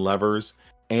buttons and levers,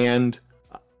 and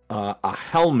a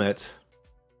helmet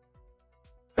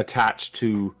attached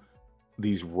to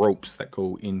these ropes that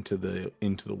go into the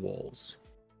walls.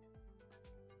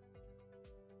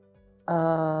 I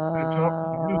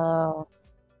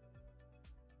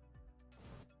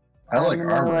like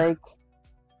armor.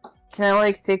 Can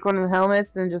I take one of the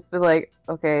helmets and just be like,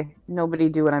 okay, nobody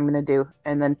do what I'm gonna do,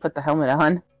 and then put the helmet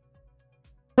on?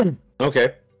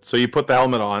 Okay, so you put the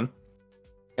helmet on,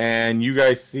 and you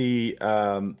guys see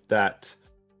that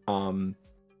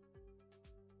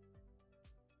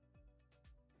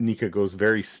Nika goes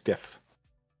very stiff.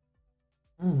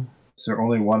 Is there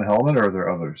only one helmet, or are there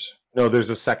others? No, there's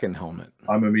a second helmet.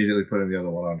 I'm immediately putting the other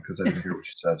one on because I didn't hear what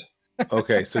you said.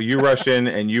 Okay, so you rush in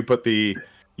and you put the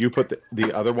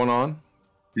other one on.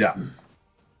 Yeah.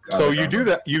 So you do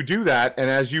that, and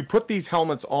as you put these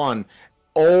helmets on,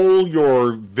 all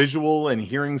your visual and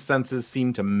hearing senses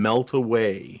seem to melt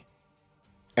away,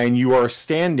 and you are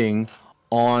standing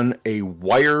on a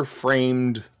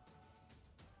wire-framed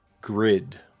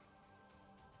grid.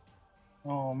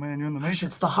 Oh man, you're in the Gosh, matrix.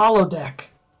 it's the holodeck.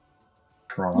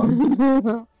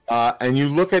 Tron. And you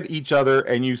look at each other,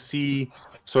 and you see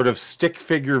sort of stick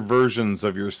figure versions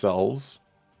of yourselves.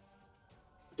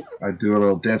 I do a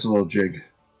little dance, a little jig.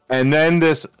 And then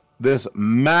this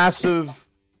massive,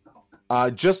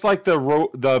 just like the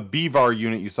BVAR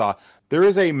unit you saw, there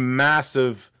is a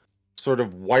massive sort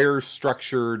of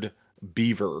wire-structured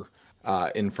beaver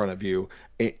in front of you,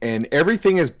 and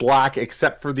everything is black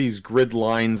except for these grid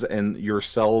lines and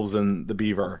yourselves and the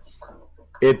beaver.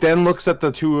 It then looks at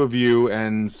the two of you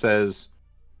and says,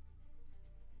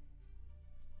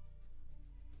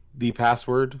 "The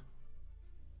password,"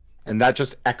 and that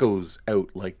just echoes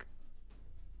out like.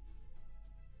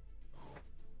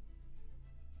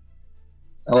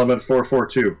 Element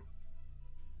 442.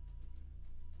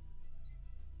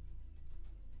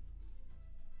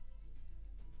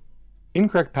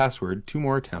 Incorrect password. 2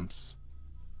 more attempts.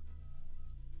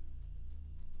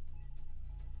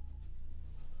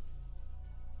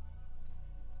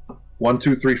 One,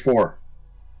 two, three, four.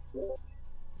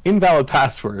 Invalid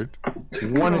password.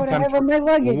 One What I have on my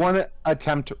luggage. One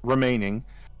attempt remaining.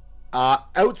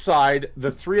 Outside,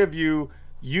 the three of you,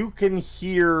 you can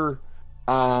hear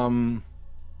the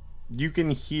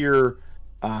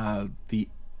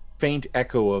faint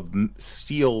echo of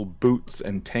steel boots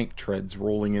and tank treads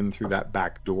rolling in through that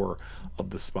back door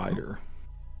of the spider.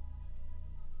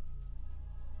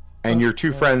 And your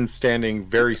two friends standing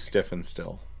very stiff and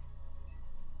still.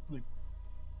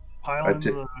 Pile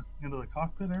into the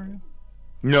cockpit area?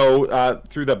 No,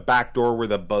 through the back door where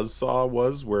the buzzsaw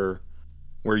was, where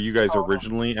you guys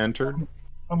originally entered.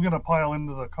 I'm gonna pile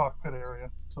into the cockpit area,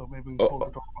 so maybe we can close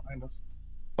the door behind us.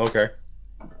 Okay.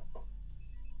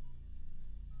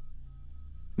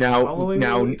 Now,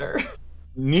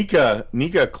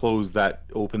 Nika closed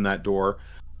opened that door.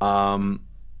 Oh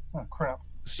crap!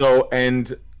 So,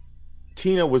 and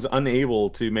Tina was unable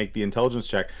to make the intelligence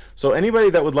check. So, anybody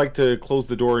that would like to close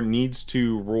the door needs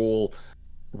to roll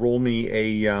me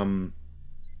a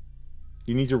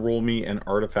You need to roll me an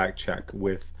artifact check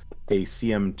with a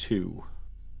CM2.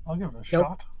 I'll give it a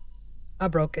shot. I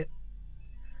broke it.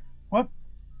 What?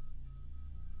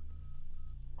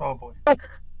 Oh boy.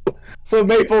 So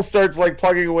Maple starts like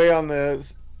plugging away on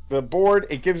the board.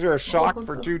 It gives her a shock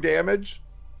for 2 damage,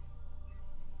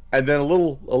 and then a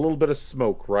little bit of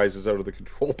smoke rises out of the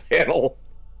control panel.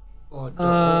 Oh,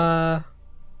 no.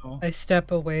 I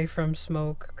step away from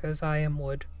smoke because I am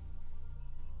wood.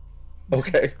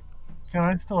 Okay. Can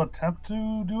I still attempt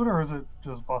to do it, or is it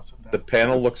just busted down? The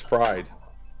panel looks fried.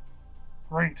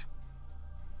 Great.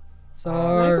 Can I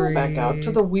Sorry. go back out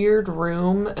to the weird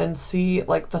room and see,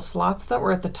 like, the slots that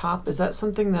were at the top? Is that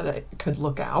something that it could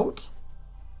look out?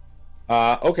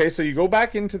 Okay, so you go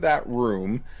back into that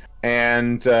room,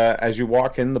 and as you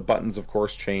walk in, the buttons, of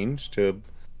course, change to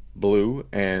blue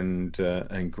and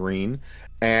green,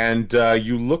 and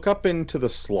you look up into the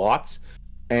slots,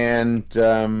 and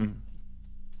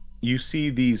you see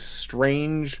these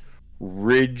strange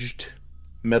ridged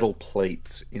metal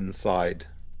plates inside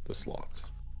the slots.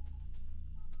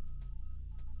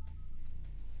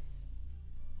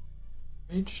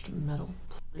 Ridged metal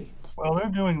plates. While they're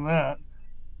doing that,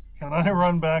 can I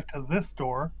run back to this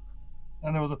door?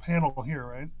 And there was a panel here,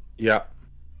 right? Yeah.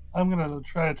 I'm gonna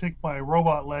try to take my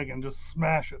robot leg and just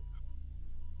smash it.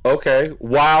 Okay.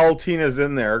 While Tina's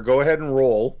in there, go ahead and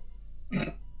roll.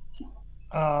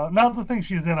 Not the thing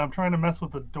she's in. I'm trying to mess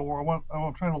with the door.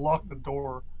 I'm trying to lock the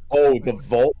door. Oh, the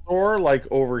vault door, like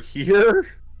over here?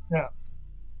 Yeah.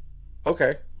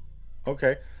 Okay.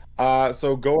 Okay.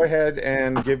 So go ahead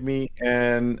and give me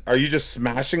are you just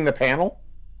smashing the panel?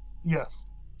 Yes.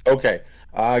 Okay.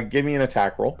 Give me an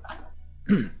attack roll.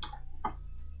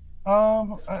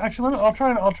 Actually, I'll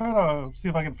try to see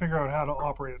if I can figure out how to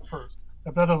operate it first.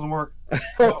 If that doesn't work,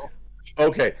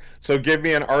 Okay. So give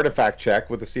me an artifact check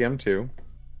with a CM2.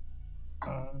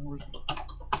 where's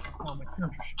my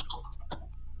character sheet?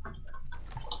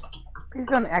 Please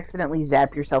don't accidentally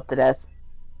zap yourself to death.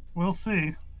 We'll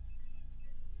see.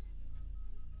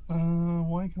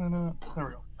 Why can I not? There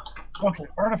we go. Okay,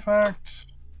 artifact,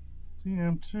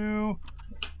 CM2.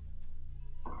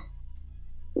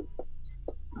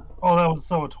 Oh, that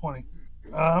was a 20.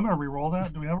 I'm gonna re-roll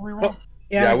that. Do we have a re-roll?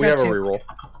 Yeah, I've we got have a 2. reroll.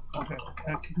 Okay.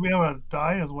 Do we have a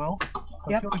die as well?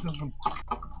 I Yep. feel like there's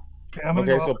Okay, I'm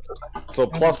gonna Okay, go so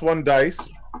plus 1 dice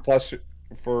plus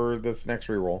for this next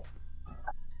reroll.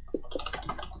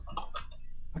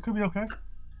 That could be okay.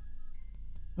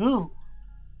 Ooh.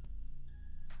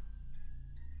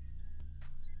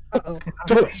 Uh-oh.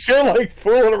 You're like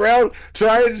fooling around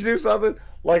trying to do something.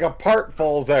 Like a part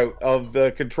falls out of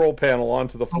the control panel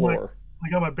onto the I'm like- floor. I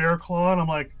got my bear claw and I'm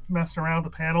like messing around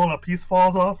with the panel and a piece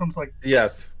falls off. I'm just like,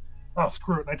 Yes. oh,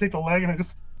 screw it. And I take the leg and I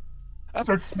just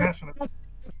start smashing it.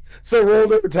 So roll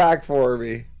to attack for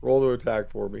me. Roll to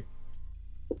attack for me.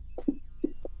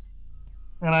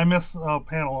 And I miss a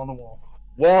panel on the wall.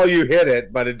 Well, you hit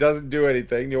it, but it doesn't do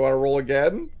anything. You want to roll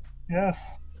again?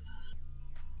 Yes.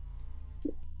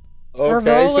 We're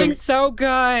rolling so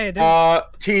good.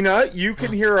 Tina, you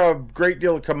can hear a great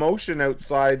deal of commotion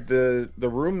outside the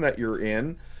room that you're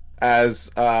in as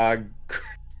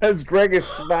Greg is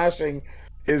smashing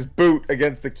his boot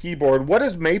against the keyboard. What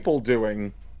is Maple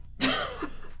doing?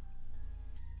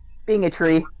 Being a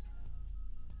tree.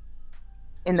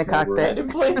 In the Small cockpit. Hide in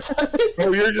plain sight.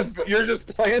 Oh, you're just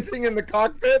planting in the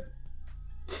cockpit?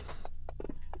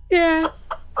 Yeah.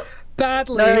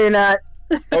 Badly. No, you're not.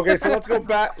 Okay, so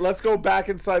let's go back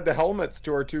inside the helmets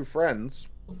to our two friends.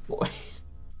 Oh boy.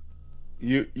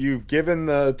 You've given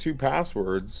the 2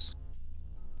 passwords.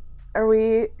 Are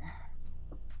we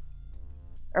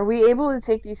able to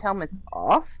take these helmets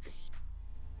off?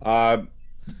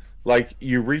 Like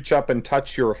you reach up and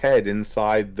touch your head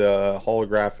inside the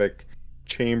holographic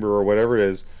chamber or whatever it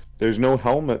is. There's no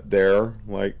helmet there.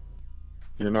 Like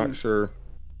you're not sure.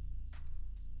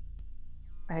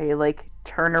 I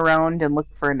turn around and look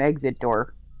for an exit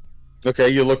door. Okay,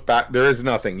 you look back. There is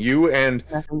nothing. You and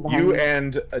Nothing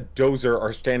behind me. a Dozer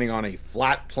are standing on a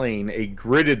flat plane, a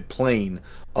gridded plane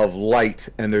of light,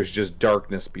 and there's just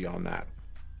darkness beyond that.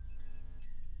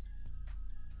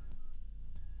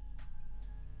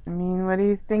 I mean, what do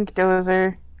you think,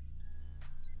 Dozer?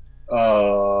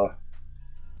 I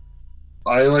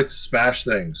like to smash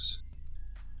things.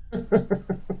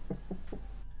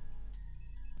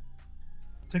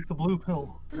 Take the blue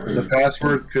pill. The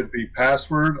password could be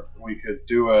password. We could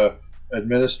do a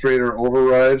administrator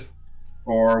override,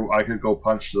 or I could go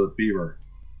punch the beaver.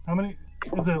 How many?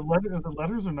 Is it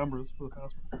letters or numbers for the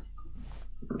password?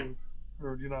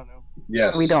 Or do you not know?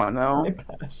 Yes. We don't know.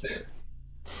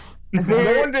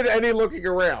 No one did any looking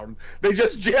around. They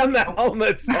just jammed the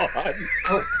helmets on.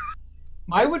 Oh.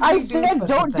 Why would we I do said such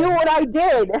don't a do thing? what I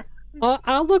did!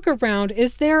 I'll look around.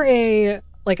 Is there a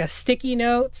sticky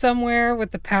note somewhere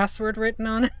with the password written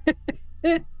on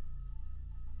it?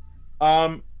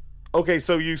 Okay,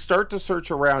 so you start to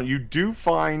search around. You do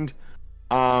find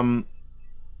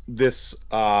this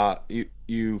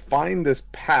you find this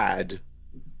pad.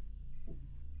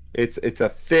 It's a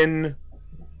thin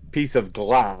piece of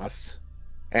glass,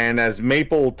 and as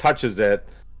Maple touches it,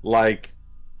 like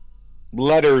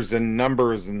letters and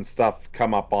numbers and stuff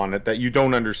come up on it that you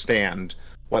don't understand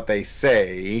what they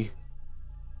say.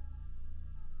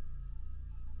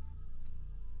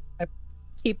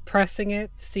 Keep pressing it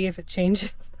to see if it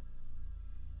changes.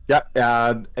 Yeah,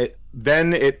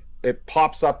 then it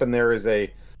pops up, and there is a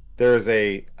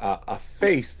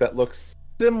face that looks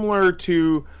similar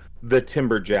to the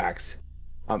Timberjacks.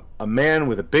 A man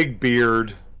with a big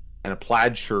beard and a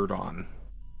plaid shirt on.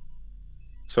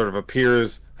 Sort of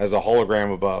appears as a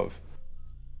hologram above.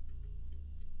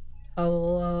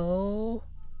 Hello?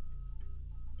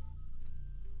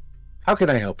 How can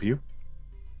I help you?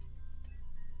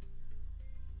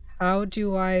 How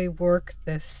do I work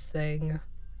this thing?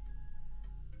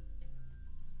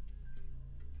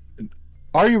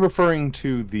 Are you referring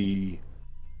to the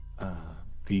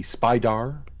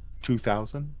Spydar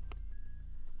 2000?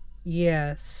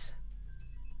 Yes.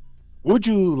 Would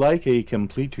you like a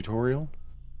complete tutorial?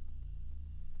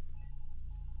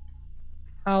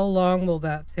 How long will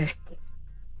that take?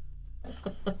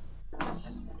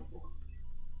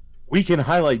 We can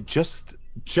highlight just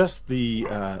the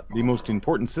most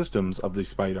important systems of the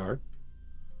Spydar.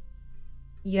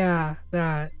 Yeah,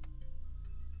 that.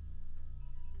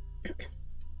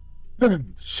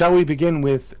 Shall we begin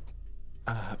with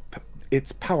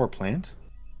its power plant?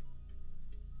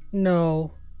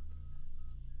 No.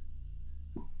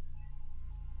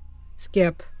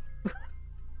 Skip.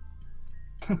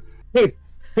 Hey,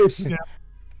 Yeah.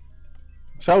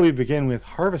 Shall we begin with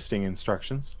harvesting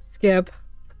instructions? Skip.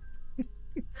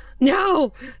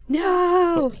 No!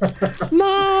 No!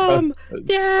 Mom!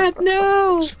 Dad,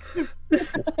 no!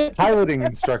 Piloting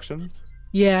instructions?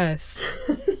 Yes.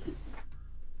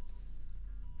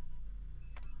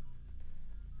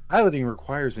 Piloting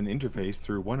requires an interface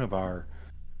through one of our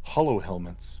hollow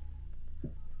helmets.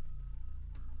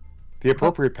 The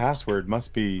appropriate password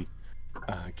must be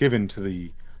given to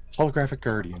the holographic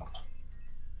guardian.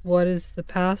 What is the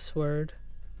password?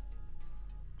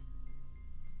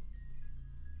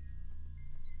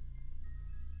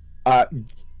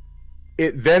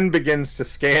 It then begins to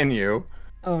scan you.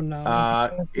 Oh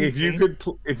no. If you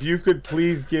could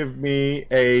please give me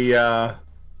a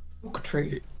Oak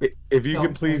tree. if you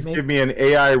could please give me an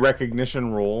AI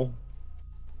recognition roll.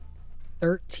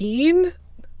 13?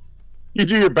 You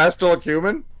do your best to look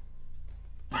human.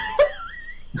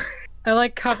 I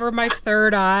like cover my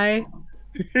third eye.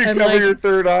 You And, cover like, your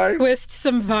third eye. Twist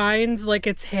some vines like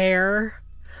it's hair.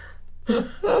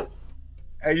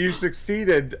 And you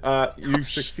succeeded. You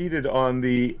succeeded on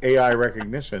the AI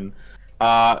recognition.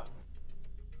 The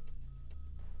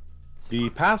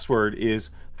password is,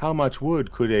 how much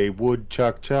wood could a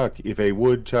woodchuck chuck if a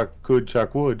woodchuck could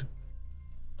chuck wood?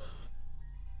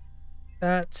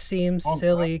 That seems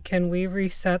silly. Can we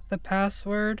reset the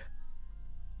password?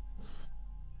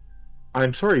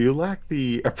 I'm sorry, you lack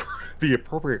the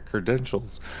appropriate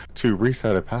credentials to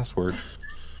reset a password.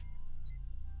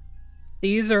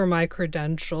 These are my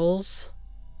credentials.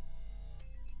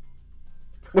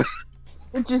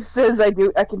 It just says I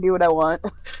can do what I want.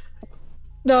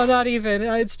 No, not even.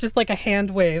 It's just like a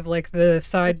hand wave, like the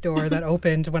side door that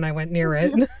opened when I went near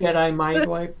it. Jedi mind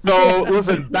wipe. So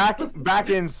listen, back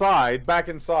inside.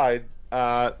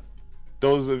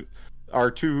 Those are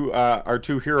our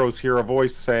two heroes hear a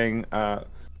voice saying,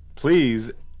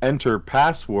 "Please enter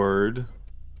password."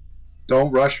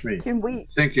 Don't rush me. Can we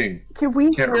Thinking. hear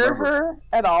remember. her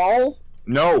at all?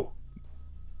 No.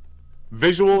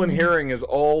 Visual and hearing is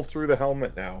all through the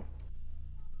helmet now.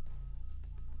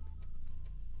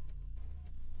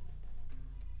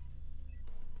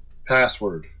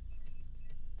 Password.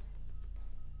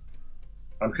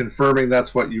 I'm confirming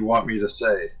that's what you want me to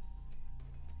say.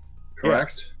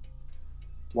 Correct? Yes.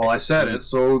 Well, I said it,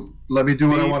 so let me do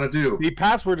what I want to do. The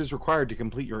password is required to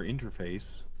complete your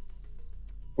interface.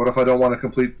 What if I don't want to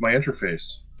complete my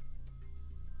interface?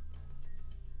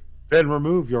 Then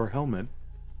remove your helmet.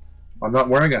 I'm not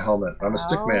wearing a helmet. I'm a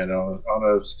stickman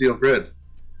on a steel grid.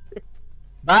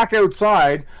 Back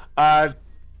outside,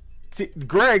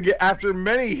 Greg, after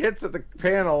many hits at the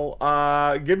panel,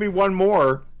 give me one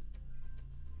more.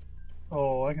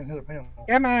 Oh, I can hit a panel.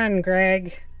 Come on,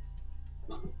 Greg.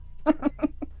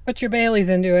 Put your Baileys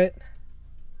into it.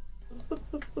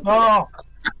 Oh,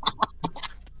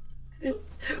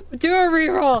 Do a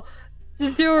reroll.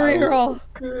 Just do a reroll.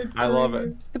 Good I love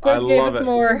it. The book gave us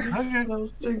more. So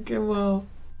stinking well.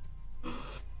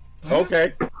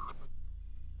 Okay.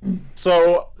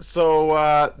 So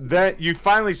then you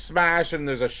finally smash, and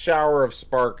there's a shower of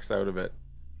sparks out of it.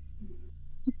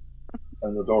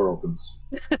 And the door opens.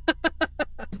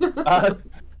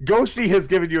 Ghosty has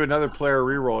given you another player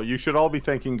reroll. You should all be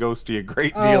thanking Ghosty a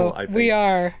great deal. I think We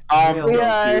are. He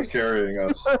are. is carrying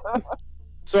us.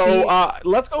 So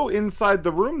let's go inside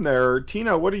the room there.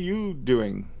 Tina, what are you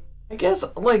doing? I guess,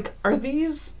 like, are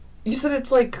these... You said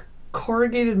it's, like,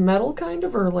 corrugated metal, kind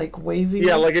of, or, like, wavy?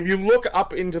 Yeah, like if you look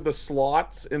up into the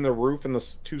slots in the roof and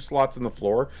the two slots in the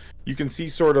floor, you can see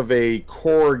sort of a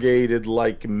corrugated,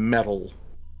 like, metal.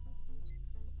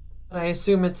 I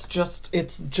assume it's just a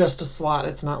slot.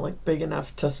 It's not, like, big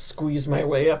enough to squeeze my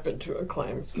way up into and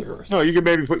climb through or something. No, you can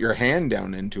maybe put your hand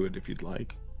down into it if you'd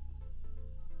like.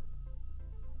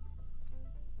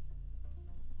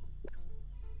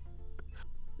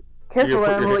 Careful, put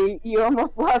your Emily. You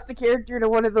almost lost a character to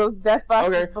one of those death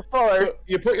boxes Okay. before. So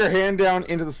you put your hand down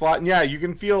into the slot, and yeah, you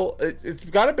can feel it's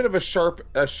got a bit of a sharp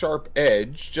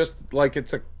edge, just like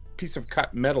it's a piece of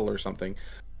cut metal or something.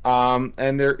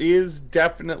 And there is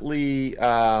definitely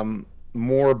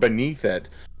more beneath it,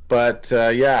 but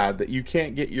yeah, that you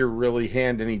can't get your really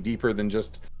hand any deeper than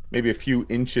just maybe a few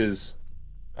inches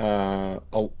along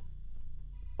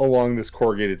this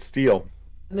corrugated steel.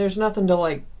 And there's nothing to,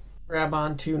 like, grab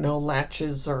onto, no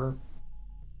latches or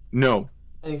No.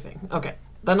 anything. Okay,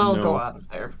 then I'll No. go out of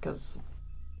there because...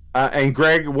 And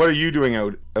Greg, what are you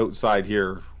doing outside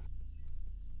here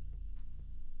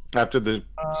after the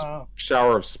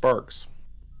shower of sparks?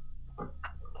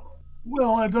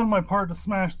 well, I've done my part to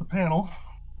smash the panel.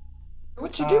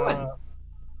 What you doing?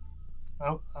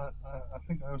 I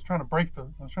think I was trying to break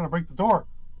the door.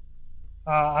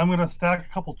 I'm gonna stack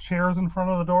a couple chairs in front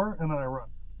of the door, and then I run.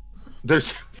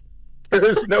 There's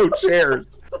no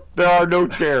chairs. There are no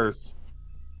chairs.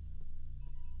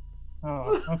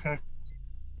 Oh, okay.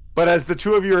 But as the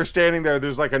two of you are standing there,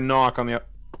 there's like a knock on the...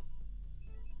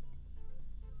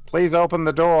 Please open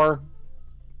the door.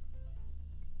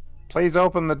 Please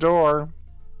open the door.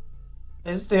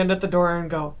 I stand at the door and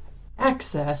go,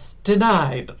 access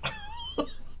denied.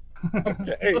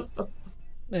 Okay.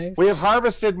 Nice. We have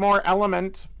harvested more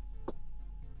element.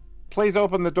 Please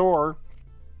open the door.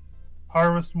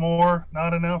 Harvest more,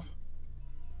 not enough.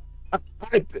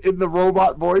 In the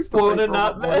robot voice. The Quota fake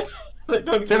not robot met. voice. They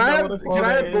don't Can even I know have, what a can quota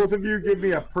I have is. both of you give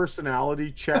me a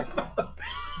personality check?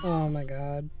 Oh my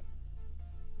god.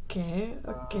 Okay,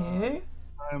 okay.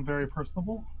 I am very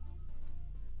personable.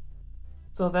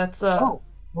 So that's Oh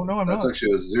no, I'm That's not.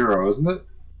 actually a 0, isn't it?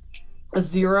 a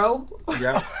 0.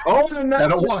 Yeah. Oh, and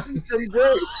And a 1.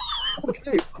 great.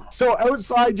 Okay. So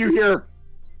outside you hear,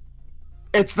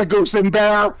 it's the Goose and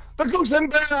Bear. The Goose and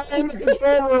Bear in the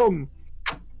control room.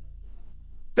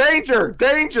 Danger!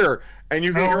 Danger! And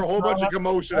you can No, hear a it's whole bunch of not.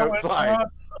 commotion No, it's outside. not.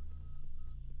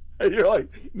 And you're like,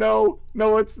 no,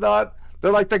 it's not.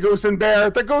 They're like the Goose and Bear.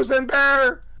 The Goose and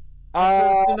Bear.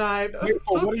 Access denied.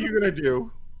 What are you gonna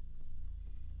do?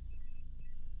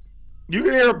 You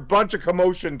can hear a bunch of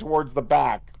commotion towards the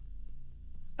back.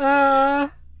 I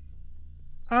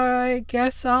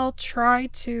guess I'll try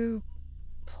to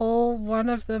pull one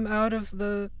of them out of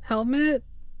the helmet.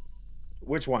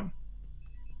 Which one?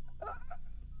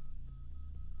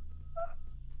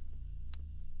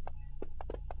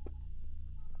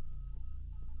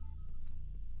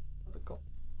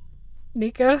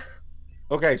 Nika?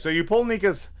 Okay, so you pull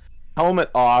Nika's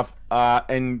helmet off,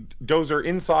 and Dozer,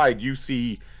 inside you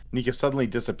see Nika suddenly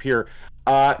disappear.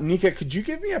 Nika, could you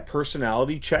give me a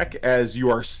personality check as you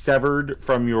are severed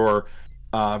from your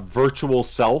virtual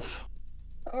self?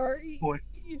 Sorry. Boy.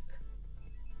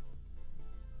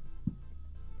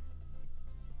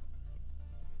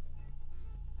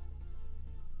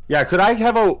 Yeah, could I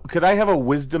have a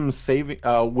wisdom saving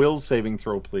will saving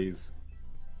throw, please?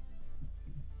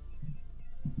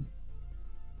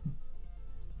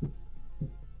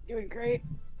 Doing great.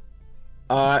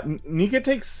 Nika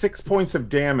takes 6 points of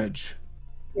damage.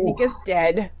 Nika's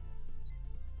dead.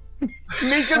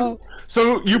 Nika's Oh.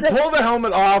 So you pull the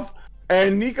helmet off,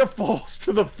 and Nika falls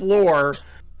to the floor.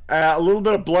 A little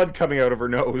bit of blood coming out of her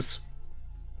nose,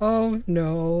 Oh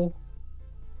no.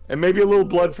 and maybe a little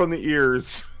blood from the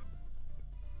ears.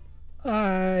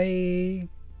 I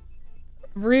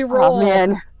re-roll. Oh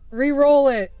man. Re-roll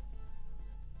it.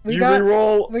 You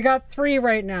re-roll. We got 3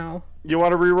 right now. You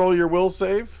want to re-roll your will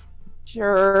save?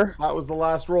 Sure. That was the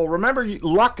last roll. Remember,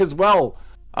 luck as well.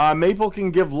 Maple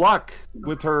can give luck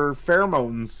with her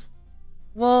pheromones.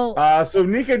 Well, So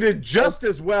Nika did just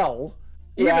as well.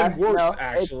 Even Yeah, worse, no,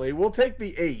 actually. We'll take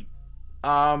the 8.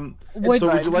 would,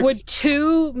 so would you like would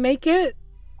 2 make it?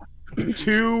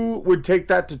 2 would take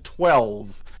that to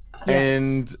 12. Yes.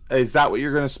 And is that what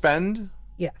you're going to spend?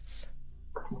 Yes.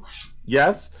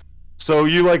 Yes. So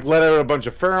you let out a bunch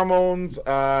of pheromones,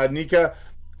 Nika.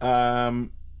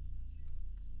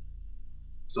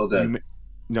 Still dead.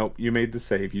 You made the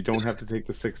save. You don't have to take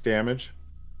the 6 damage.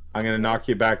 I'm gonna knock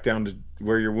you back down to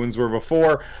where your wounds were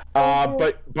before.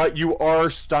 But you are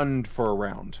stunned for a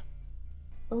round.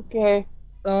 Okay.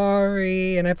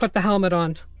 Sorry, and I put the helmet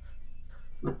on.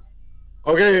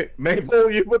 Okay, Maple,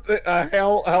 you put the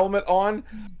helmet on.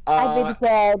 I've been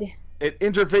dead. It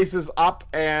interfaces up,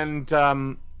 and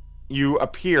you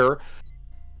appear.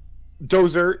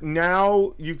 Dozer,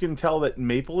 now you can tell that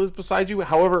Maple is beside you.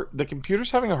 However, the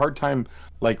computer's having a hard time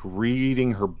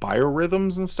reading her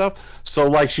biorhythms and stuff.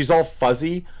 So she's all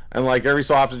fuzzy, and every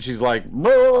so often she's like,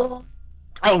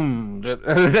 and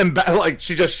then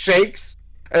she just shakes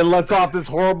and lets off this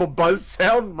horrible buzz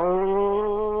sound.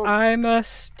 I'm a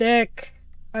stick.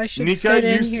 I should Nika, fit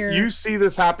in here. you see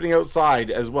this happening outside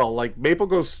as well. Maple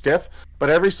goes stiff, but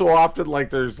every so often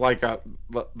there's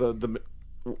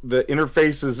the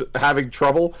interface is having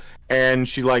trouble, and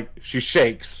she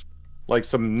shakes,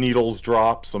 some needles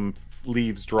drop, some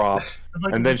leaves drop, I'd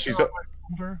like and to then just she's get on my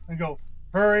shoulder and go,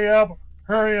 hurry up,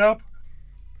 hurry up.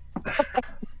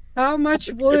 How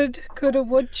much wood could a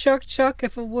woodchuck chuck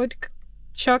if a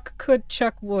woodchuck could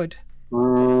chuck wood?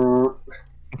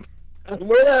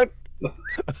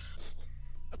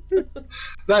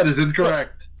 That is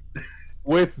incorrect.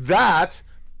 With that,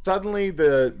 suddenly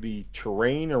the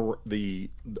terrain or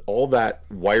all that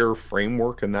wire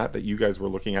framework and that you guys were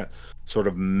looking at sort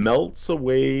of melts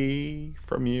away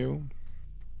from you,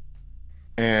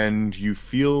 and you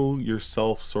feel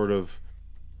yourself sort of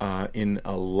in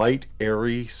a light,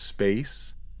 airy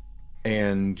space,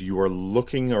 and you are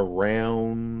looking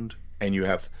around, and you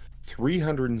have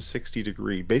 360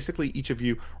 degree. Basically, each of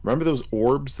you, remember those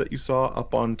orbs that you saw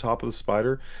up on top of the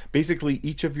spider? Basically,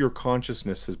 each of your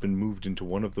consciousness has been moved into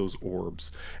one of those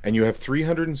orbs, and you have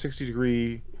 360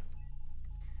 degree,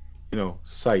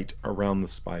 sight around the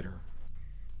spider.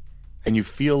 And you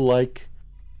feel like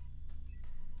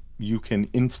you can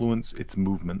influence its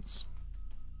movements.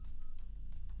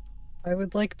 I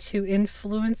would like to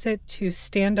influence it to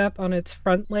stand up on its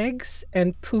front legs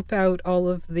and poop out all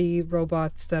of the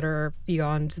robots that are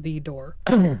beyond the door.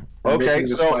 Okay, Okay, the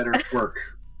so spider work.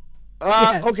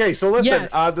 Yes. okay, so listen,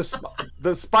 Yes.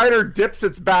 the spider dips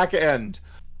its back end.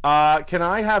 Can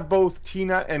I have both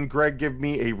Tina and Greg give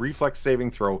me a reflex saving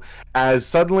throw as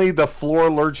suddenly the floor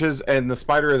lurches and the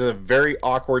spider is at a very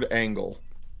awkward angle?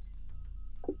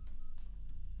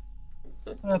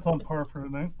 That's on par for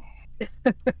tonight.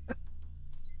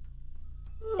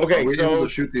 Okay, Are we so able to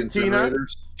shoot the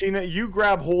incinerators? Tina, you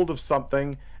grab hold of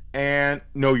something, and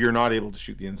no, you're not able to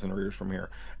shoot the incinerators from here.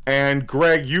 And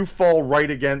Greg, you fall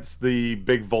right against the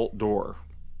big vault door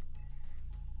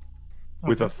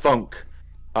with a thunk,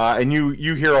 and you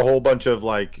hear a whole bunch of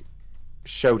like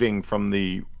shouting from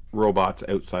the robots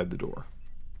outside the door,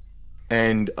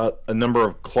 and a number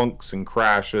of clunks and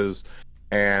crashes,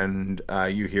 and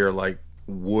you hear like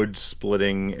wood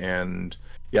splitting, and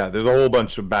yeah, there's a whole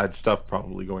bunch of bad stuff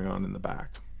probably going on in the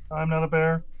back. I'm not a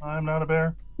bear. I'm not a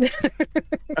bear.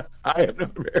 I am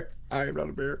not a bear. I am not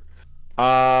a bear.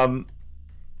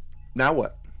 Now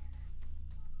what?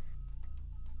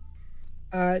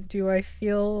 Do I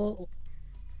feel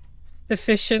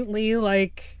sufficiently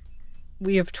like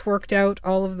we have twerked out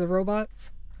all of the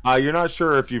robots? You're not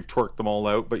sure if you've twerked them all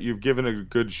out, but you've given a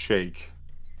good shake.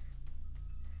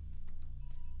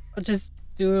 I'll just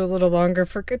do it a little longer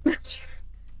for good measure.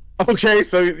 Okay,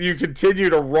 so you continue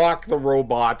to rock the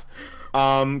robot.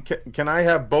 Can I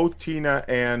have both Tina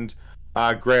and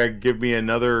Greg give me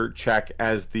another check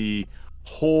as the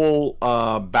whole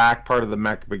back part of the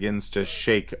mech begins to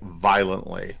shake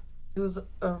violently? It was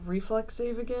a reflex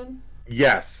save again?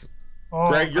 Yes. Oh,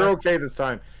 Greg, you're okay this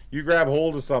time. You grab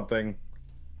hold of something.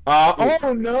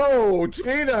 Oh no,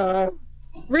 Tina!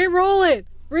 Reroll it!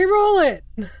 Reroll it!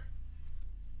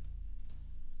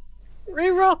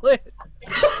 Reroll it!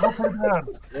 Oh, pretty bad.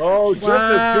 Oh, just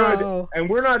as good. Wow. And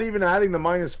we're not even adding the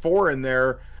 -4 in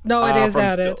there. No, it is from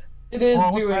added. It is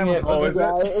Oh, doing what it. Oh, but is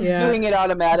it's- it? It's Yeah. doing it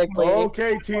automatically.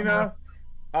 Okay, Tina.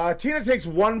 Tina takes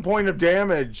 1 point of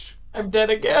damage. I'm dead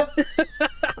again.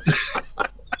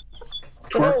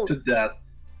 Twerk to death.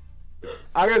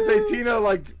 I gotta say, Tina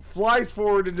like flies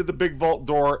forward into the big vault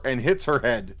door and hits her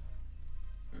head.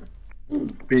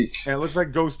 Beak. And it looks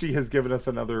like Ghosty has given us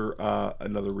another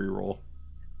reroll.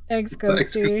 Thanks,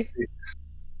 Thanks, Ghosty.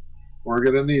 We're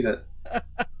gonna need it.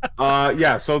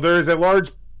 Yeah, so there's a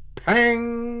large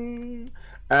pang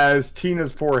as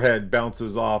Tina's forehead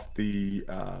bounces off the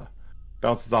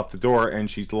door, and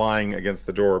she's lying against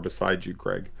the door beside you,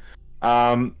 Craig.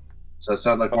 Does that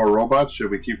sound like more robots? Should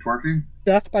we keep twerking?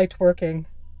 Death by twerking.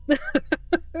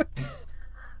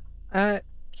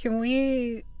 Can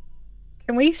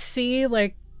we see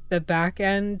like the back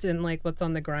end and like what's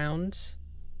on the ground?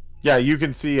 Yeah, you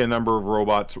can see a number of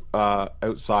robots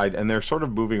outside, and they're sort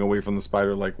of moving away from the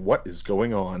spider. Like, what is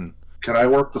going on? Can I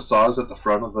work the saws at the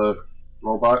front of the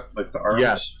robot, like the arms?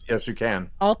 Yes, you can.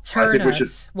 I'll turn think we us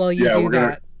should- while you yeah, do we're gonna-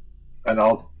 that. And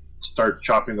I'll start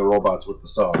chopping the robots with the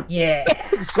saw. Yeah.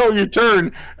 So you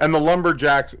turn, and the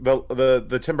lumberjacks, the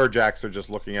timberjacks are just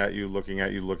looking at you,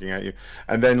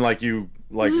 and then like you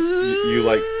will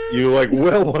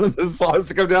one of the saws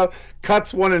to come down,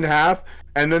 cuts one in half,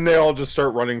 and then they all just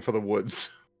start running for the woods.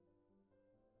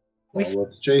 Well,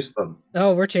 let's chase them.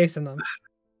 Oh, we're chasing them.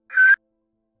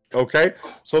 Okay,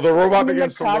 so the robot I'm in the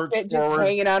begins to lurch cockpit, just forward.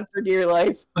 hanging on for dear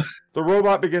life. The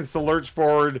robot begins to lurch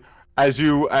forward as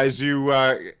you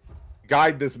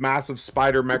guide this massive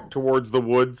spider mech towards the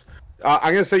woods.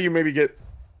 I'm gonna say you maybe get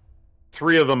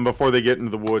 3 of them before they get into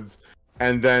the woods,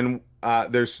 and then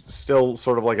there's still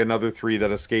sort of like another 3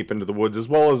 that escape into the woods, as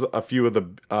well as a few of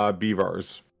the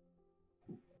beavars.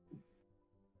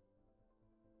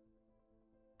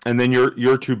 And then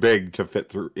you're too big to fit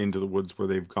through into the woods where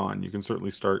they've gone. You can certainly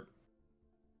start.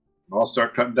 I'll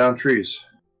start cutting down trees.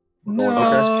 No,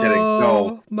 Okay, kidding.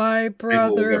 No. my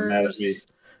People will get mad at me. brothers.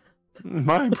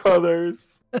 My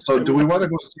brothers. So, do we want to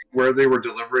go see where they were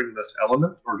delivering this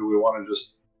element, or do we want to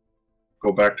just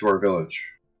go back to our village?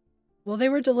 Well, they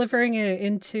were delivering it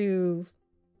into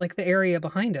like the area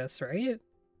behind us, right?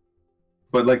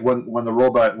 But like when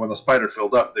the spider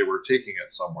filled up, they were taking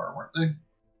it somewhere, weren't they?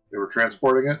 They were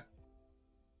transporting it.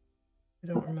 I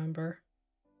don't remember.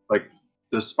 Like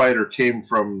the spider came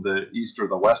from the east or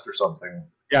the west or something.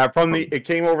 Yeah, it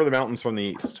came over the mountains from the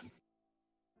east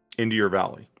into your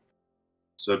valley.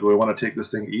 So do we want to take this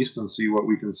thing east and see what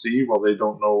we can see while they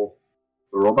don't know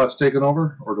the robot's taken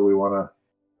over, or do we want to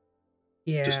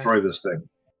Yeah. destroy this thing?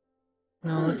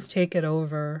 No, let's take it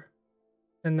over,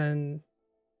 and then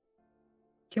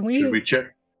can we? Should we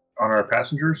check on our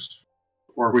passengers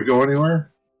before we go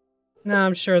anywhere? No,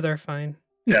 I'm sure they're fine.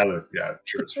 Yeah, I'm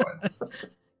sure it's fine.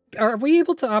 Are we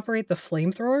able to operate the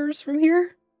flamethrowers from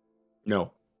here?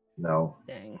 No. No,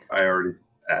 Dang. I already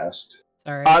asked.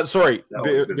 Sorry. Sorry. That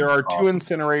would've been There are two awesome.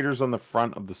 incinerators on the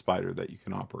front of the spider that you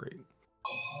can operate.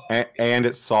 And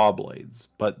it's saw blades,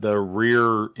 but the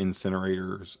rear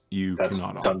incinerators you That's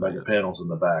cannot done by operate. the panels in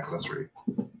the back. That's right.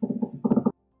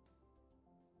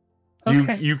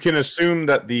 Okay. You can assume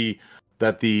that the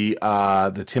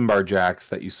Timbar jacks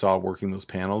that you saw working those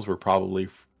panels were probably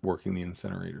working the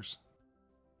incinerators.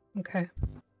 Okay.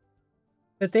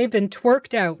 But they've been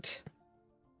twerked out.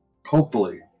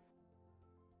 Hopefully.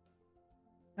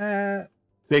 Taken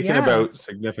Yeah. about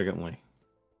significantly.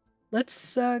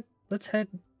 Let's head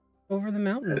over the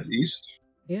mountain. Head east.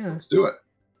 Yeah. Let's do it.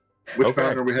 Which Okay.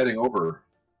 mountain are we heading over?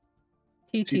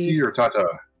 TT. TT or Tata?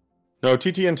 No,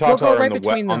 TT and We'll Tata go are right on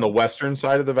between the them. western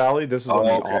side of the valley. This is on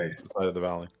the okay. opposite side of the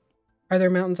valley. Are there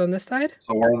mountains on this side?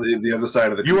 So we're on the other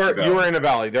side of the You Coochie Valley. are in a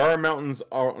valley. There are mountains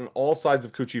on all sides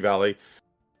of Coochie Valley.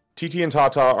 TT and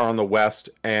Tata are on the west,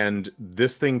 and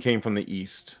this thing came from the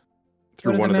east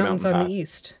through What are one the of the mountains mountain on passes. the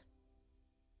east?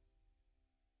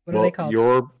 What are they called?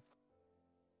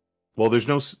 There's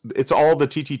no. It's all the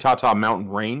TT Tata mountain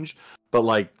range, but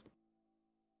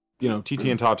TT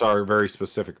and Tata are very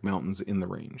specific mountains in the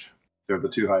range. They're the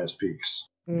two highest peaks.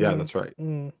 Yeah, that's right.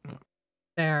 Mm.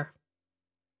 There.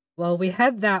 Well, we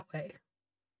head that way.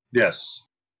 Yes.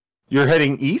 You're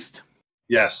heading east.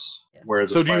 Yes. Yes. Where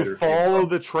the So do you spider came follow from.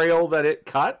 the trail that it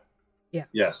cut?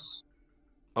 Yes.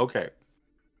 Okay.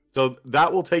 So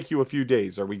that will take you a few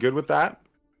days. Are we good with that?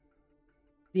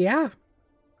 Yeah.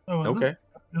 Oh, Okay.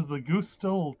 Is the goose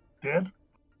still dead?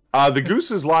 The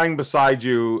goose is lying beside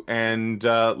you, and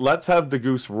let's have the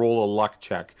goose roll a luck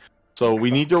check. So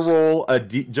we need to roll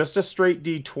just a straight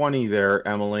D20 there,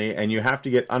 Emily, and you have to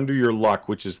get under your luck,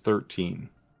 which is 13.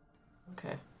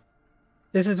 Okay.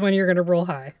 This is when you're going to roll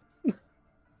high.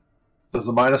 Does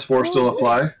the -4 still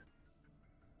apply?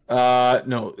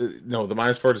 No, the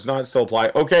 -4 does not still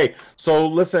apply. Okay, so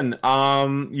listen,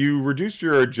 you reduced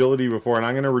your agility before, and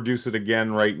I'm going to reduce it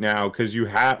again right now because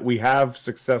we have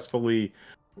successfully,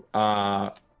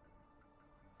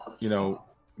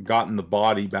 gotten the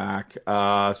body back.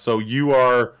 So you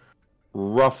are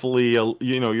roughly,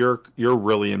 you're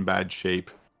really in bad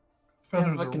shape. I have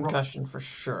Feathers a are rough. concussion for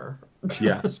sure.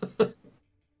 Yes.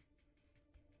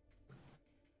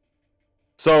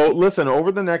 So listen,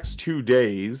 over the next 2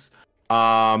 days,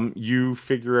 you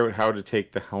figure out how to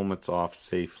take the helmets off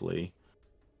safely.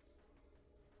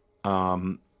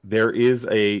 There is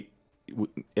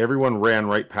everyone ran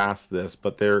right past this,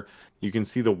 but you can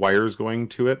see the wires going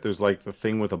to it. There's like the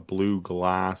thing with a blue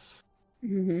glass.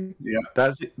 Mm-hmm. Yeah.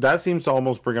 That seems to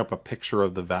almost bring up a picture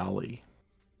of the valley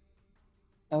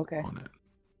Okay. on it.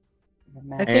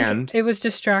 I think And- it was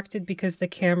distracted because the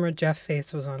camera Jeff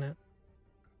face was on it.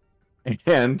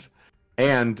 And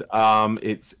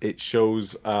it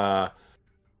shows there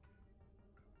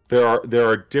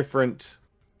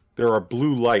are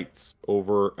blue lights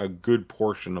over a good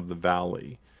portion of the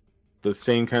valley, the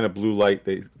same kind of blue light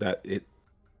that it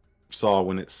saw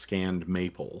when it scanned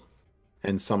Maple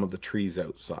and some of the trees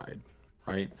outside,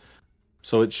 right?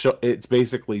 So it's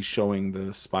basically showing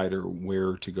the spider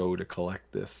where to go to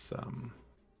collect this Can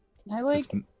I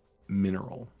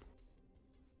mineral.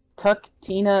 tuck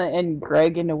Tina and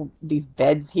Greg into these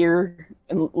beds here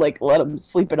and let them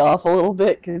sleep it off a little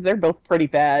bit because they're both pretty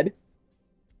bad.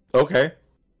 Okay.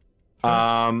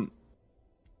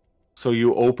 So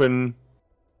you open,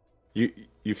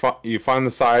 you find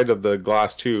the side of the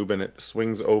glass tube and it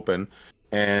swings open,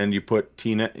 and you put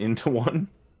Tina into one.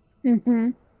 Mm-hmm.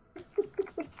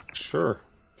 Sure.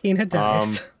 Tina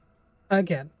dies.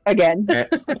 Again. Again.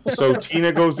 So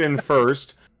Tina goes in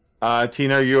first.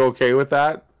 Tina, are you okay with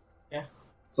that?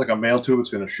 It's like a mail tube. It's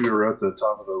going to shoot her out the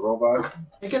top of the robot.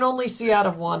 I can only see out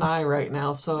of one eye right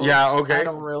now, so Yeah, okay. I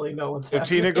don't really know what's So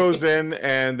happening. Tina goes in,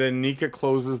 and then Nika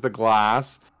closes the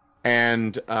glass,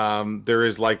 and there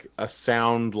is like a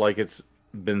sound like it's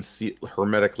been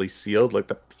hermetically sealed, like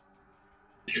the.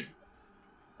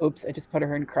 Oops, I just put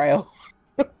her in cryo.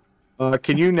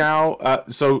 Can you now?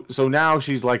 So now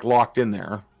she's like locked in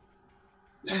there.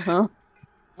 Uh-huh.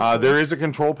 There is a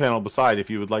control panel beside if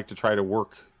you would like to try to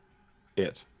work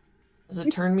it. Does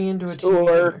it turn me into a Sure.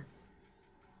 teenager?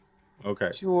 Okay.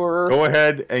 Sure. Go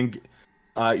ahead and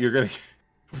you're gonna.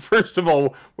 First of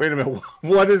all, wait a minute.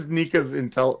 What is Nika's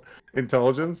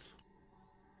intelligence?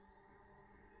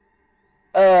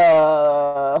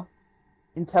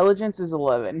 Intelligence is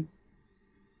 11.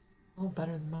 Oh,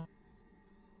 better than mine.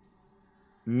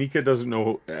 Nika doesn't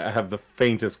have the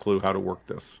faintest clue how to work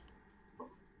this.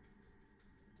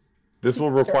 This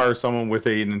will require someone with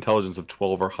an intelligence of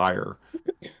 12 or higher.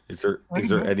 Is there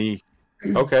any?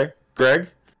 Okay, Greg,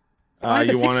 I have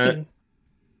a you want to? 16.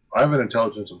 I have an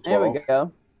intelligence of 12. There we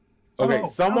go. Okay, Oh,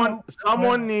 someone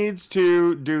no. needs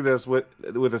to do this with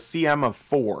a CM of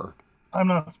 4. I'm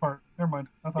not smart. Never mind.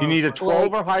 I thought You I was need a smart.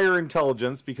 12 or higher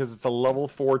intelligence because it's a level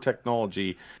 4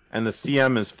 technology, and the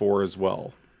CM is 4 as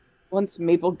well. Once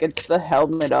Maple gets the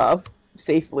helmet off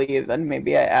safely, then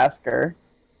maybe I ask her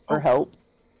for help.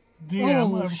 DM, I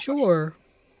Oh, have a sure.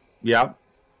 Yeah.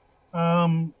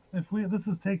 If this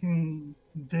is taking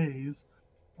days,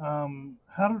 can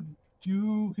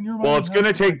you remind Well, me it's how going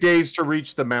to to- take days to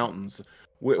reach the mountains.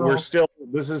 We're Oh. still.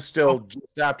 This is still just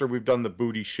after we've done the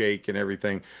booty shake and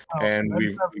everything, Oh, and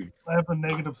I have the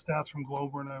negative stats from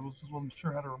Glover, and I wasn't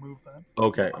sure how to remove that.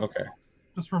 Okay.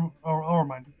 I'll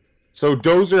remind you. So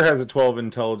Dozer has a 12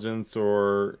 intelligence,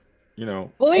 or Oh,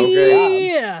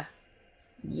 okay. yeah.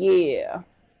 Yeah.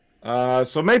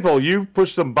 So Maple, you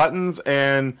push some buttons,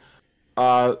 and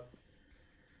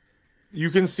you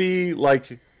can see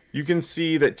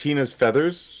that Tina's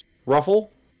feathers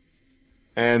ruffle,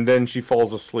 and then she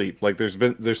falls asleep. Like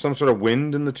there's some sort of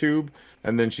wind in the tube,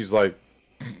 and then she's like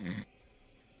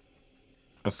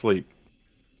asleep.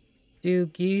 Do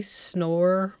geese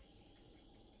snore?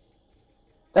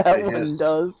 That They one hissed.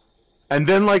 does. And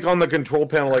then like on the control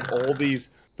panel, like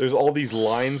there's all these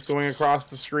lines going across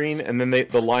the screen, and then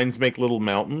the lines make little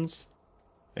mountains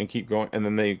and keep going, and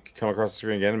then they come across the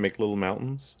screen again and make little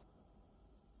mountains.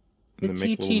 The And then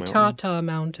make little mountains. Titi-Tata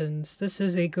Mountains. This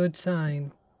is a good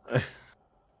sign.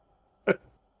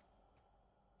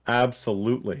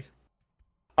 Absolutely.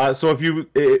 So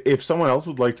if someone else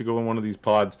would like to go in one of these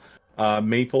pods,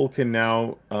 Maple can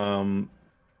now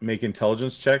make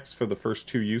intelligence checks for the first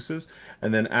 2 uses,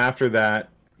 and then after that,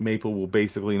 Maple will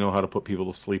basically know how to put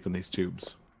people to sleep in these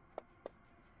tubes.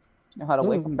 Know how to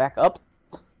wake Ooh. them back up.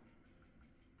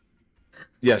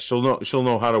 Yeah, she'll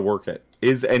know how to work it.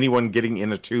 Is anyone getting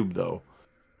in a tube though?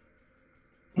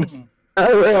 Mhm.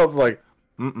 Everyone else is like,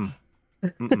 mm-mm.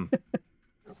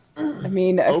 I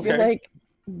mean, I Okay. feel like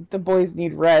the boys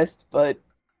need rest, but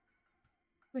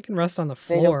They can rest on the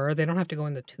They don't- floor. They don't have to go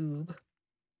in the tube.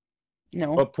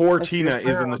 no. But poor That's Tina your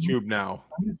is in the fair. tube now.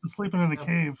 I'm used to sleeping in a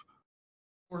cave.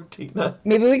 Poor Tina.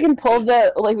 Maybe we can pull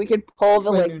the That's my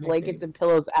new blankets nickname. and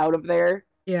pillows out of there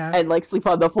Yeah. and sleep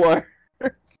on the floor.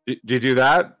 Did you do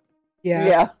that?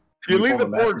 Yeah. You Can leave the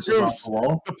pull poor mattresses off goose. the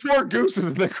wall? The poor goose is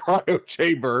in the cryo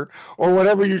chamber, or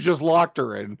whatever you just locked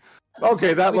her in.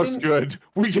 Okay, that We looks didn't- good.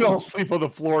 We can all sleep on the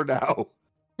floor now.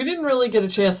 We didn't really get a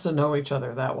chance to know each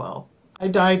other that well. I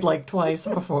died like twice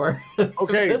before.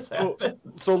 Okay, this so- happened.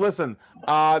 So listen,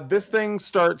 this thing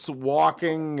starts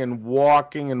walking and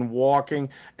walking and walking,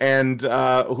 and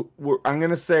I'm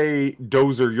gonna say,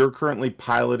 Dozer, you're currently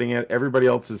piloting it. Everybody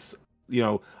else is,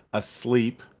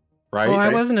 asleep, right? Oh, I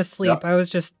wasn't asleep. I was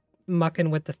just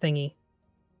mucking with the thingy.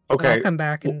 But Okay. I'll come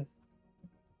back and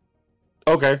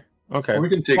Okay. We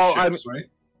can take Well, shifts, right?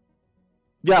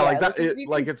 Yeah, Yeah, like that. we can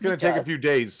Like it's gonna sneak take a us. few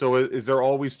days. So is there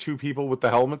always 2 people with the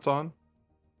helmets on?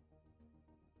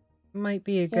 might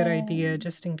be a good Yeah. idea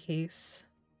just in case.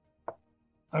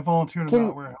 I volunteered to Can-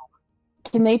 not wear a helmet.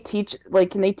 Can they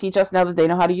teach us now that they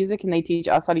know how to use it? Can they teach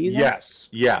us how to use it?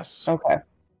 Yes. Okay.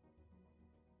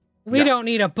 We Yeah. don't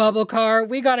need a bubble car.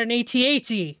 We got an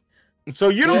AT-AT. So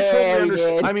you don't Yeah, totally we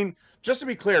understand. did. I mean, just to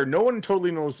be clear, no one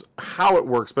totally knows how it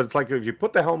works, but it's like if you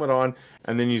put the helmet on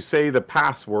and then you say the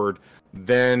password,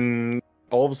 then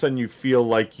all of a sudden you feel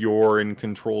like you're in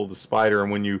control of the spider,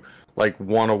 and when you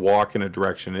want to walk in a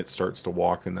direction, it starts to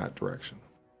walk in that direction.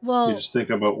 You Well, just think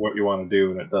about what you want to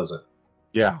do, and it does it.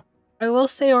 Yeah. I will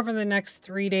say over the next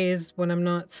 3 days when I'm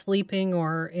not sleeping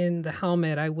or in the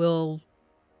helmet, I will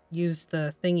use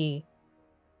the thingy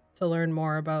to learn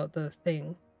more about the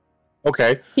thing.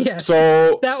 Okay. Yes.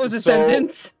 So that was a so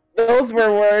sentence. Those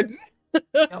were words.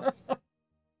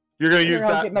 You're gonna use They're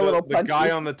all that getting a little the guy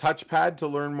punchy. on the touchpad to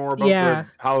learn more about Yeah.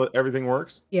 how everything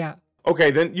works. Yeah.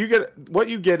 Okay, then you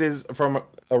get is from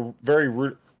a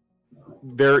very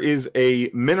there is a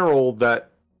mineral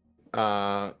that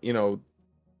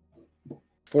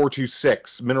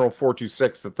 426 mineral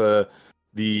 426 that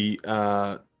the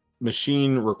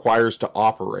machine requires to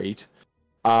operate,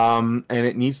 and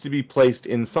it needs to be placed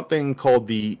in something called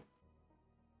the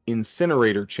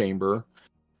incinerator chamber,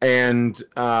 and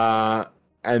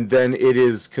then it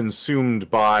is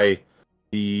consumed by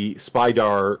the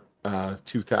Spydar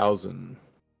 2000.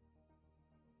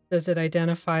 Does it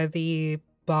identify the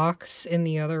box in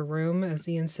the other room as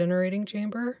the incinerating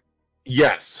chamber?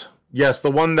 Yes,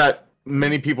 the one that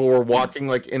many people were walking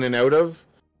in and out of.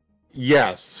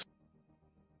 Yes.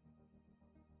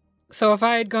 So if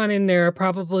I had gone in there, it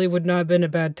probably would not have been a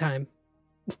bad time.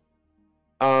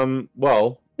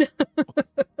 Well,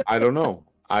 I don't know.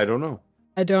 I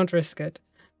don't risk it.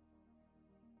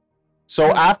 So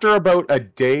after about a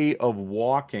day of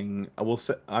walking, I'm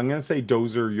going to say,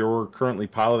 Dozer, you're currently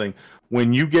piloting.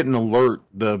 When you get an alert,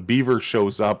 the beaver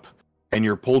shows up and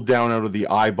you're pulled down out of the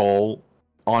eyeball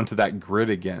onto that grid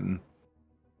again.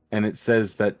 And it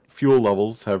says that fuel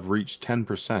levels have reached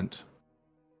 10%.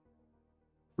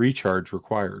 Recharge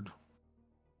required.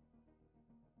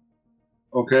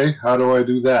 Okay, how do I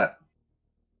do that?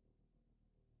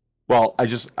 Well, I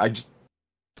just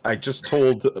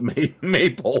told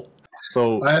Maple.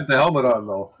 So I had the helmet on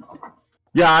though.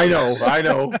 yeah, I know.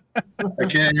 I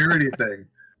can't hear anything.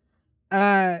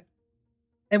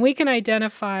 And we can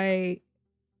identify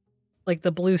like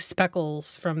the blue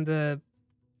speckles from the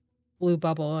blue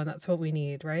bubble, and that's what we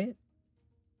need, right?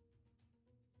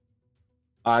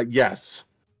 Yes.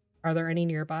 Are there any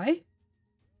nearby?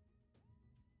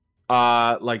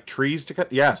 Like trees to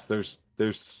cut? Yes, there's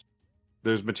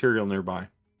material nearby.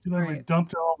 Too bad we Right.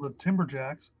 dumped all the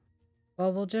timberjacks.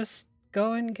 Well, we'll just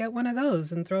go and get one of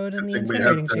those and throw it in the I think we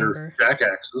have incinerating chamber. jack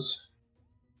axes.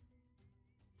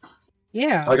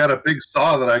 Yeah. I got a big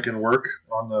saw that I can work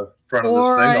on the front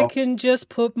Or of this thing. I can just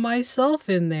put myself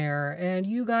in there and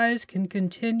you guys can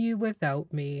continue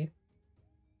without me.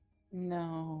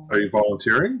 No. Are you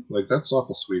volunteering? Like, that's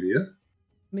awful sweet of you.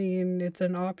 I mean, it's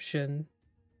an option.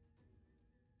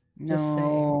 Just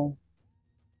saying.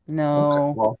 No. Okay,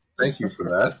 No. well, thank you for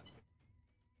that.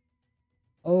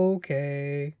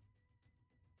 Okay.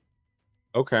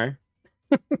 Okay.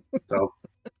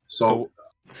 So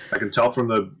I can tell from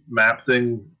the map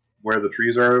thing where the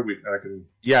trees are. I can.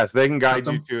 Yes, they can guide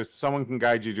Cut you them? to. Someone can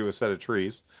guide you to a set of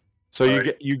trees. So All you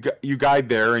right. get you guide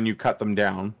there and you cut them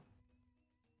down.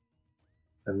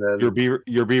 And then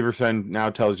Your beaver friend now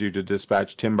tells you to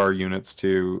dispatch timber units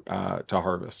to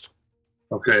harvest.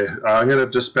 okay, I'm gonna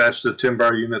dispatch the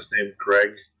timber units named Greg,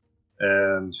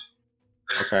 and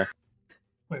Okay.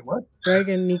 Wait, what? Greg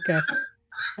and Nika.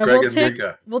 And Greg we'll and take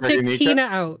Nika. we'll Greg take and Nika? Tina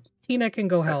out. Tina can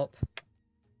go help.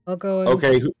 I'll go and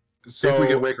Okay. See if we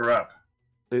can wake her up.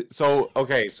 So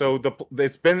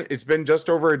it's been just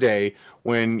over a day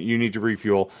when you need to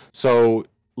refuel. So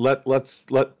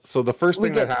so the first We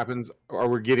thing that get- happens are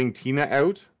we're getting Tina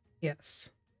out. Yes.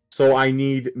 So I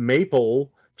need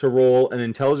Maple to roll an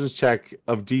intelligence check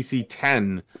of DC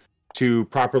 10 to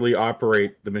properly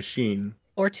operate the machine.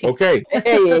 Or Tina. Okay,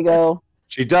 There you go.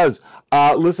 she does.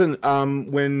 Listen,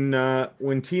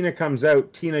 when Tina comes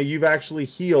out, Tina, you've actually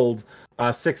healed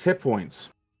 6 hit points.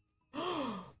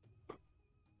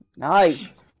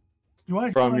 Nice. Do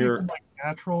I From feel your- anything like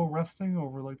natural resting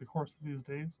over like the course of these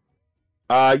days?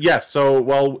 Yes. So,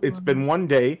 well, it's been one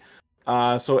day.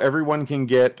 So everyone can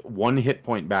get 1 hit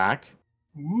point back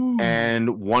Ooh.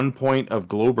 and 1 point of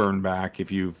glow burn back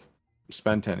if you've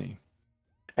spent any.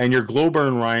 And your glow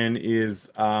burn, Ryan, is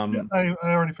Yeah, I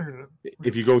already figured it.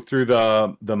 if you go through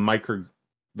the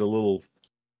little.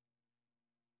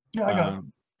 Yeah, I got it.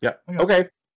 Yeah. I got it. Okay.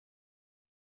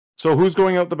 So who's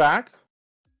going out the back?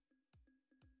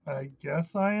 I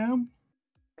guess I am.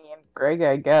 Me and Greg,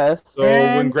 I guess. So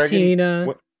when And Greg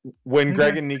Tina. when Maybe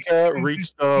Greg I and think Nika I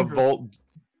reach think the Nika- vault,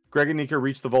 Greg and Nika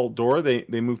reach the vault door. They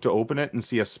move to open it and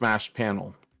see a smashed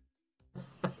panel.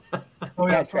 Oh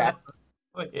yeah, That's right.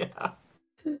 Oh, yeah.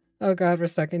 Oh god, we're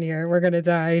stuck in here. We're gonna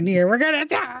die in here. We're gonna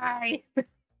die.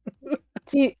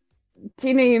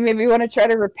 Tina, you maybe want to try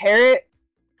to repair it?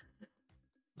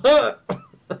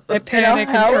 I panic and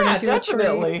help? turn Yeah, into a tree.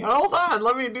 definitely. Hold on,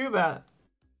 let me do that.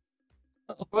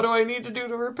 What do I need to do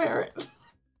to repair it?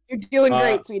 You're doing Uh,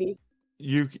 great, sweetie.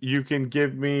 You can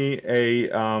give me a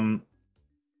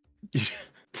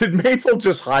Did Maple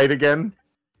just hide again,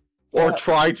 or Yeah.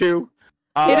 try to?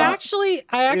 I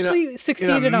actually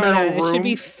succeeded on metal that. It should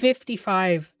be room?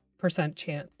 55%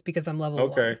 chance because I'm level 1.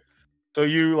 Okay, so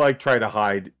you like try to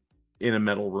hide in a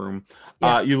metal room.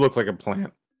 Yeah. You look like a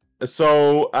plant.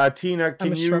 So Tina, I'm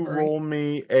can a you shrubbery. roll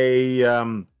me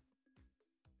a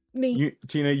Me.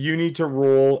 Tina, you need to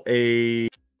roll a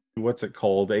what's it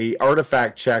called? A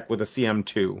artifact check with a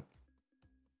CM2.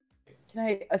 Can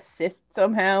I assist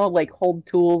somehow? Like hold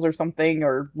tools or something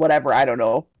or whatever? I don't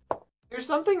know. There's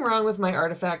something wrong with my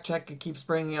artifact check. It keeps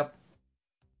bringing up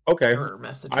Okay. error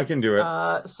messages. I can do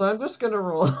it. So I'm just gonna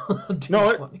roll a No,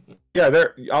 d20. Yeah,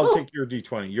 there. I'll take your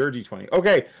D20. Your D20.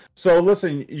 Okay. So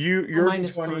listen, your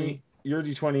minus D20. 3. Your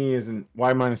D20 isn't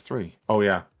why -3. Oh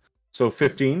yeah. So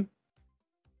 15.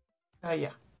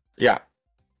 Yeah. Yeah.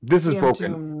 This is CM2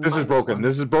 broken. This is minus broken. 1.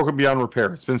 This is broken beyond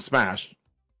repair. It's been smashed.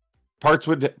 Parts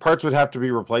would have to be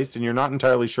replaced, and you're not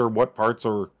entirely sure what parts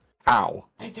or How?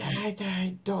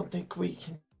 I don't think we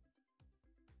can.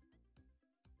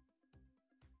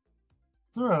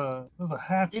 There's a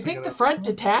hatch. You to think get the out front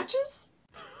there? detaches?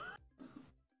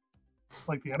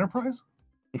 Like the Enterprise?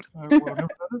 Or whatever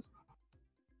that is?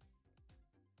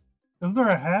 Isn't there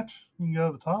a hatch you can get out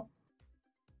of the top?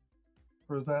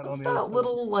 Or is that What's on the other that side?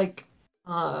 little like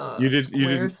You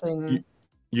square thing?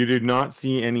 You did not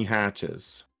see any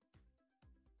hatches.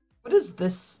 What is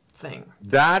this thing?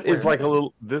 That is Square like a thing?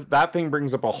 little. That thing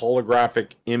brings up a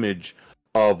holographic image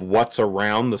of what's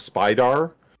around the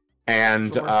Spydar,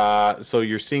 and Sure. so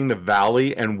you're seeing the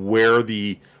valley and where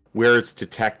it's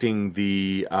detecting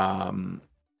the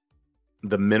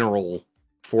mineral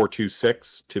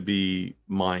 426 to be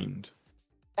mined.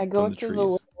 I go From the to the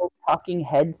trees. little talking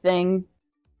head thing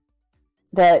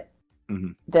that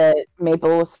Mhm. that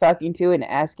Maple was talking to and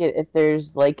ask it if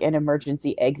there's like an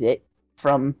emergency exit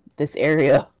from this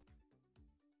area.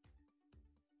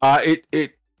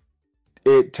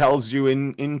 It tells you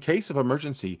in case of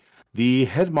emergency, the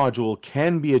head module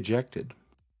can be ejected.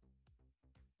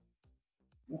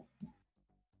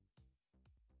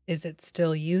 Is it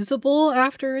still usable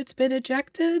after it's been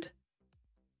ejected?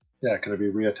 Yeah, can it be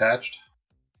reattached?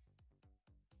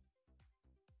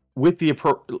 With the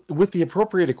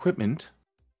appropriate equipment,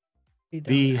 We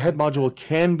don't the head have module that.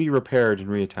 can be repaired and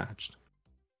reattached.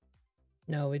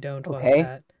 No, we don't want Okay.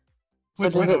 that. So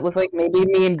Which does window? it look like maybe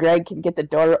me and Greg can get the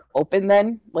door open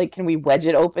then? Like, can we wedge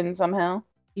it open somehow?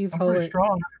 You've I'm ho pretty it.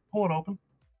 strong. Pull it open.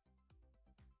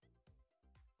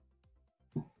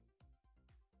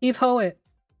 You've ho it.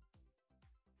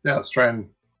 Yeah, let's try and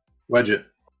wedge it.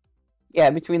 Yeah,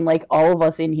 between like all of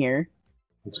us in here.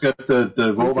 Let's get the See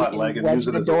if we robot can leg and wedge use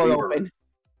it the as a door lever. open.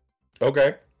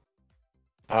 Okay.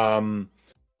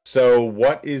 So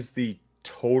what is the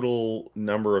total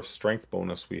number of strength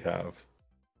bonus we have?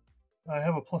 I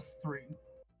have a +3.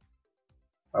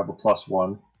 I have a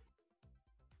 +1.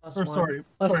 Plus Or one. sorry,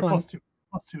 Plus sorry, one. +2.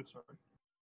 +2, sorry.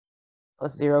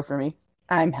 +0 for me.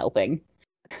 I'm helping.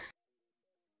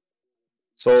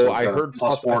 So So I is that a heard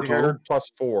plus. I +4 think I total? heard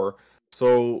 +4.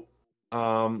 So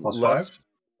Plus let's 5?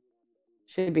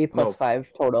 Should be No.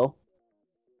 +5 total.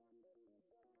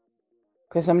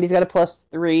 Because somebody's got a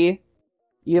 +3.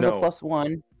 You have No. a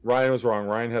 +1. Ryan was wrong.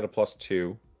 Ryan had a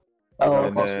 +2. I got Oh, a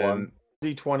And +1. then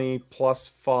D20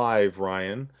 +5,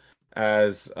 Ryan,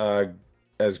 as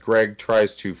Greg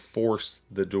tries to force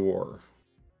the door.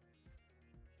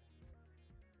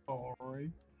 Alright.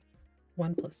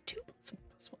 1 + 2 + 1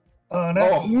 + 1.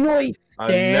 Natural. Oh, nice! A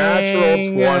Dang. natural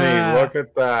 20. Look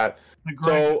at that. The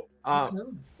Greg.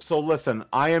 So listen,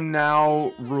 I am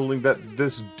now ruling that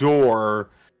this door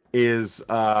is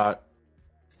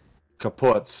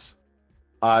kaput's.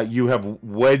 You have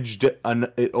wedged it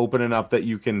open enough that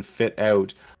you can fit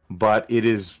out, but it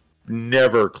is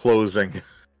never closing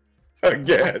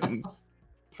again.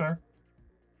 Fair.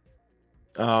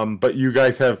 But you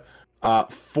guys have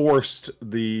forced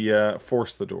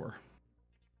the door,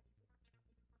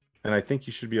 and I think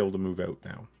you should be able to move out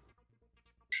now.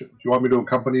 do you want me to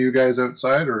accompany you guys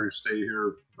outside or stay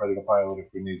here ready to pilot if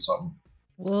we need something?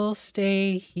 We'll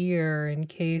stay here in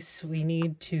case we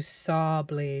need to saw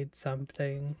blade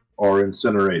something. Or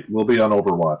incinerate? We'll be on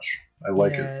Overwatch. I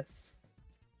like it. Yes.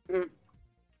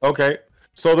 Okay,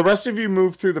 so the rest of you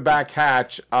move through the back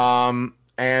hatch,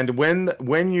 and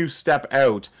when you step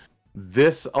out,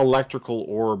 this electrical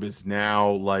orb is now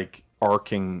like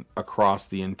arcing across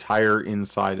the entire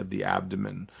inside of the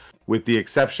abdomen, with the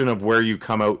exception of where you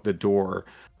come out the door,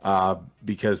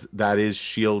 because that is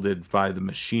shielded by the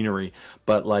machinery.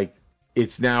 But like,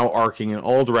 it's now arcing in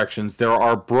all directions. There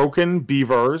are broken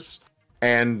beavers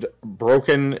and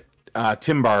broken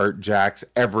timber jacks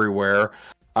everywhere.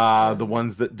 The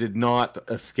ones that did not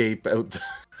escape out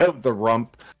the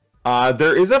rump.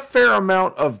 There is a fair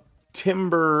amount of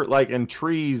timber, and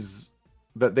trees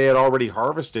that they had already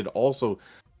harvested, also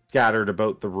scattered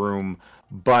about the room.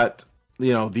 But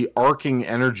the arcing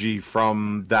energy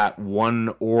from that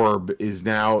one orb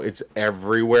it's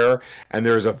everywhere, and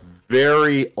there's a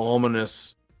very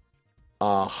ominous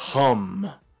hum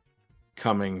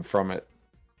coming from it.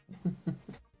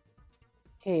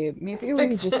 Okay, maybe we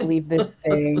Fix just it. leave this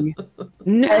thing.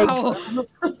 No.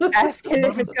 Ask it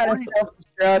if it's got a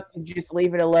self-destruct and just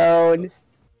leave it alone.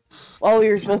 All we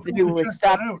were supposed to do was Check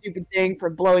stop that the out. stupid thing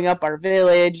from blowing up our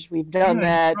village. We've done Yeah,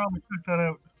 that. probably check that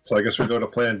out. So I guess we go to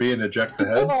plan B and eject the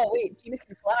head? Oh, wait, Tina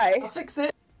can fly. I'll fix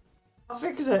it. I'll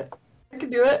fix it. I can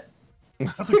do it.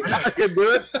 That's a great I can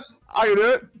do it. I can do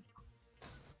it.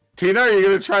 Tina, are you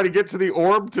going to try to get to the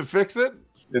orb to fix it?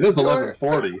 It is Sure.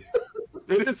 11:40.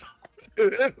 It is.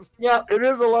 It is. Yep. It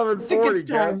is I 11:40. think it's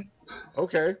time. guys.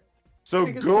 Okay. So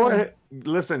Take his go time. ahead.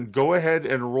 Listen, go ahead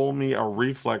and roll me a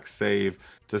reflex save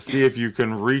to see if you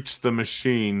can reach the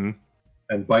machine.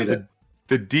 And bite it.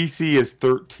 The DC is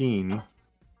 13.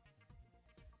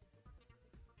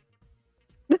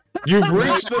 You've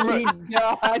reached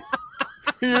God.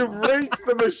 You've reached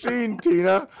the machine,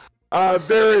 Tina.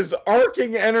 There is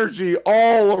arcing energy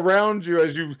all around you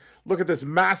as you look at this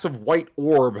massive white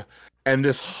orb and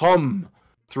this hum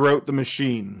throughout the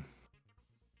machine.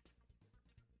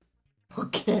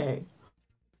 Okay.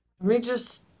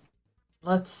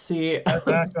 Let's see.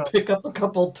 Back up. Pick up a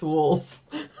couple tools.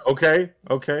 Okay.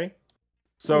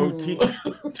 So,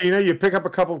 Tina, you pick up a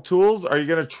couple tools. Are you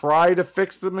going to try to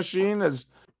fix the machine? As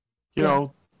you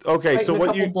know, okay. Tighten So a what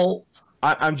couple bolts.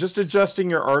 I'm just adjusting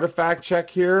your artifact check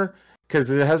here because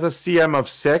it has a CM of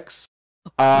 6.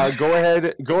 Go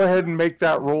ahead and make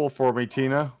that roll for me,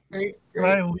 Tina. Great.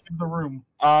 I leave the room.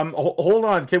 Hold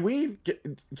on. Can we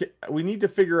we need to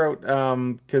figure out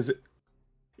because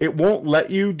it won't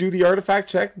let you do the artifact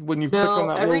check when you click on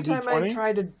that every little time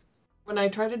D20? when I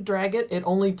try to drag it, it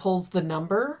only pulls the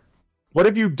number. What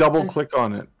if you double click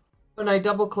on it? When I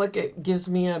double click, it gives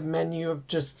me a menu of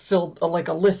just filled, like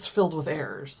a list filled with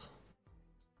errors.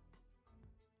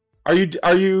 Are you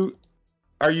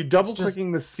double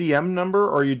clicking the CM number,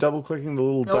 or are you double clicking the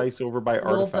little dice over by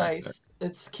Little artifact? dice.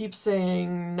 It keeps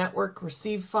saying network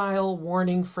receive file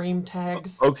warning frame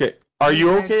tags. Okay. Are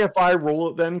you okay if I roll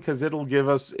it then? Because it'll give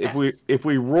us if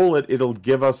we roll it, it'll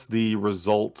give us the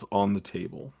result on the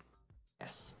table.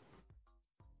 Yes.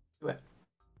 Do it.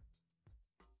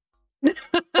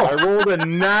 I rolled a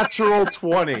natural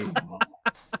 20.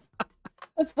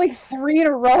 That's like 3 in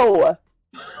a row.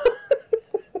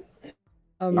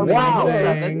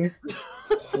 Amazing.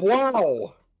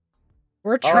 Wow.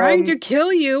 We're trying to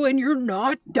kill you and you're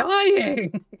not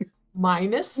dying. We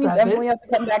 -7. definitely have to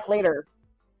come back later.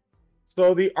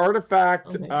 So the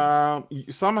artifact,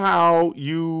 somehow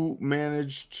you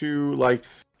managed to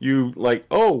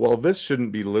oh, well, this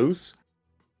shouldn't be loose.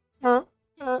 And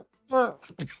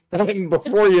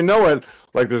before you know it,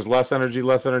 there's less energy,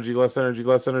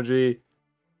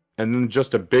 and then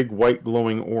just a big white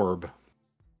glowing orb.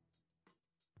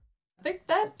 I think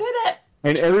that did it.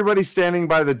 And everybody standing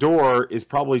by the door is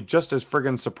probably just as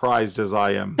friggin' surprised as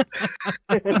I am.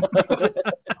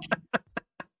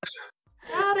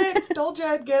 Got it. Told you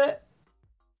I'd get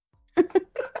it.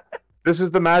 This is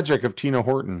the magic of Tina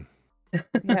Horton.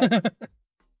 Yeah.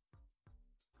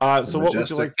 So what would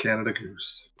you like? Canada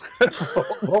Goose.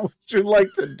 What would you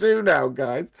like to do now,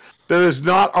 guys? There is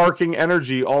not arcing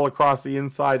energy all across the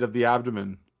inside of the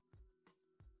abdomen.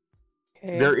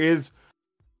 Okay. There is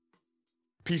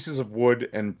pieces of wood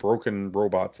and broken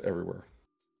robots everywhere.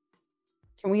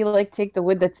 Can we take the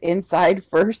wood that's inside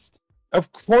first?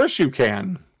 Of course you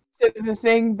can. The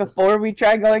thing before we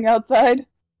try going outside?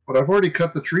 But I've already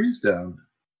cut the trees down.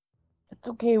 It's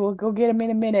okay, we'll go get them in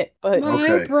a minute, but...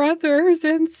 My brothers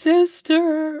and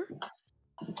sister.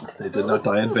 They did not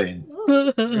die in vain.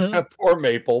 Poor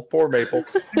Maple.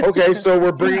 Okay, so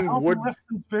we're bringing wood.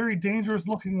 Very dangerous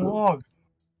looking log.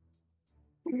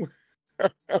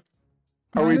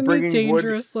 Are we bringing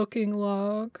dangerous looking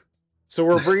log? So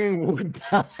we're bringing wood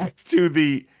back to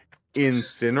the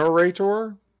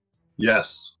incinerator?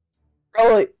 Yes.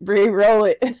 Roll it, Bree, roll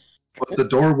it. But the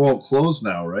door won't close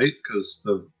now, right? Because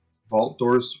the vault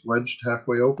door's wedged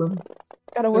halfway open?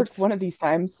 Gotta work one of these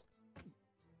times.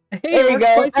 Hey, there we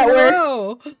go. That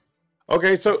worked.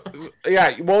 Okay, so,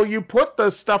 yeah, well, you put the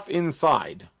stuff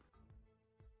inside.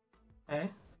 Okay.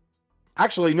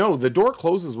 Actually, no, the door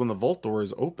closes when the vault door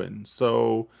is open.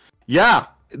 So, yeah,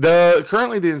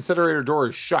 currently the incinerator door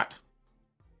is shut.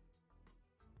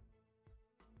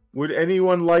 Would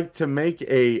anyone like to make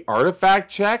a artifact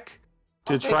check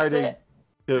to try to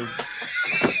do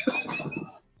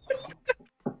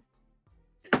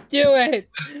it?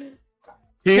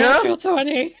 Tina? Natural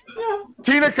 20.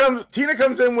 Tina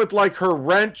comes in with her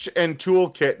wrench and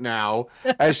toolkit now,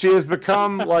 as she has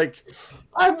become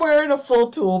I'm wearing a full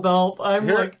tool belt. I'm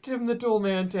like Tim the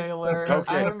Toolman Taylor.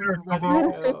 Okay. I'm ready to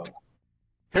go.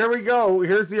 Here we go.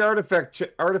 Here's the artifact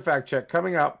check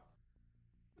coming up.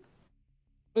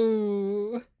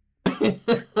 Ooh. Re-roll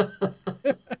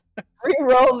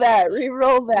that.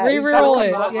 Re-roll it.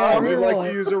 Yeah, would you like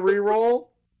to use a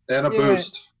re-roll? And a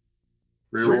boost.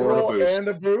 Re-roll and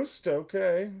a boost.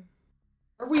 Okay.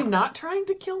 Are we not trying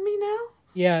to kill me now?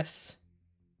 Yes.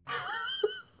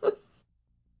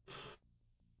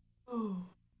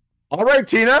 All right,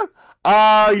 Tina.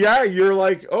 Yeah, you're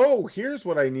oh, here's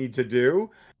what I need to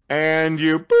do. And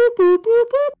you boop, boop, boop,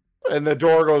 boop. And the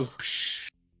door goes psh,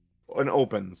 and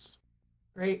opens.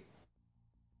 Great.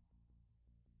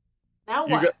 Now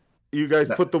what? You guys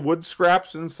put the wood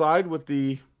scraps inside with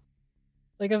the...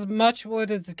 Like as much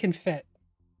wood as it can fit.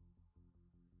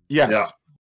 Yes. Yeah.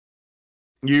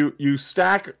 You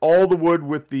stack all the wood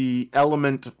with the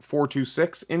element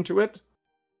 426 into it.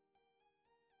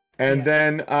 And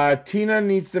then Tina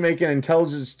needs to make an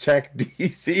intelligence check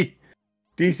DC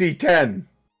 10.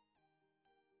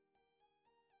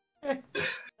 I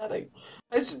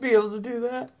should be able to do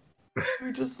that. Give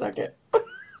me just a second.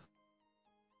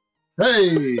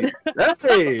 Hey!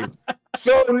 Hey!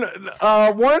 So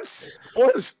once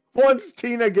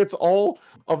Tina gets all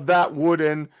of that wood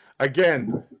in,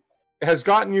 again, has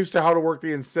gotten used to how to work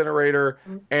the incinerator,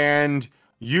 and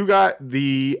you got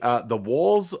the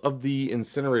walls of the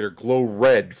incinerator glow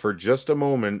red for just a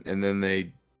moment, and then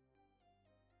then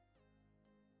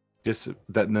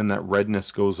that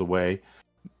redness goes away.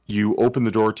 You open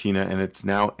the door, Tina, and it's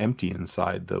now empty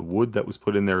inside. The wood that was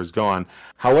put in there is gone.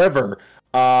 However,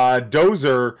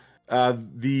 Dozer, on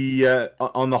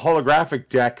the holographic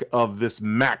deck of this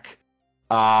mech,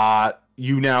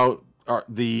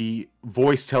 the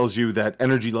voice tells you that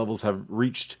energy levels have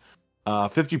reached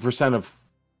 50% of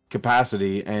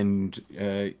capacity, and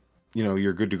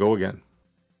you're good to go again.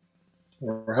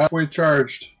 We're halfway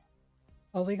charged.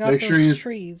 Well, we got Make those sure you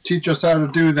trees. teach us how to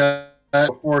do that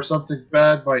before something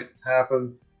bad might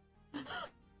happen.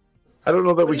 I don't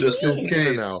know that we Just can in kill Tina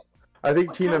case. now. I think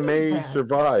What Tina kind of may bad?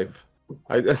 survive.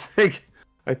 I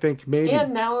think maybe.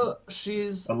 And now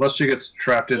she's Unless she gets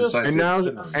trapped just inside. And now- a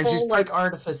and she's full like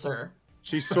artificer.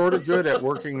 She's sort of good at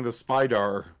working the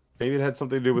spydar. Maybe it had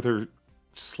something to do with her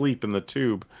sleep in the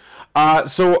tube.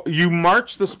 So you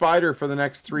march the spider for the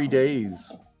next 3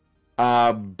 days,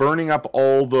 burning up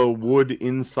all the wood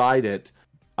inside it.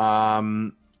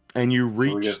 And you So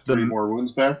we reach get 3 more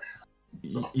wounds back.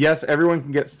 Yes, everyone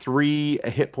can get 3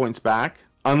 hit points back,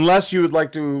 unless you would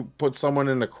like to put someone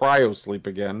in a cryo sleep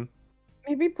again.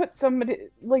 Maybe put somebody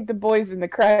like the boys in the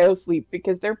cryo sleep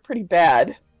because they're pretty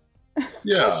bad. I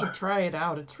Yeah, should try it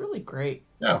out. It's really great.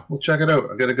 yeah, we'll check it out.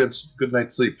 I'll get a good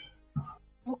night's sleep.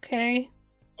 Okay.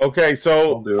 Okay,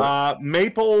 so I'll do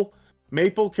it.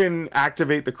 Maple can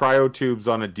activate the cryo tubes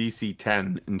on a DC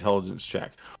 10 intelligence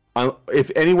check.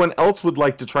 If anyone else would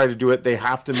like to try to do it, they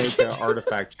have to make an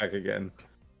artifact check again.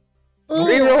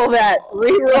 Reroll that.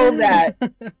 Reroll that.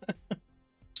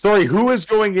 Sorry, who is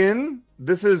going in?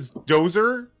 This is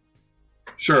Dozer.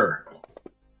 Sure.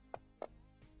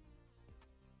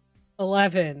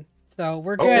 11. So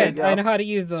we're Okay, good. yeah. I know how to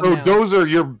use them So now. Dozer,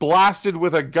 you're blasted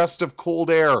with a gust of cold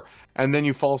air, and then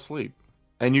you fall asleep.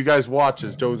 And you guys watch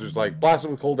as Dozer's like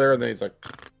blasted with cold air, and then he's like.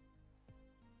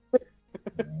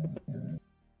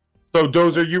 So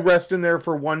Dozer, you rest in there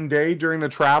for 1 day during the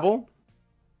travel,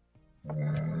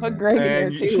 Put Greg in there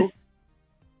too.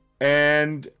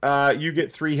 and you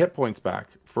get 3 hit points back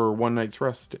for 1 night's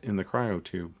rest in the cryo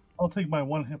tube. I'll take my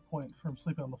 1 hit point from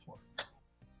sleeping on the floor.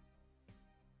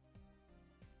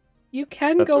 You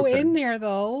can That's go okay. in there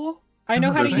though. I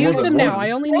know how to There's use more them than now. one.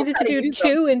 I only I know needed how to to do use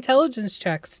them. 2 intelligence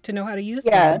checks to know how to use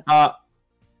Yeah. them.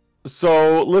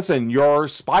 So listen, your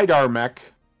spydar mech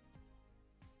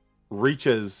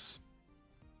reaches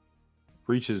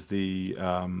the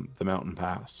mountain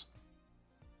pass.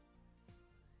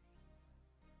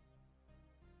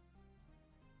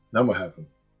 Now what happened?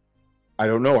 I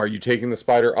don't know. Are you taking the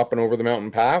spider up and over the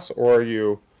mountain pass, or are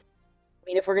you? I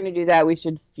mean, if we're gonna do that, we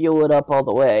should fuel it up all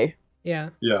the way. Yeah.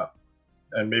 Yeah,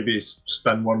 and maybe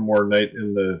spend 1 more night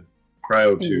in the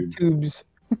cryo tube. Tubes.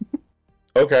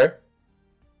 Okay.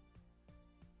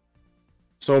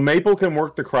 So Maple can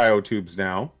work the cryo tubes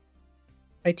now.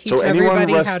 I teach So anyone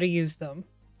everybody rest- how to use them.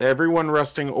 Everyone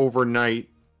resting overnight.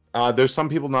 There's some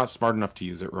people not smart enough to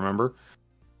use it. Remember,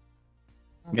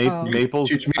 Oh. Maple's.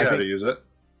 Teach me I how think to use it.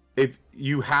 if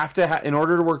you have to, in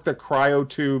order to work the cryo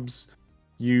tubes,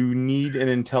 you need an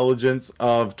intelligence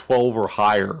of 12 or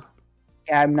higher.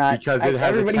 Yeah, I'm not. Because it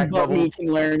has a everybody tech but level. me can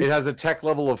learn. It has a tech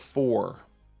level of 4.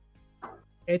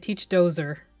 I teach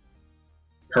Dozer.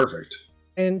 Perfect.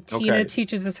 And Tina Okay.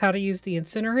 teaches us how to use the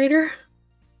incinerator.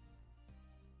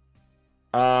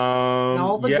 And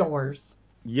all the Yeah, doors.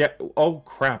 yeah. Oh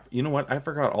crap! You know what? I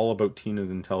forgot all about Tina's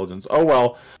intelligence. Oh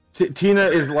well, Tina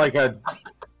is like a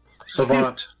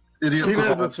Savant. Idiot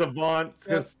Tina is a savant. savant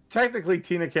because technically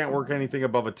Tina can't work anything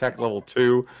above a tech level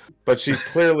 2, but she's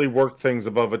clearly worked things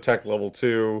above a tech level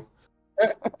 2.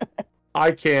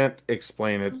 I can't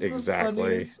explain it This is the exactly.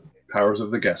 funniest. Powers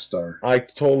of the guest star. I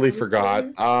totally What was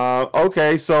forgot.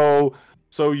 Okay, so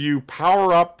you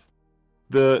power up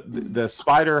the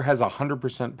spider has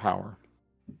 100% power.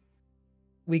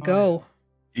 We Oh, go.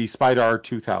 The spider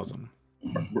 2000.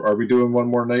 Are we doing 1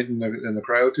 more night in the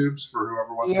cryo tubes for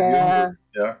whoever wants Yeah. to use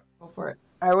it? Yeah. Go for it.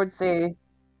 I would say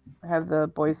have the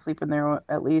boys sleep in there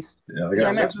at least. Yeah, I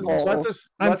Yeah, got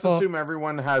let's full. assume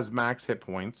everyone has max hit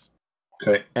points.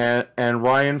 Okay. And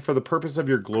Ryan, for the purpose of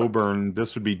your glow burn,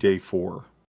 this would be day 4.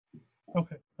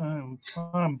 Okay. I'm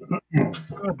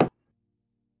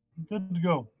good to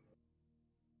go.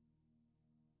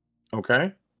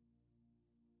 Okay.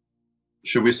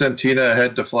 Should we send Tina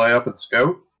ahead to fly up and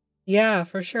scout? Yeah,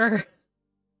 for sure.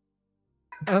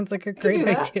 Sounds like a great do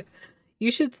that. idea.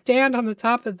 You should stand on the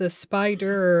top of the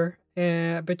spider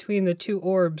between the 2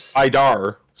 orbs.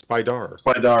 Spydar. Spydar.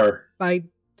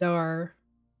 Spydar.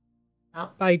 Yeah.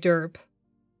 By derp.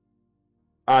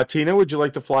 Tina, would you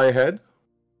like to fly ahead?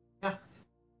 Yeah.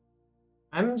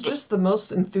 I'm just the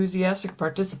most enthusiastic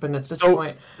participant at this So-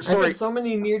 point. I've Sorry, had so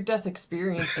many near-death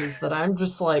experiences that I'm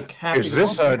just like happy. is to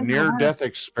this go. a near-death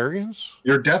experience?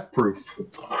 You're death proof.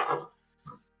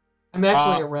 I'm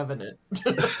actually a revenant.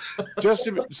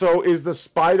 So is the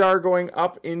Spydar going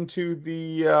up into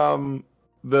the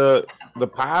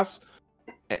pass,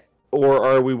 or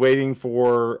are we waiting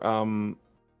for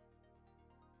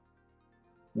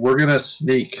We're gonna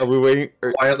sneak. Are we waiting?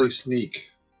 Quietly sneak.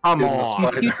 Come In the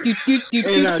on. spider.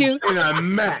 In a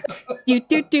mech.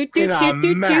 In a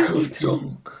mech.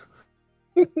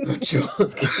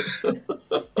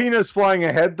 Tina's flying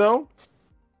ahead, though?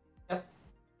 Yep.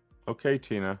 Okay,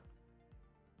 Tina.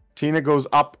 Tina goes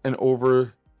up and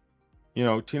over...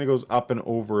 Tina goes up and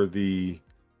over the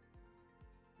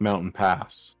mountain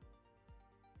pass.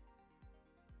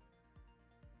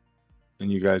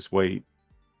 And you guys wait.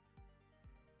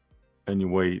 And you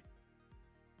wait.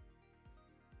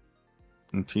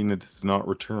 And Tina does not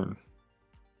return.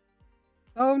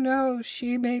 Oh no,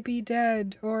 she may be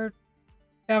dead or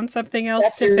found something else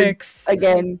to Captured fix.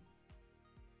 Again.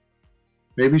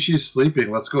 Maybe she's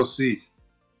sleeping. Let's go see.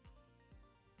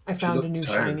 I found a looks new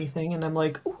tired. shiny thing, and I'm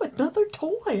like, "Ooh, another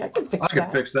toy! I can fix I can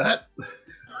that." fix that.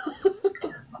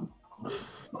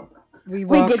 We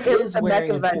We walk. get to is the mech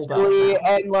wearing a tool belt eventually, now.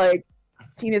 and like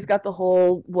Tina's got the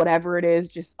whole whatever it is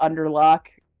just under lock.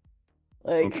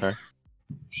 Like, Okay.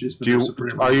 She's the new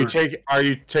supreme Are you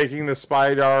ruler. taking the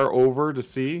Spydar over to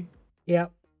see? Yep.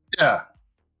 Yeah.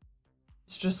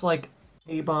 It's just like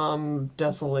A-bomb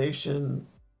desolation.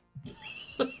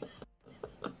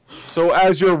 So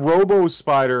as your Robo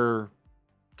Spider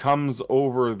comes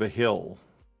over the hill,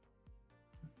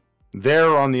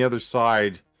 there on the other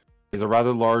side is a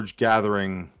rather large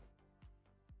gathering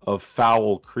of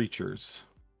foul creatures.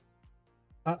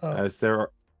 Uh-oh.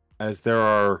 As there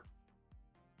are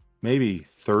maybe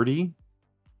 30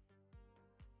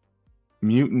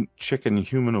 mutant chicken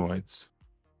humanoids.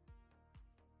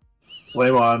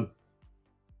 Flame on.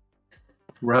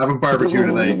 We're having barbecue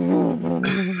tonight.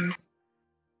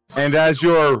 And as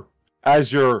your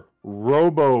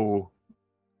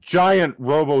giant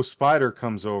robo spider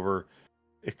comes over,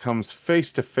 it comes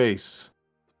face to face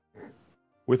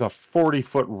with a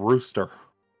 40-foot rooster.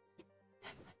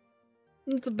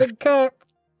 It's a big cock.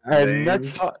 And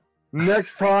Lame.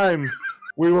 next time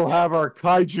we will have our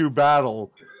kaiju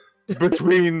battle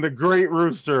between the Great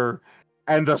Rooster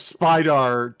and the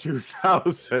Spydar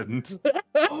 2000.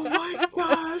 Oh my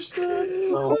gosh! That's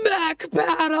so... Mech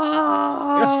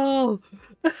battle!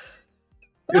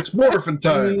 It's morphin' I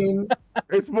time. mean,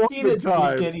 It's more Tina than did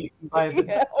time. get eaten by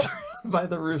the by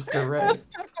the rooster, right?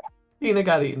 Tina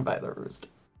got eaten by the rooster.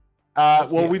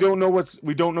 Well, we don't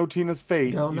know Tina's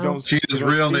fate. Don't You know. don't. Tina's you don't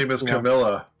real see name is Tina.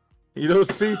 Camilla. You don't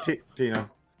see Tina.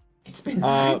 It's been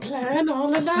my plan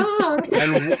all along.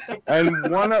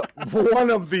 And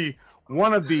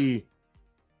one of the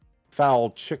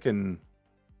foul chicken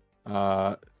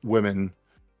women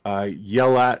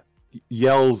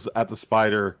yells at the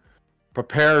spider,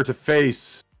 "Prepare to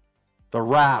face the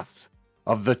wrath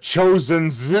of the chosen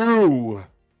zoo."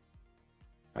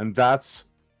 And that's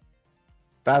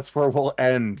where we'll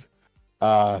end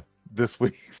this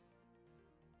week's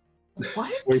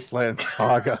What? Wasteland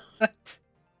Saga. What?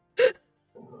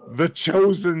 The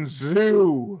chosen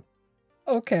zoo.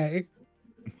 Okay.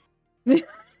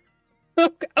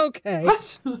 Okay.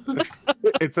 What?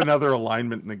 It's another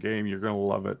alignment in the game. You're gonna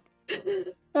love it.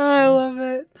 I love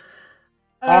it.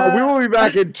 We will be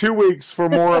back in 2 weeks for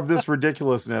more of this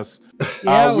ridiculousness.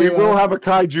 Yeah, we will have a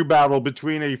kaiju battle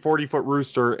between a 40-foot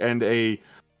rooster and a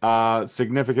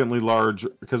significantly large,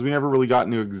 because we never really got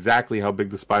into exactly how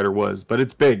big the spider was, but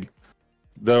it's big.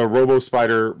 The Robo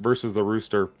Spider versus the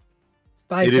rooster.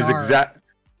 By It is Dar. exact.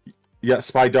 Yeah,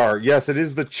 Spydar. Yes, it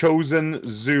is the chosen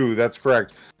zoo. That's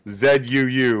correct.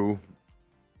 ZUU.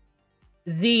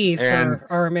 Z for And-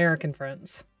 our American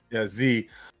friends. Yeah, Z.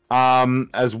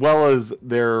 As well as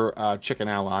their chicken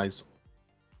allies.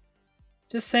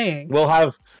 Just saying. We'll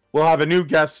have a new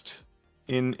guest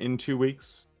in 2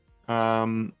 weeks.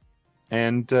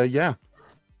 Yeah.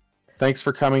 Thanks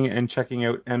for coming and checking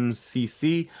out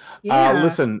MCC. Yeah.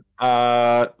 Listen,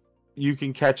 you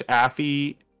can catch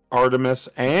Affy, Artemis,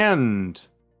 and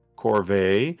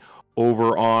Corvée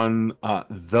over on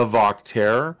the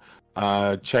Voctaire.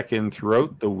 Check in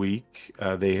throughout the week.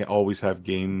 They always have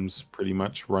games pretty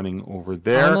much running over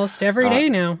there. Almost every day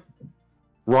now.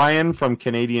 Ryan from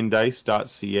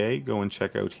CanadianDice.ca. Go and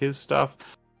check out his stuff.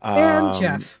 And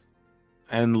Jeff.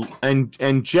 And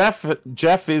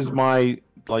Jeff is my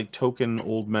token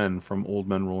old men from Old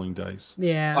Men Rolling Dice.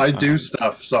 Yeah. I do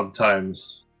stuff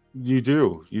sometimes. You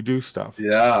do stuff.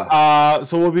 Yeah.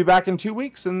 So we'll be back in 2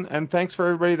 weeks, and thanks for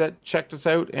everybody that checked us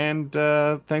out, and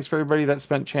thanks for everybody that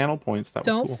spent channel points. That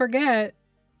was Don't cool. forget,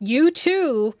 you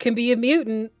too can be a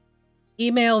mutant.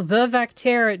 Email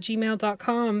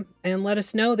thevectaire@gmail.com and let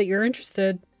us know that you're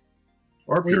interested.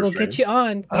 Or We will get you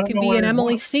on. I You don't can know be where in you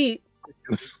Emily's seat.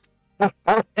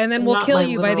 And then we'll Not kill my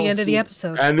you by the literal end of the seat.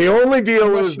 episode. And the only deal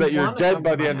Unless is you that you're wanna dead come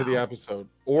by to the my end of the house. episode,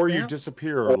 or you Yeah.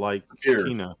 disappear Or like disappear.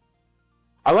 Tina.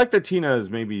 I like that Tina is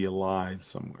maybe alive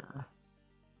somewhere.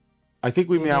 I think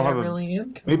we Maybe now I have really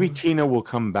am maybe coming. Tina will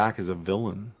come back as a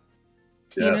villain.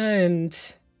 Tina Yes. and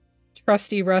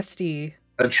Trusty Rusty.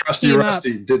 And Trusty Team up.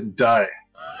 Rusty didn't die.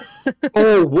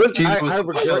 Oh, what? Tina I was have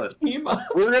the a villain. Team up.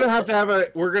 We're gonna have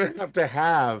to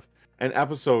have an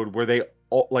episode where they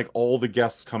all the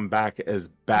guests come back as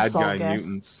bad It's all guy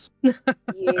guests. mutants.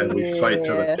 And we fight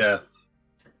to the death.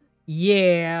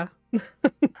 Yeah.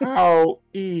 How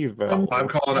evil! I'm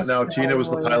calling it now. Tina was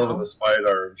the pilot of the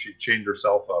spider, and she chained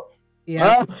herself up.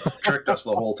 Yeah. Tricked us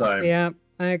the whole time. Yeah.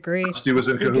 I agree. Rusty was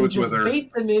in We can cahoots just with her.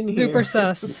 bait them in here. Super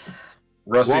sus.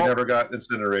 Rusty Well- never got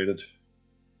incinerated.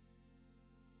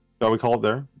 Shall we call it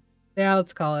there? Yeah,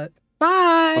 let's call it.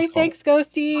 Bye. Let's call Thanks,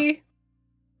 Ghosty.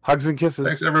 Hugs and kisses.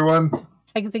 Thanks, everyone.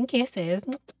 Hugs and kisses.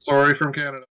 Sorry from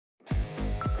Canada.